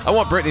 too. I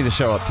want Britney to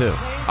show up too.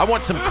 I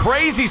want some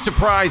crazy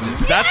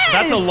surprises.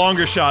 That's a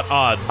longer shot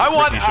odd.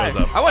 Britney shows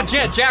up. I want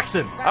Janet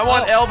Jackson. I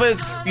want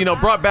Elvis,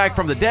 brought back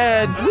from the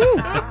dead.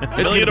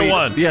 It's $1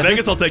 million. Yeah,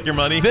 Vegas will take your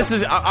money. This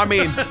is,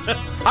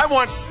 I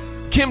want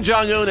Kim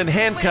Jong-un in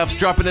handcuffs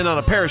dropping in on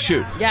a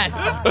parachute.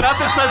 Yes.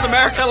 Nothing says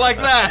America like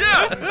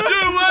that.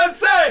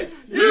 USA!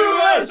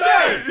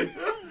 USA!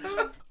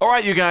 All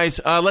right, you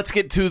guys, let's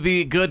get to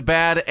the good,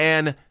 bad,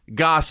 and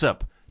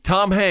gossip.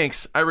 Tom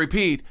Hanks, I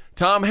repeat,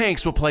 Tom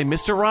Hanks will play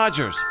Mr.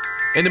 Rogers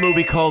in a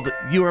movie called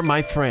You Are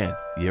My Friend.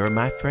 You're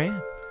my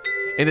friend.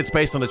 And it's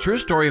based on a true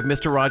story of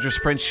Mr. Rogers'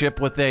 friendship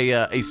with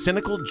a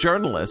cynical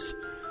journalist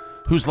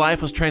whose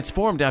life was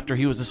transformed after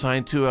he was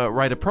assigned to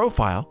write a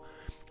profile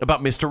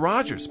about Mr.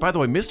 Rogers. By the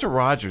way, Mr.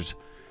 Rogers,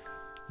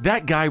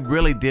 that guy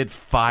really did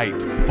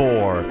fight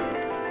for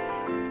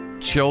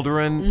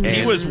children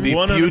He and was the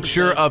 100%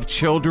 future of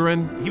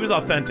children. He was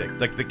authentic.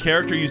 Like the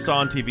character you saw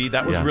on TV,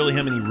 that was Yeah. really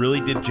him, and he really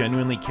did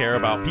genuinely care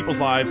about people's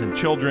lives and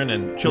children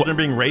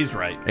being raised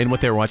right. And what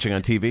they were watching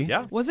on TV.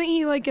 Yeah. Wasn't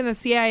he like in the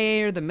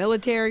CIA or the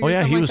military? Oh or yeah,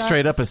 something he like was that?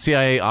 straight up a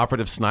CIA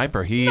operative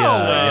sniper. He, No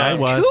yeah, he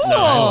was. Cool. No,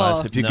 he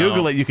was. If you No.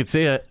 Google it, you could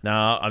see it. No,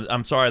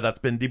 I'm sorry, that's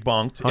been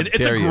debunked. How It's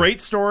dare a you.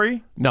 great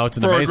story. No, it's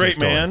an for amazing a great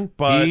story. man,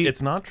 but He-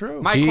 it's not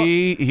true.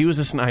 He was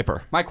a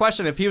sniper. My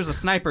question, if he was a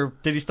sniper,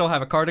 did he still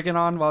have a cardigan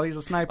on while he's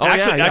a sniper? Oh,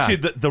 actually, yeah. actually,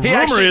 the He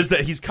rumor actually- is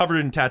that he's covered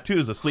in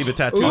tattoos, a sleeve of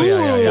tattoos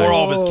yeah. for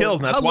all of his kills,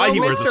 and that's Hello, why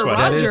he wears a Mr. sweater.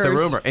 That is the Rogers.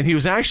 rumor. And he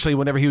was actually,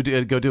 whenever he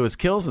would go do his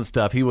kills and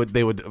stuff,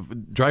 they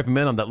would drive him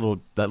in on that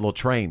little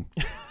train.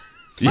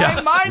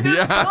 My mind is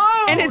blown.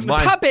 And his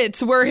Mine-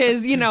 puppets were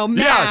his, Yeah,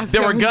 mask.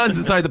 there were guns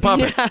inside the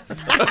puppet.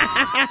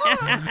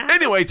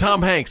 Anyway,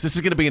 Tom Hanks, this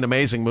is going to be an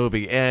amazing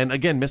movie. And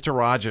again, Mr.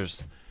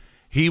 Rogers,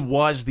 he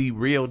was the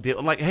real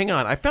deal. Like, hang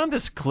on, I found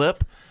this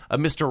clip of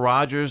Mr.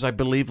 Rogers, I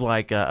believe,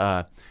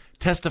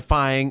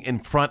 testifying in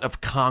front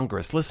of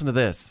Congress. Listen to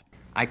this.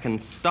 I can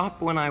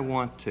stop when I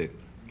want to,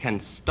 can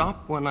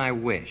stop when I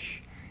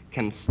wish,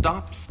 can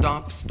stop,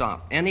 stop,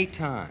 stop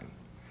anytime.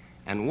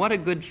 And what a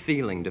good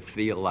feeling to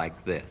feel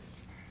like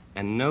this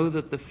and know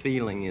that the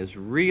feeling is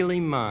really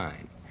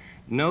mine.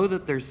 Know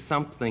that there's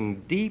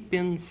something deep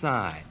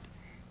inside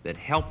that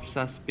helps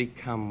us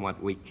become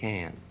what we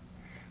can.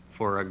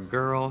 For a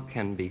girl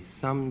can be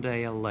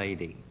someday a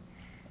lady,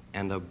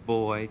 and a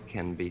boy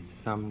can be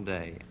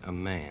someday a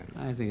man.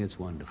 I think it's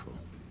wonderful.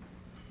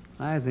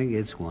 I think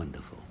it's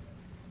wonderful.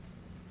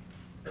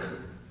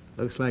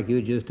 Looks like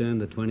you just earned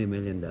the $20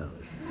 million.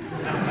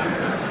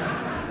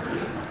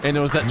 And it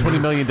was that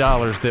 $20 million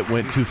that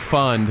went to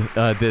fund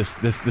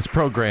this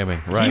programming,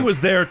 right? He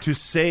was there to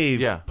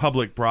save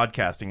public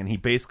broadcasting, and he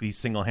basically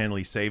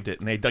single-handedly saved it,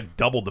 and they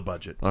doubled the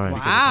budget. All right.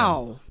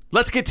 Wow.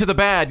 Let's get to the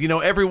bad.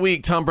 Every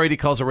week Tom Brady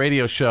calls a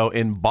radio show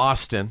in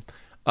Boston.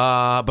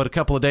 But a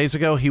couple of days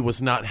ago, he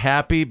was not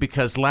happy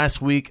because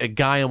last week a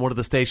guy on one of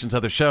the station's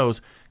other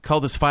shows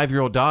called his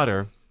 5-year-old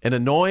daughter an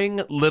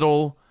annoying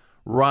little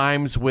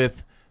rhymes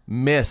with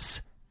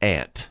Miss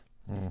Aunt.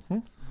 Mm-hmm.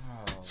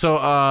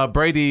 So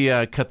Brady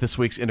cut this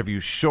week's interview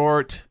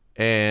short,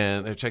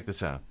 and check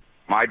this out.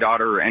 My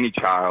daughter or any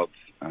child,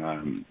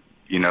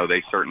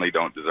 they certainly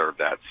don't deserve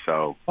that.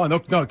 So. Oh no,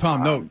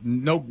 Tom,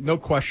 no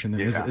question.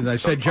 As I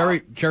said,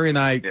 Jerry and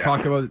I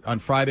talked about it on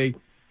Friday.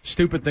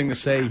 Stupid thing to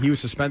say. He was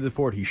suspended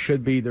for it. He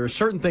should be. There are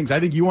certain things I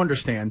think you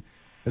understand.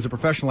 As a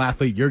professional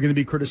athlete, you're going to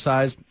be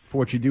criticized for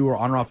what you do or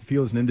on or off the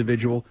field as an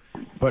individual.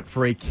 But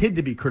for a kid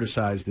to be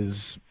criticized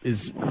is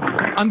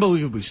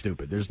unbelievably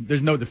stupid.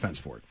 There's no defense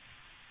for it.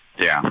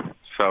 Yeah.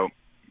 So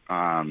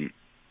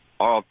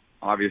I'll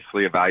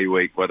obviously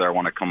evaluate whether I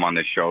want to come on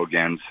this show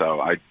again.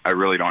 So I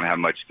really don't have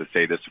much to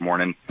say this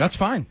morning. That's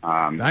fine.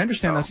 I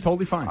understand. That's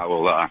totally fine. I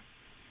will.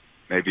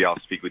 Maybe I'll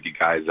speak with you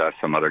guys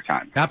some other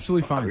time.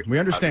 Absolutely fine. We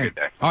understand. Have a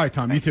good day. All right,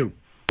 Tom. You too.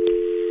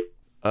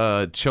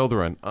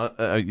 Children,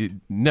 you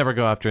never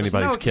go after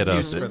anybody's no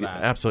excuse kiddos. for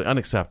that. Absolutely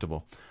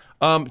unacceptable.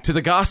 To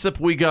the gossip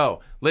we go.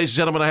 Ladies and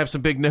gentlemen, I have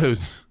some big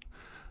news.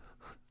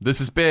 This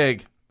is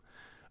big.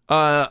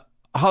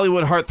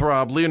 Hollywood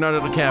heartthrob Leonardo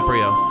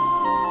DiCaprio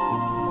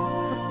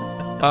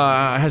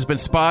has been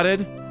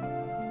spotted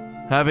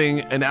having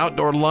an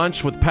outdoor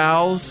lunch with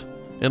pals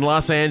in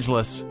Los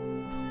Angeles.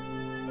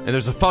 And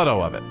there's a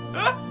photo of it.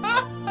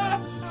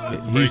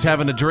 He's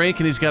having a drink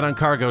and he's got on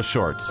cargo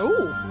shorts.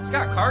 Ooh. He's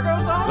got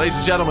cargos on? Ladies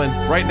and gentlemen,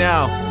 right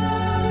now,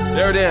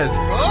 there it is.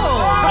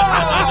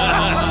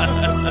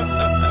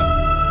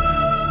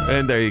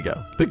 And there you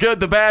go. The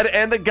good, the bad,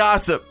 and the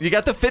gossip. You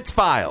got the Fitz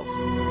Files.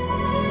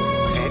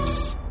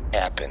 Fitz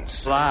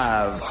happens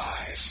live.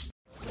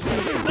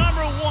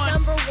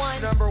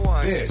 Number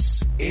one.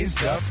 This is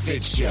the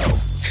Fitz Show.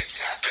 Fitz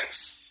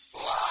happens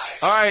live.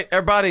 All right,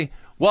 everybody.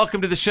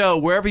 Welcome to the show,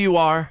 wherever you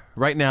are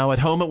right now, at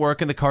home, at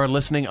work, in the car,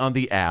 listening on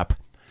the app.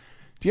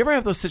 Do you ever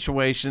have those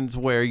situations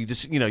where you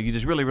just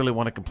really, really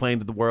want to complain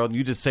to the world, and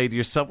you just say to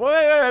yourself,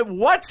 wait,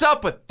 what's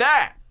up with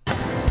that?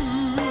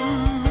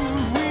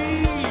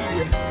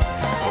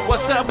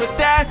 What's up with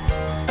that?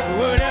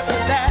 What up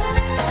with that?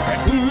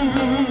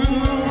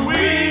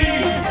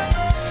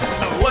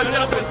 What's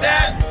up with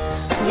that?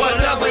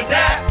 What's up with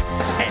that?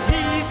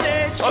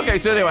 Okay,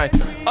 so anyway,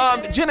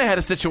 Jenna had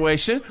a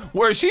situation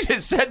where she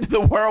just said to the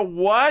world,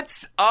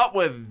 what's up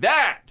with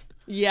that?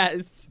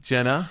 Yes.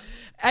 Jenna?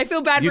 I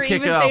feel bad for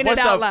kick even saying it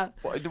out loud.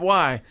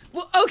 Why?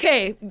 Well,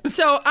 okay,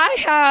 so I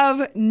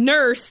have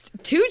nursed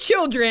 2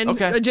 children.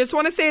 Okay. I just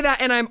want to say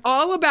that, and I'm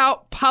all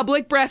about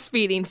public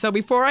breastfeeding. So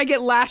before I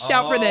get lashed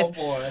out for this,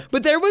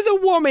 but there was a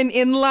woman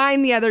in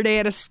line the other day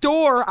at a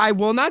store. I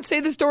will not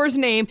say the store's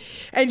name,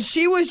 and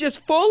she was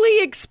just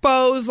fully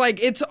exposed,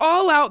 like it's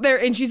all out there.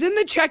 And she's in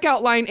the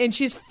checkout line, and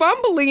she's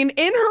fumbling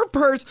in her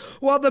purse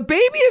while the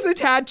baby is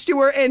attached to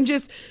her, and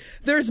just.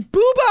 There's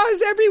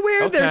boobas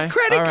everywhere. Okay. There's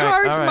credit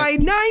cards. My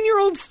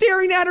 9-year-old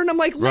staring at her, and I'm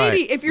like,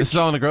 lady, if you're... This is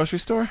all in a grocery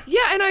store? Yeah,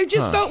 and I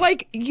just felt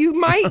like you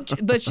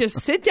might... Let's just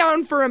sit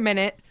down for a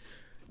minute,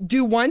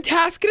 do one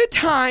task at a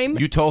time.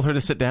 You told her to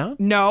sit down?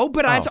 No,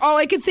 but that's all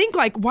I could think.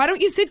 Like, why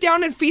don't you sit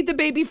down and feed the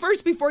baby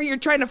first before you're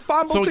trying to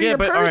fumble through your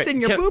purse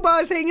and your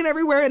booba is hanging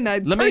everywhere and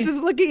the purse is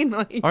looking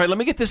like... All right, let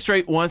me get this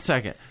straight 1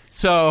 second.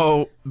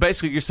 So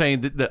basically you're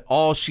saying that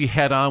all she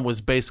had on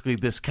was basically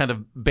this kind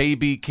of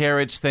baby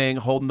carriage thing,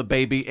 holding the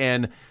baby,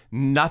 and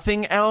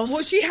nothing else?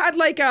 Well, she had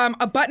like a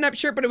button-up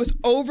shirt, but it was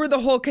over the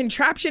whole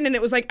contraption, and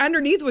it was like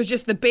underneath was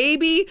just the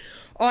baby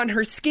on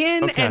her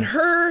skin and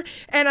her.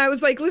 And I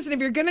was like, listen, if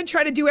you're going to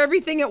try to do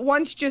everything at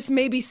once, just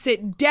maybe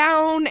sit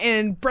down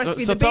and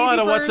breastfeed the baby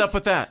throw out first. What's up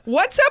with that?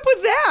 What's up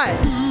with that?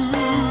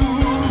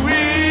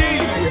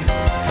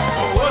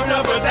 What's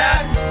up with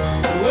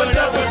that? What's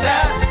up with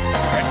that?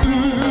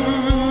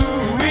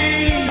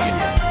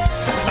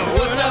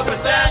 What's up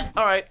with that?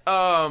 All right,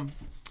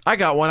 I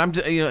got one. I'm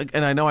just,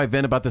 and I know I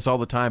vent about this all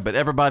the time, but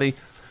everybody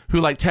who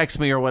like texts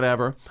me or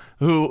whatever,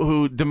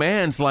 who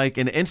demands like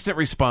an instant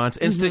response,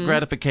 instant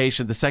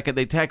gratification the second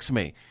they text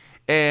me,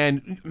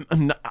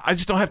 and I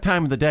just don't have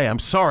time in the day. I'm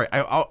sorry.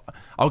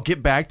 I'll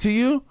get back to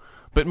you,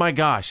 but my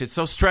gosh, it's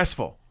so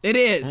stressful. It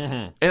is.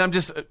 And I'm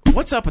just,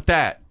 what's up with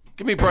that?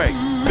 Give me a break.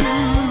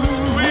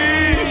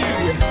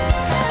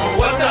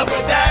 What's up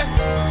with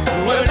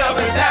that? What's up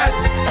with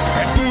that?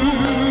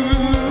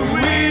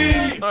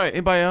 All right,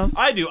 anybody else?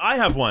 I do. I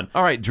have one.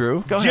 All right,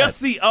 Drew, go ahead.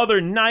 Just the other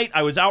night,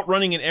 I was out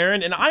running an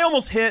errand, and I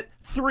almost hit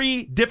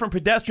 3 different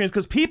pedestrians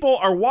because people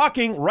are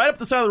walking right up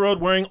the side of the road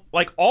wearing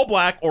like all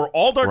black or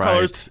all dark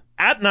colors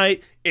at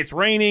night. It's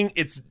raining.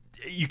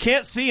 You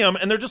can't see them,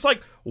 and they're just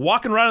like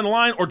walking right on the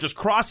line or just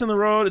crossing the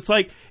road. It's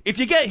like, if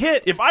you get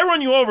hit, if I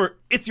run you over,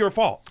 it's your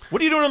fault.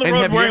 What are you doing on the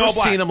road wearing all black? Have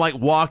you ever seen them like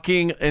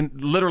walking and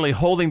literally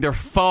holding their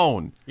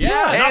phone? Yeah,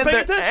 not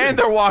paying attention. And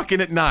they're walking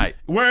at night.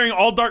 Wearing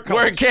all dark colors.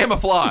 Wearing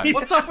camouflage.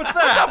 What's up with that?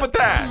 What's up with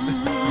that?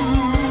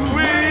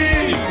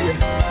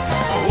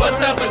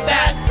 What's up with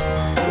that?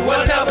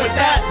 What's up with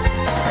that?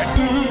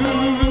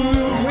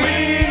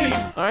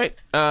 All right,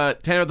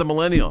 Tanner the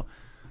Millennial.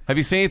 Have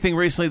you seen anything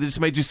recently that just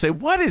made you say,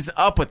 what is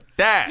up with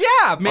that?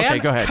 Yeah, man. Okay,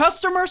 go ahead.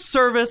 Customer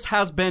service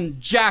has been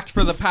jacked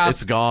for the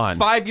past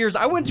 5 years.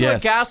 I went to a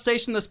gas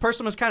station. This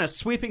person was kind of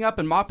sweeping up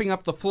and mopping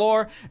up the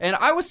floor, and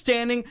I was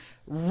standing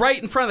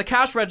right in front of the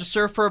cash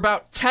register for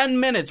about 10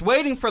 minutes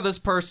waiting for this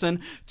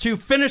person to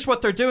finish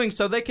what they're doing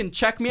so they can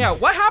check me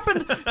out. What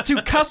happened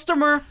to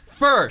customer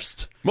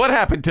first? What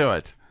happened to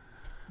it?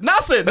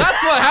 Nothing.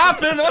 That's what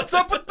happened. What's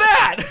up with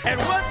that? And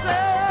what's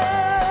up?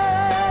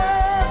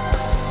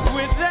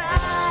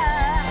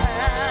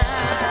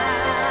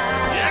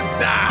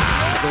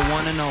 The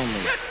one and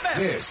only.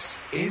 This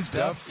is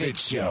the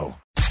Fitz Show.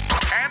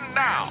 And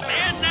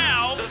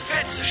now, the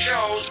Fitz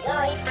Show's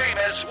world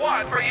famous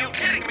 "What Are You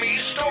Kidding Me?"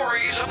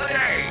 stories of the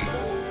day.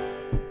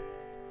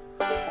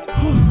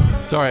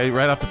 Sorry,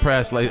 right off the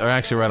press, or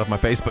actually right off my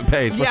Facebook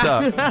page. What's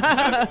up?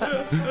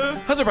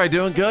 How's everybody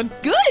doing? Good?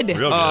 Good.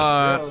 Real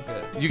good.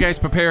 You guys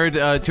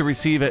prepared to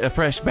receive a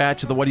fresh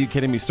batch of the What Are You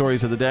Kidding Me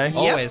stories of the day?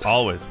 Always.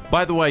 Always.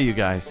 By the way, you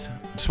guys,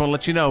 just want to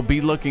let you know,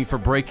 be looking for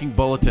breaking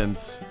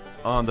bulletins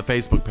on the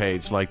Facebook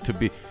page. Like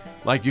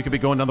you could be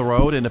going down the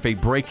road, and if a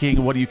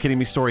breaking What Are You Kidding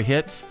Me story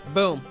hits,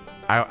 boom,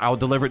 I'll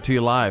deliver it to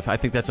you live. I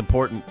think that's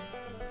important.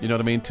 You know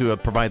what I mean? To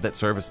provide that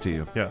service to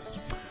you. Yes.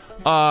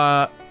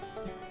 A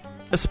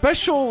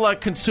special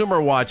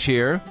consumer watch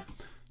here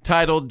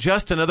titled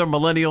Just Another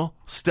Millennial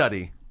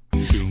Study.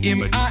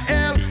 MILLENNIA.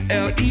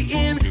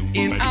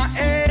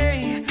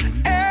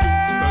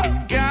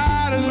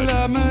 Gotta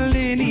love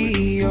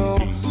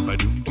millennials.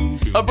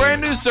 A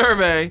brand new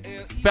survey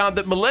found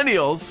that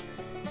millennials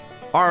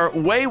are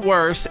way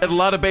worse at a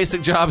lot of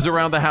basic jobs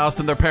around the house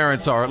than their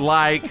parents are.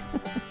 Like,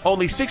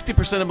 only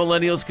 60% of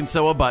millennials can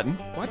sew a button.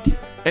 What?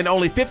 And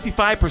only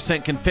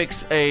 55% can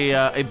fix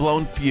a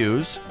blown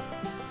fuse.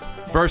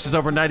 Versus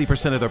over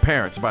 90% of their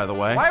parents, by the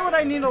way. Why would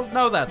I need to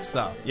know that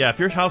stuff? Yeah, if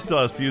your house still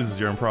has fuses,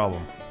 you're in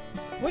problem.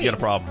 Wait. You got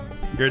a problem.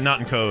 You're not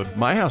in code.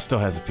 My house still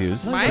has a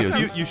fuse.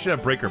 You should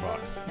have breaker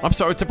box. I'm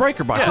sorry, it's a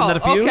breaker box. Yeah. Isn't that a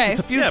fuse? Okay. It's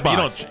a fuse Yeah,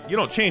 box. but you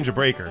don't change a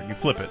breaker. You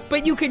flip it.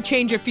 But you could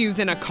change a fuse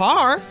in a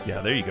car. Yeah,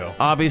 there you go.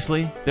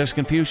 Obviously, there's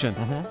confusion.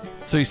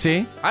 So you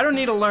see? I don't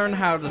need to learn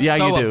how to Yeah,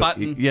 sew you do. a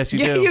button. Yes, you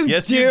Yeah, do. you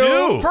Yes, do. you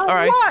do. For All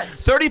right. what?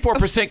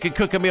 34% can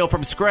cook a meal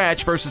from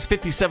scratch versus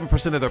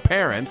 57% of their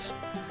parents.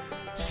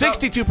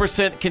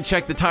 62% can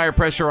check the tire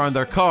pressure on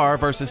their car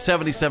versus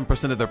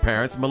 77% of their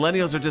parents.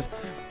 Millennials are just...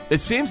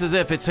 It seems as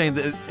if it's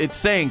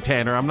saying,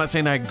 Tanner, I'm not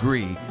saying I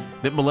agree,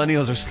 that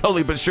millennials are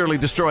slowly but surely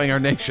destroying our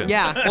nation.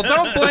 Yeah. Well,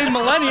 don't blame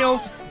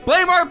millennials.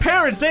 Blame our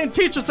parents. They didn't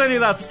teach us any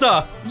of that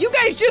stuff. You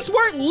guys just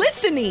weren't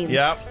listening.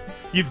 Yeah.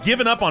 You've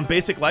given up on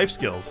basic life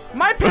skills.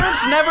 My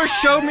parents never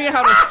showed me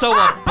how to sew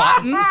a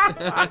button.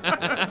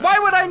 Why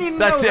would I need to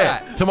That's know it.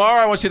 that? Tomorrow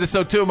I want you to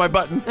sew 2 of my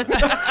buttons. All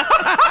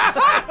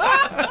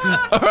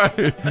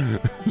right.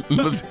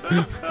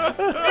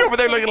 You're over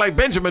there looking like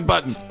Benjamin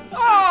Button.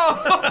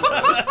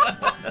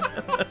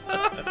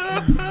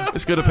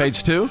 Let's go to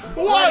page 2.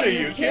 What, are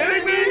you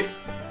kidding me?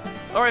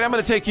 All right, I'm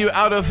going to take you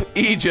out of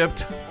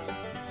Egypt.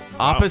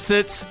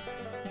 Opposites.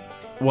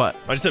 What?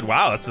 I just said,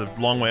 wow, that's a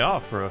long way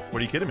off for what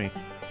are you kidding me?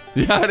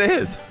 Yeah, it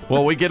is.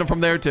 Well, we get them from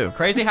there, too.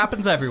 Crazy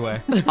happens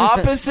everywhere.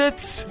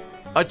 Opposites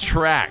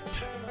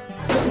attract.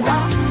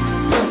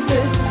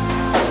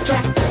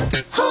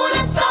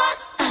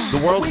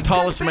 The world's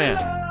tallest man.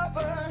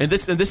 And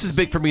this is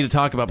big for me to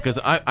talk about because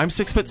I'm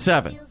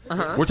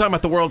 6'7". We're talking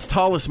about the world's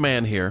tallest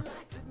man here.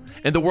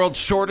 And the world's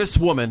shortest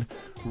woman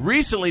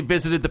recently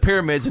visited the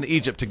pyramids in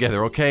Egypt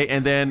together, okay?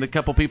 And then a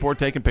couple people were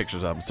taking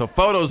pictures of them. So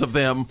photos of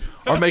them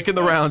are making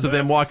the rounds of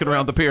them walking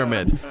around the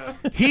pyramids.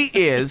 He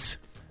is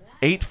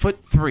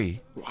 8'3".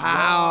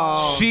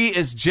 Wow. She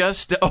is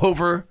just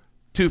over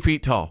 2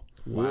 feet tall.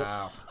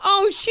 Wow.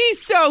 Oh,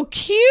 she's so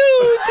cute.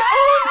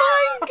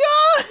 Oh my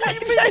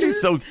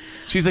God.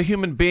 She's a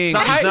human being.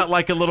 She's not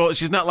like a little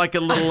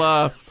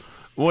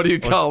what do you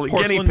call it?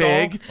 Guinea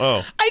pig.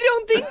 Oh. I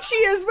don't think she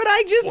is, but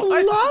I just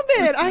love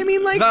it. I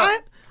mean, like,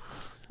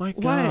 my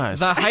gosh.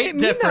 The I height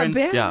didn't mean that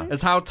difference bad.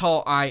 is how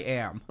tall I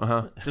am.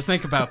 Just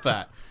think about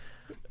that.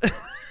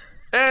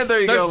 And there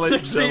you go, There's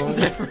ladies 6 and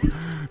feet gentlemen.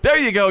 difference. There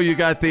you go. You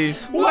got the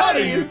What are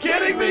you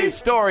kidding me?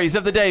 stories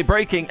of the day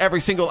breaking every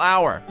single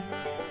hour.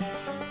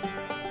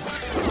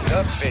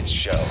 The Fitz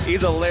Show.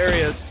 He's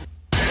hilarious.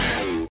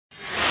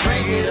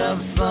 Break it up,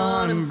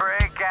 son, and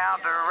break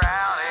out the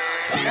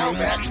rowdy. Now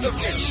back to the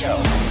Fitz Show.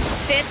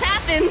 Fitz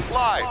happens.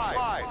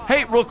 Live.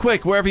 Hey, real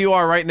quick, wherever you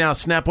are right now,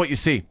 snap what you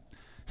see.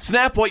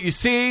 Snap what you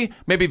see.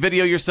 Maybe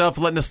video yourself,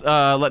 letting us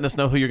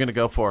know who you're going to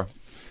go for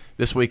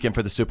this weekend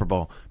for the Super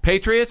Bowl.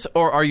 Patriots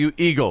or are you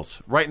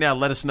Eagles? Right now,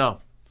 let us know.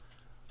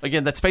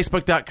 Again, that's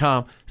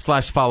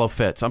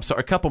Facebook.com/followFitz. I'm sorry,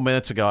 a couple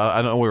minutes ago, I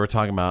don't know what we were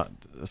talking about.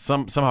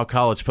 Somehow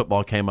college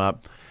football came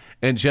up.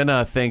 And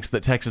Jenna thinks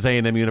that Texas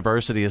A&M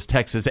University is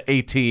Texas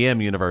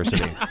ATM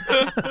University.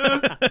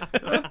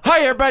 Hi,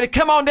 everybody.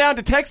 Come on down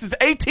to Texas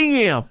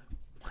ATM.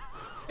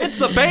 It's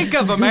the Bank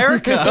of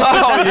America.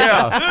 Oh,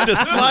 yeah.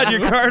 Just slide your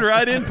card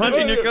right in, punch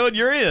in your code,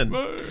 you're in.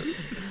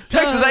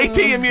 Texas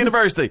ATM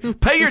University.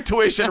 Pay your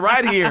tuition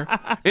right here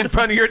in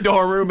front of your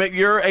dorm room at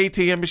your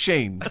ATM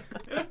machine.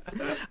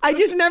 I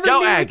just never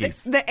Go knew what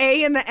Aggies. the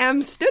A and the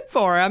M stood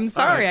for. I'm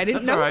sorry. I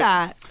didn't That's all know right.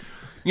 that.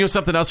 You know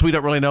something else we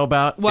don't really know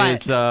about What?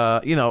 is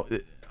I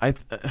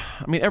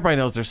mean everybody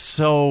knows there's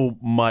so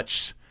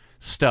much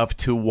stuff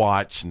to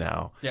watch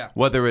now. Yeah.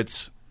 Whether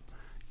it's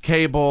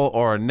cable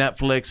or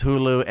Netflix,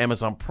 Hulu,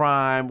 Amazon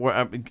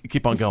Prime,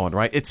 keep on going,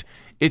 right? It's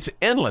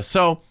endless.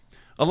 So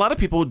a lot of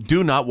people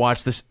do not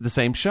watch the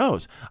same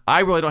shows. I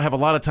really don't have a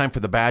lot of time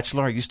for The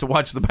Bachelor. I used to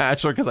watch The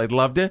Bachelor because I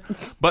loved it,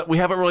 but we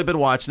haven't really been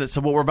watching it.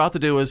 So what we're about to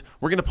do is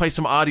we're going to play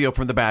some audio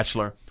from The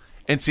Bachelor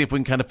and see if we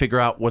can kind of figure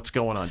out what's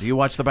going on. Do you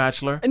watch The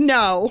Bachelor?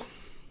 No.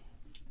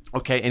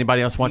 Okay.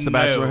 Anybody else watch The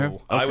Bachelor here? Okay.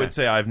 I would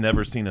say I've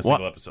never seen a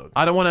single episode.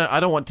 I don't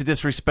want to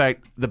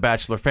disrespect the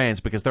Bachelor fans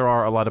because there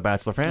are a lot of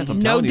Bachelor fans. I'm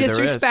No telling you,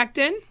 there is.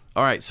 disrespecting.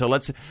 All right, so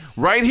let's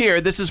right here.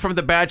 This is from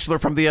The Bachelor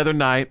from the other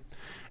night,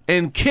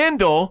 and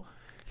Kendall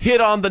hit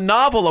on the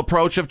novel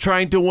approach of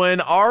trying to win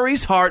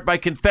Ari's heart by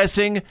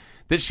confessing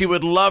that she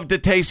would love to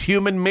taste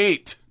human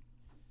meat.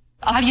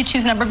 I'll have you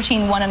choose a number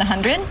between 1 and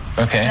 100. Okay.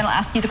 And then I'll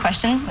ask you the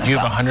question as You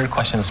well. have 100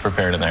 questions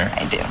prepared in there.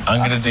 I do. I'm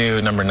going to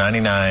do number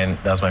 99.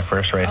 That was my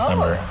first race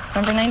number.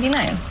 Number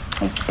 99.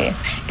 Let's see.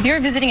 If you were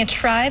visiting a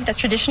tribe that's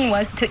tradition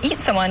was to eat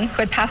someone who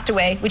had passed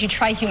away, would you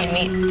try human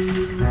meat?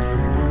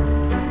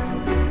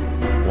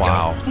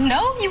 Wow.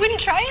 No? You wouldn't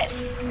try it?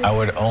 I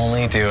would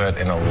only do it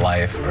in a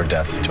life or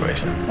death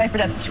situation. Life or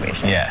death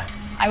situation? Yeah.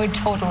 I would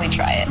totally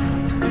try it.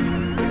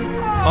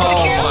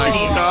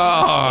 my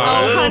God.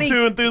 A little honey,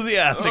 too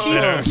enthusiastic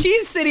there.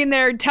 She's sitting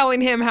there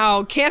telling him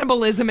how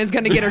cannibalism is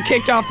going to get her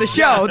kicked off the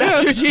show.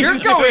 That's what she's You're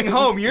going doing.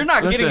 home. You're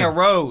not getting a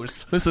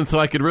rose. Listen, so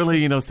I could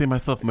really, see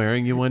myself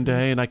marrying you one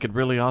day, and I could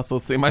really also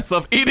see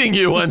myself eating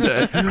you one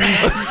day.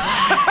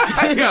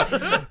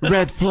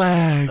 Red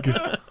flag.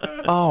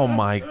 Oh,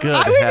 my good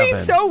I would be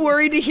heavens. so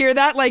worried to hear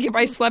that, like if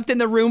I slept in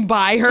the room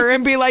by her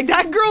and be like,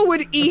 that girl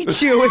would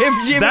eat you if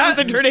it was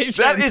a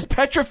tradition. That is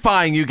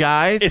petrifying, you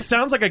guys. It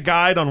sounds like a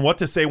guide on what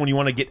to say when you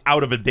want to get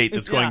out of a date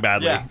that's going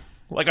badly. Yeah.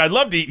 Like, I'd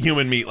love to eat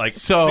human meat. Like,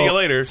 see you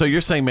later. So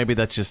you're saying maybe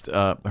that's just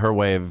her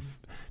way of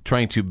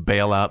trying to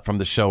bail out from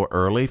the show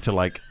early to,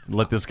 like,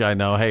 let this guy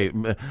know, hey,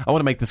 I want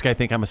to make this guy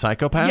think I'm a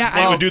psychopath?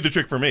 Yeah, it would do the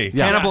trick for me.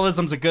 Yeah.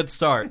 Cannibalism's a good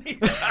start.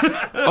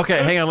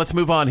 Okay, hang on. Let's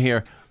move on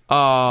here.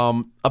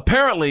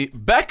 Apparently,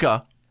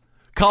 Becca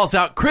calls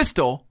out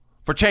Crystal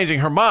for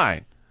changing her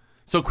mind.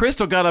 So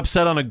Crystal got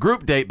upset on a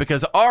group date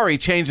because Ari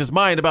changed his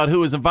mind about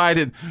who was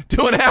invited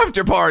to an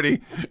after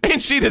party,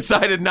 and she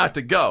decided not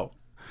to go.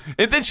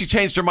 And then she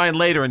changed her mind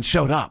later and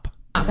showed up.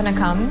 Not gonna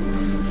come?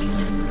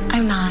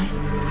 I'm not.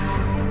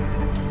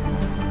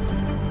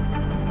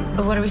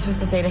 But what are we supposed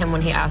to say to him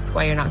when he asks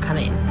why you're not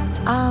coming?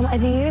 I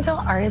think you can tell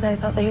Ari that I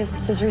thought that he was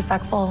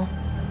disrespectful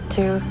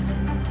to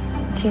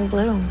Team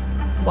Blue.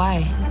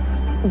 Why?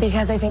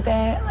 Because I think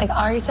that, like,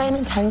 Ari set an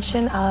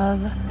intention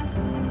of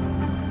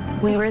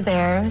we were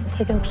there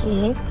to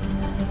compete.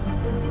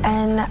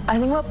 And I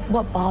think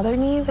what bothered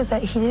me was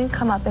that he didn't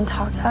come up and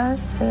talk to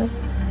us and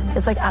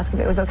just, like, ask if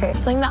it was okay.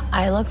 Something that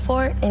I look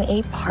for in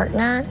a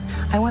partner.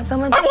 I want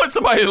someone I want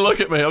somebody to look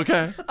at me,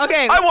 okay?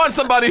 Okay. I want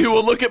somebody who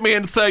will look at me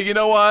and say, you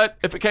know what?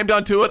 If it came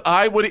down to it,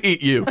 I would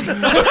eat you.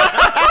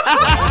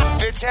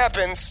 Fitz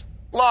Happens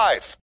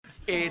live.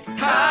 It's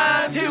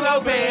time to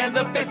open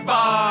the Fitz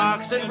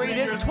box and read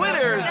his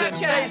Twitters and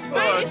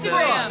Facebooks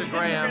and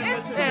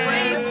Instagrams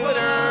and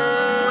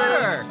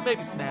Twitter.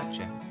 Maybe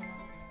Snapchat.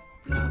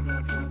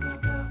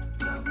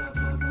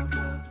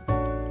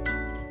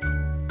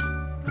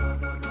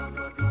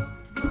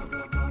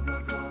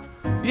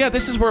 Yeah,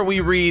 this is where we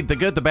read the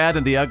good, the bad,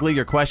 and the ugly,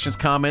 your questions,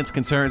 comments,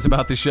 concerns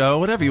about the show,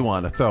 whatever you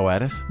want to throw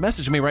at us.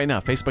 Message me right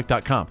now,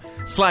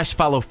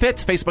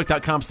 Facebook.com/followFitz,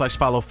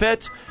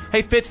 Facebook.com/followFitz.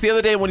 Hey, Fitz, the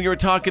other day when you were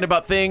talking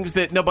about things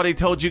that nobody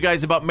told you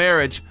guys about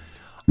marriage,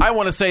 I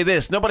want to say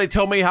this. Nobody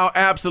told me how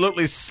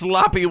absolutely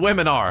sloppy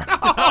women are.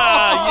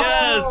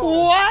 Yes.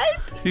 What?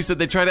 He said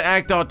they try to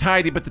act all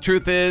tidy, but the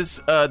truth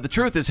is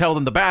held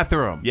in the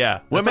bathroom. Yeah.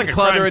 that's Women like a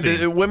clutter crime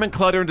scene. women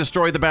clutter and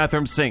destroy the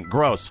bathroom sink.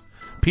 Gross.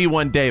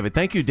 P1 David.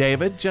 Thank you,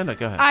 David. Jenna,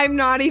 go ahead. I'm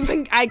not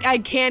even, I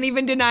can't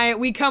even deny it.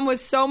 We come with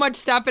so much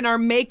stuff, and our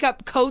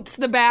makeup coats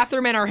the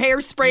bathroom, and our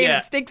hairspray, and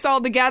it sticks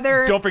all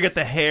together. Don't forget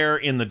the hair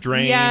in the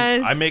drain.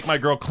 Yes. I make my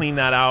girl clean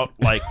that out,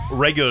 like,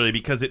 regularly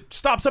because it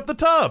stops up the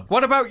tub.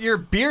 What about your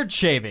beard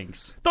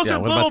shavings? Those are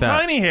what little about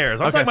that? tiny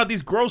hairs. I'm Okay. talking about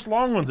these gross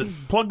long ones that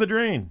plug the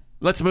drain.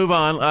 Let's move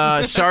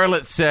on.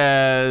 Charlotte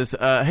says,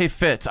 hey,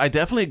 Fitz, I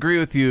definitely agree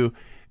with you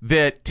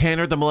that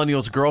Tanner, the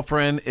millennial's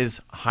girlfriend,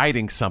 is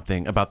hiding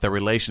something about their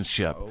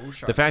relationship.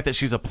 The fact that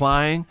she's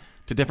applying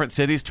to different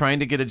cities, trying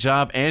to get a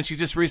job, and she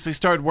just recently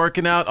started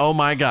working out. Oh,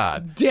 my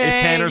God. Dang. Is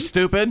Tanner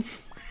stupid?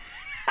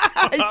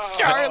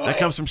 Charlotte. That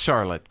comes from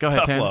Charlotte. Go ahead,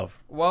 Tough Tanner. love.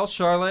 Well,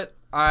 Charlotte,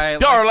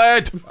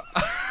 Charlotte!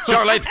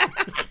 Charlotte!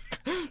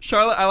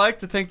 Charlotte, I like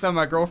to think that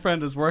my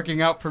girlfriend is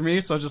working out for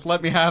me, so just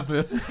let me have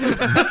this.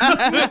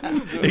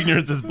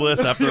 Ignorance is bliss,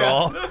 after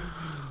all.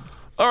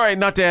 All right,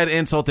 not to add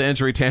insult to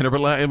injury, Tanner, but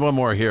one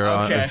more here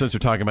Okay. since we're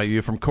talking about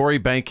you. From Corey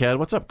Bankhead.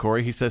 What's up,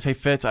 Corey? He says, hey,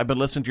 Fitz, I've been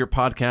listening to your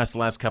podcast the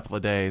last couple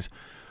of days.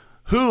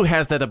 Who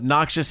has that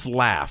obnoxious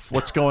laugh?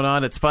 What's going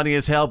on? It's funny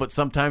as hell, but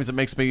sometimes it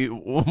makes me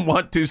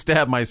want to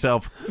stab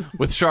myself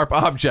with sharp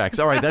objects.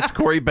 All right, that's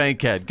Corey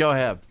Bankhead. Go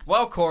ahead.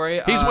 Well,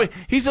 Corey,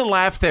 He's in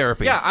laugh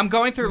therapy. yeah, I'm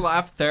going through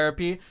laugh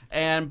therapy,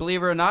 and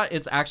believe it or not,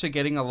 it's actually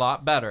getting a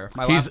lot better.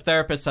 My laugh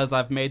therapist says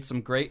I've made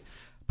some great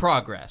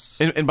progress.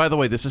 And by the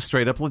way, this is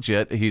straight up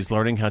legit. He's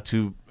learning how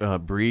to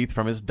breathe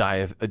from his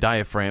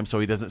diaphragm so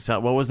he doesn't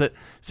sound, what was it?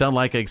 Sound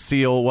like a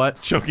seal,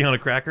 what? Choking on a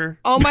cracker?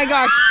 Oh, my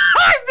gosh.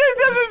 It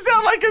doesn't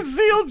sound like a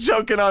seal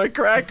choking on a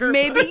cracker.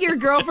 Maybe your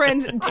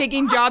girlfriend's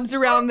taking jobs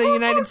around the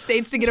United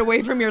States to get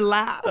away from your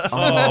laugh.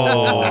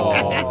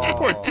 Oh,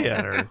 poor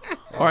Tanner.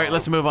 All right,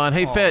 let's move on.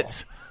 Hey,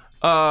 Fitz.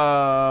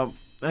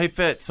 Hey,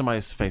 Fitz.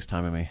 Somebody's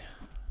FaceTiming me.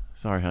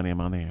 Sorry, honey,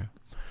 I'm on the air.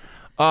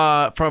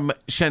 From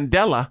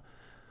Shandela.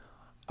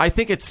 I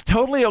think it's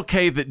totally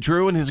okay that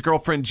Drew and his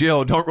girlfriend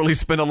Jill don't really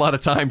spend a lot of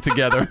time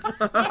together.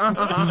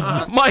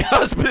 My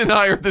husband and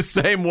I are the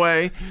same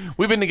way.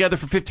 We've been together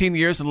for 15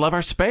 years and love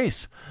our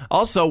space.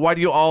 Also, why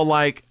do you all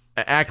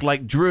act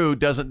like Drew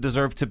doesn't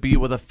deserve to be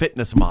with a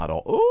fitness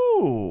model?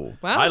 Ooh.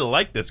 Well, I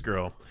like this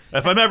girl.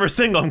 If I'm ever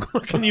single, I'm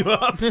looking you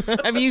up.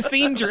 have you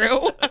seen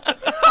Drew?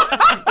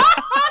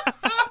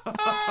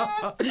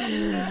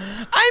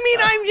 I mean,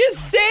 I'm just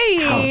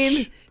saying.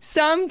 Ouch.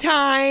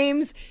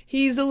 Sometimes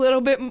he's a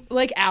little bit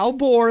like Al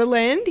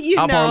Borland,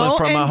 Al Borland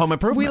from and Home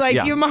Improvement. We like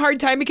to give him a hard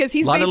time because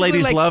he's a lot of basically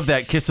ladies like, love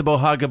that kissable,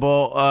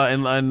 huggable,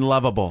 and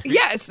lovable.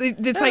 Yes,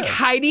 it's like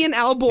Heidi and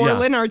Al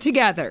Borland are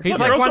together. He's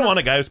like also want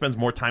a guy who spends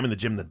more time in the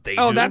gym than they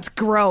do. Oh, that's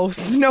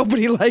gross.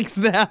 Nobody likes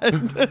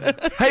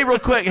that. Hey, real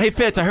quick. Hey,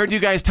 Fitz, I heard you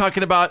guys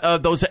talking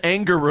about those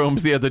anger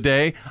rooms the other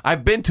day.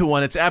 I've been to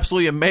one. It's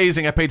absolutely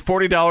amazing. I paid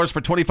 $40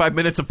 for 25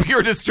 minutes of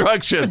pure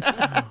destruction.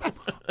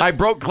 I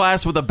broke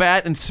glass with a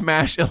bat and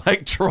smashed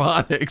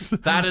electronics.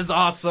 That is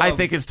awesome. I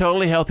think it's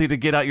totally healthy to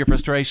get out your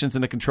frustrations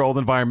in a controlled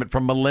environment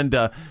from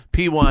Melinda,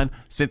 P1,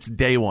 since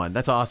day one.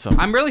 That's awesome.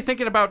 I'm really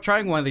thinking about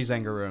trying one of these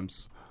anger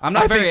rooms. I'm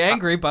not very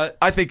angry, but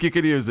I think you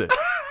could use it.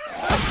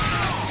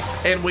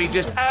 And we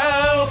just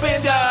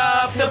opened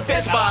up the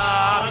Fitz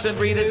box and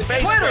read his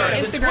Facebook,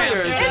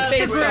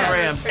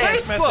 Instagram,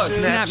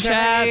 Facebook,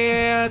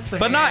 Snapchat,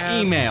 but not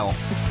email.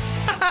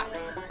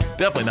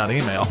 Definitely not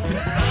email.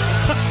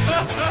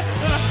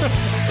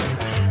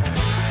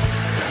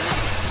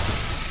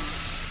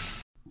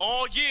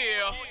 Oh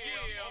yeah.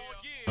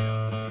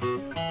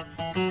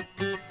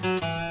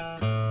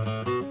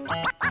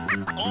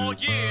 Oh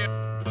yeah.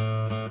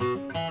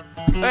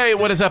 Hey,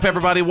 what is up,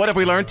 everybody? What have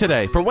we learned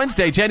today? For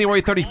Wednesday,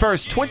 January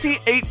 31st,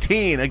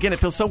 2018. Again, it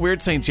feels so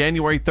weird saying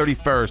January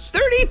 31st.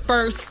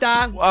 31st,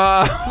 stop.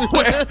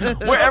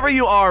 Wherever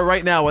you are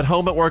right now, at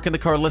home, at work, in the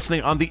car,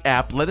 listening on the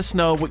app, let us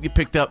know what you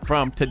picked up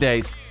from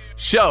today's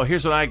show.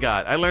 Here's what I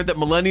got. I learned that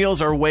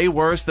millennials are way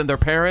worse than their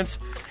parents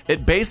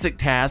at basic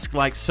tasks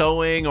like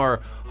sewing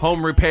or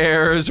home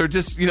repairs or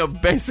just,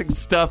 basic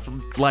stuff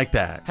like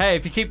that. Hey,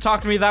 if you keep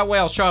talking to me that way,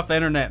 I'll shut off the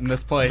internet in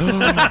this place. It's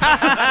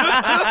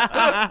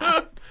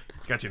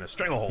got you in a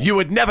stranglehold. You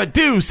would never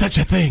do such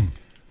a thing.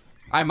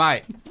 I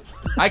might.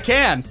 I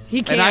can.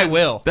 He can. And I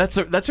will. That's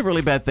a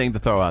really bad thing to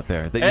throw out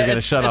there, that you're going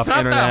to shut off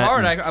internet. It's not that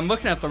hard. I'm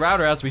looking at the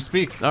router as we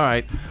speak. All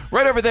right.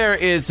 Right over there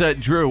is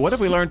Drew. What have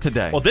we learned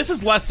today? Well, this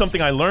is less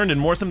something I learned and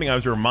more something I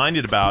was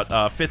reminded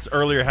about. Fitz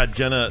earlier had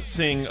Jenna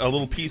sing a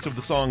little piece of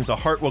the song "The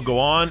Heart Will Go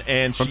On,"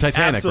 and From she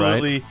Titanic,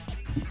 absolutely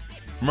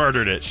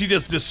murdered it. She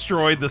just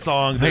destroyed the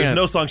song. There's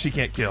no song she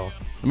can't kill.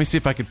 Let me see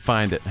if I can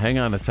find it. Hang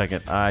on a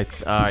second.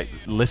 I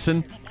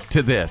listen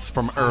to this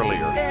from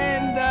earlier.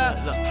 And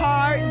the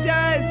heart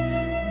does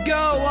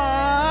go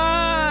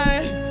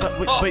on.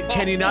 Wait,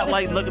 can you not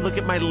look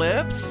at my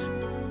lips?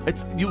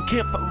 You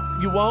can't.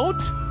 You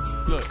won't.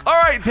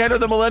 All right, Tanner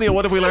the Millennial.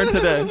 What have we learned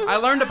today? I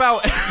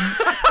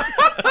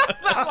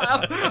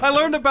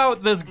learned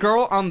about this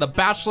girl on The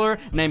Bachelor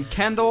named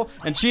Kendall,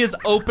 and she is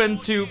open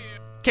to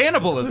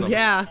cannibalism.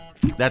 Yeah.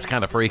 That's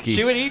kind of freaky.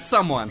 She would eat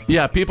someone.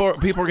 Yeah, people are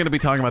going to be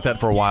talking about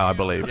that for a while, I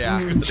believe.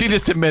 Yeah. She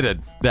just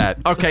admitted that.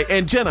 Okay,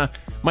 and Jenna,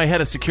 my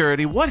head of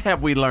security, what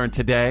have we learned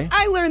today?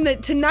 I learned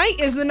that tonight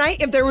is the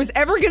night if there was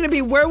ever going to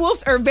be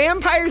werewolves or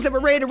vampires that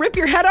were ready to rip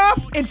your head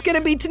off, it's going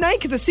to be tonight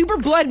because the super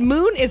blood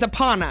moon is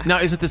upon us. Now,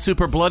 is it the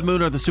super blood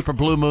moon or the super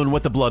blue moon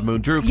with the blood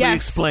moon? Drew, please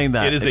explain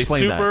that. It is a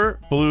super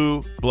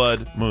blue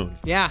blood moon.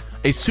 Yeah.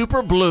 A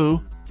super blue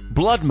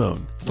blood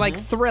moon. It's like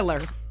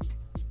Thriller.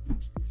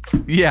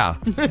 Yeah.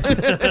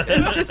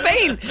 Just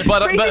saying.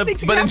 But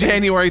in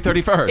January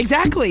 31st.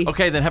 Exactly.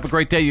 Okay, then have a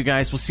great day, you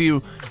guys. We'll see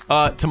you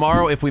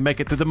tomorrow if we make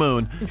it through the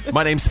moon.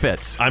 My name's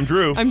Fitz. I'm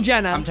Drew. I'm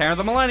Jenna. I'm Tanner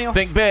the Millennial.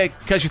 Think big,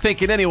 because you're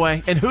thinking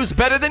anyway. And who's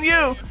better than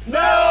you?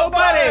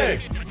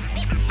 Nobody!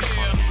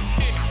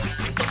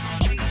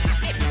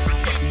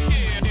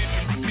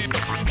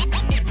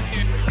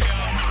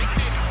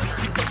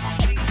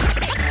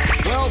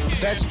 Well,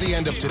 that's the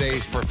end of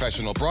today's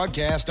professional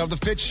broadcast of The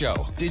Fitz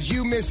Show. Did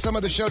you miss some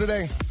of the show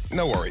today?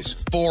 No worries.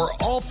 For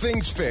all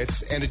things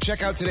Fitz and to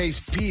check out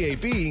today's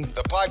PAB,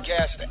 the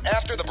podcast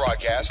after the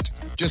broadcast,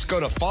 just go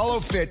to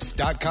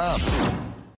followfitz.com.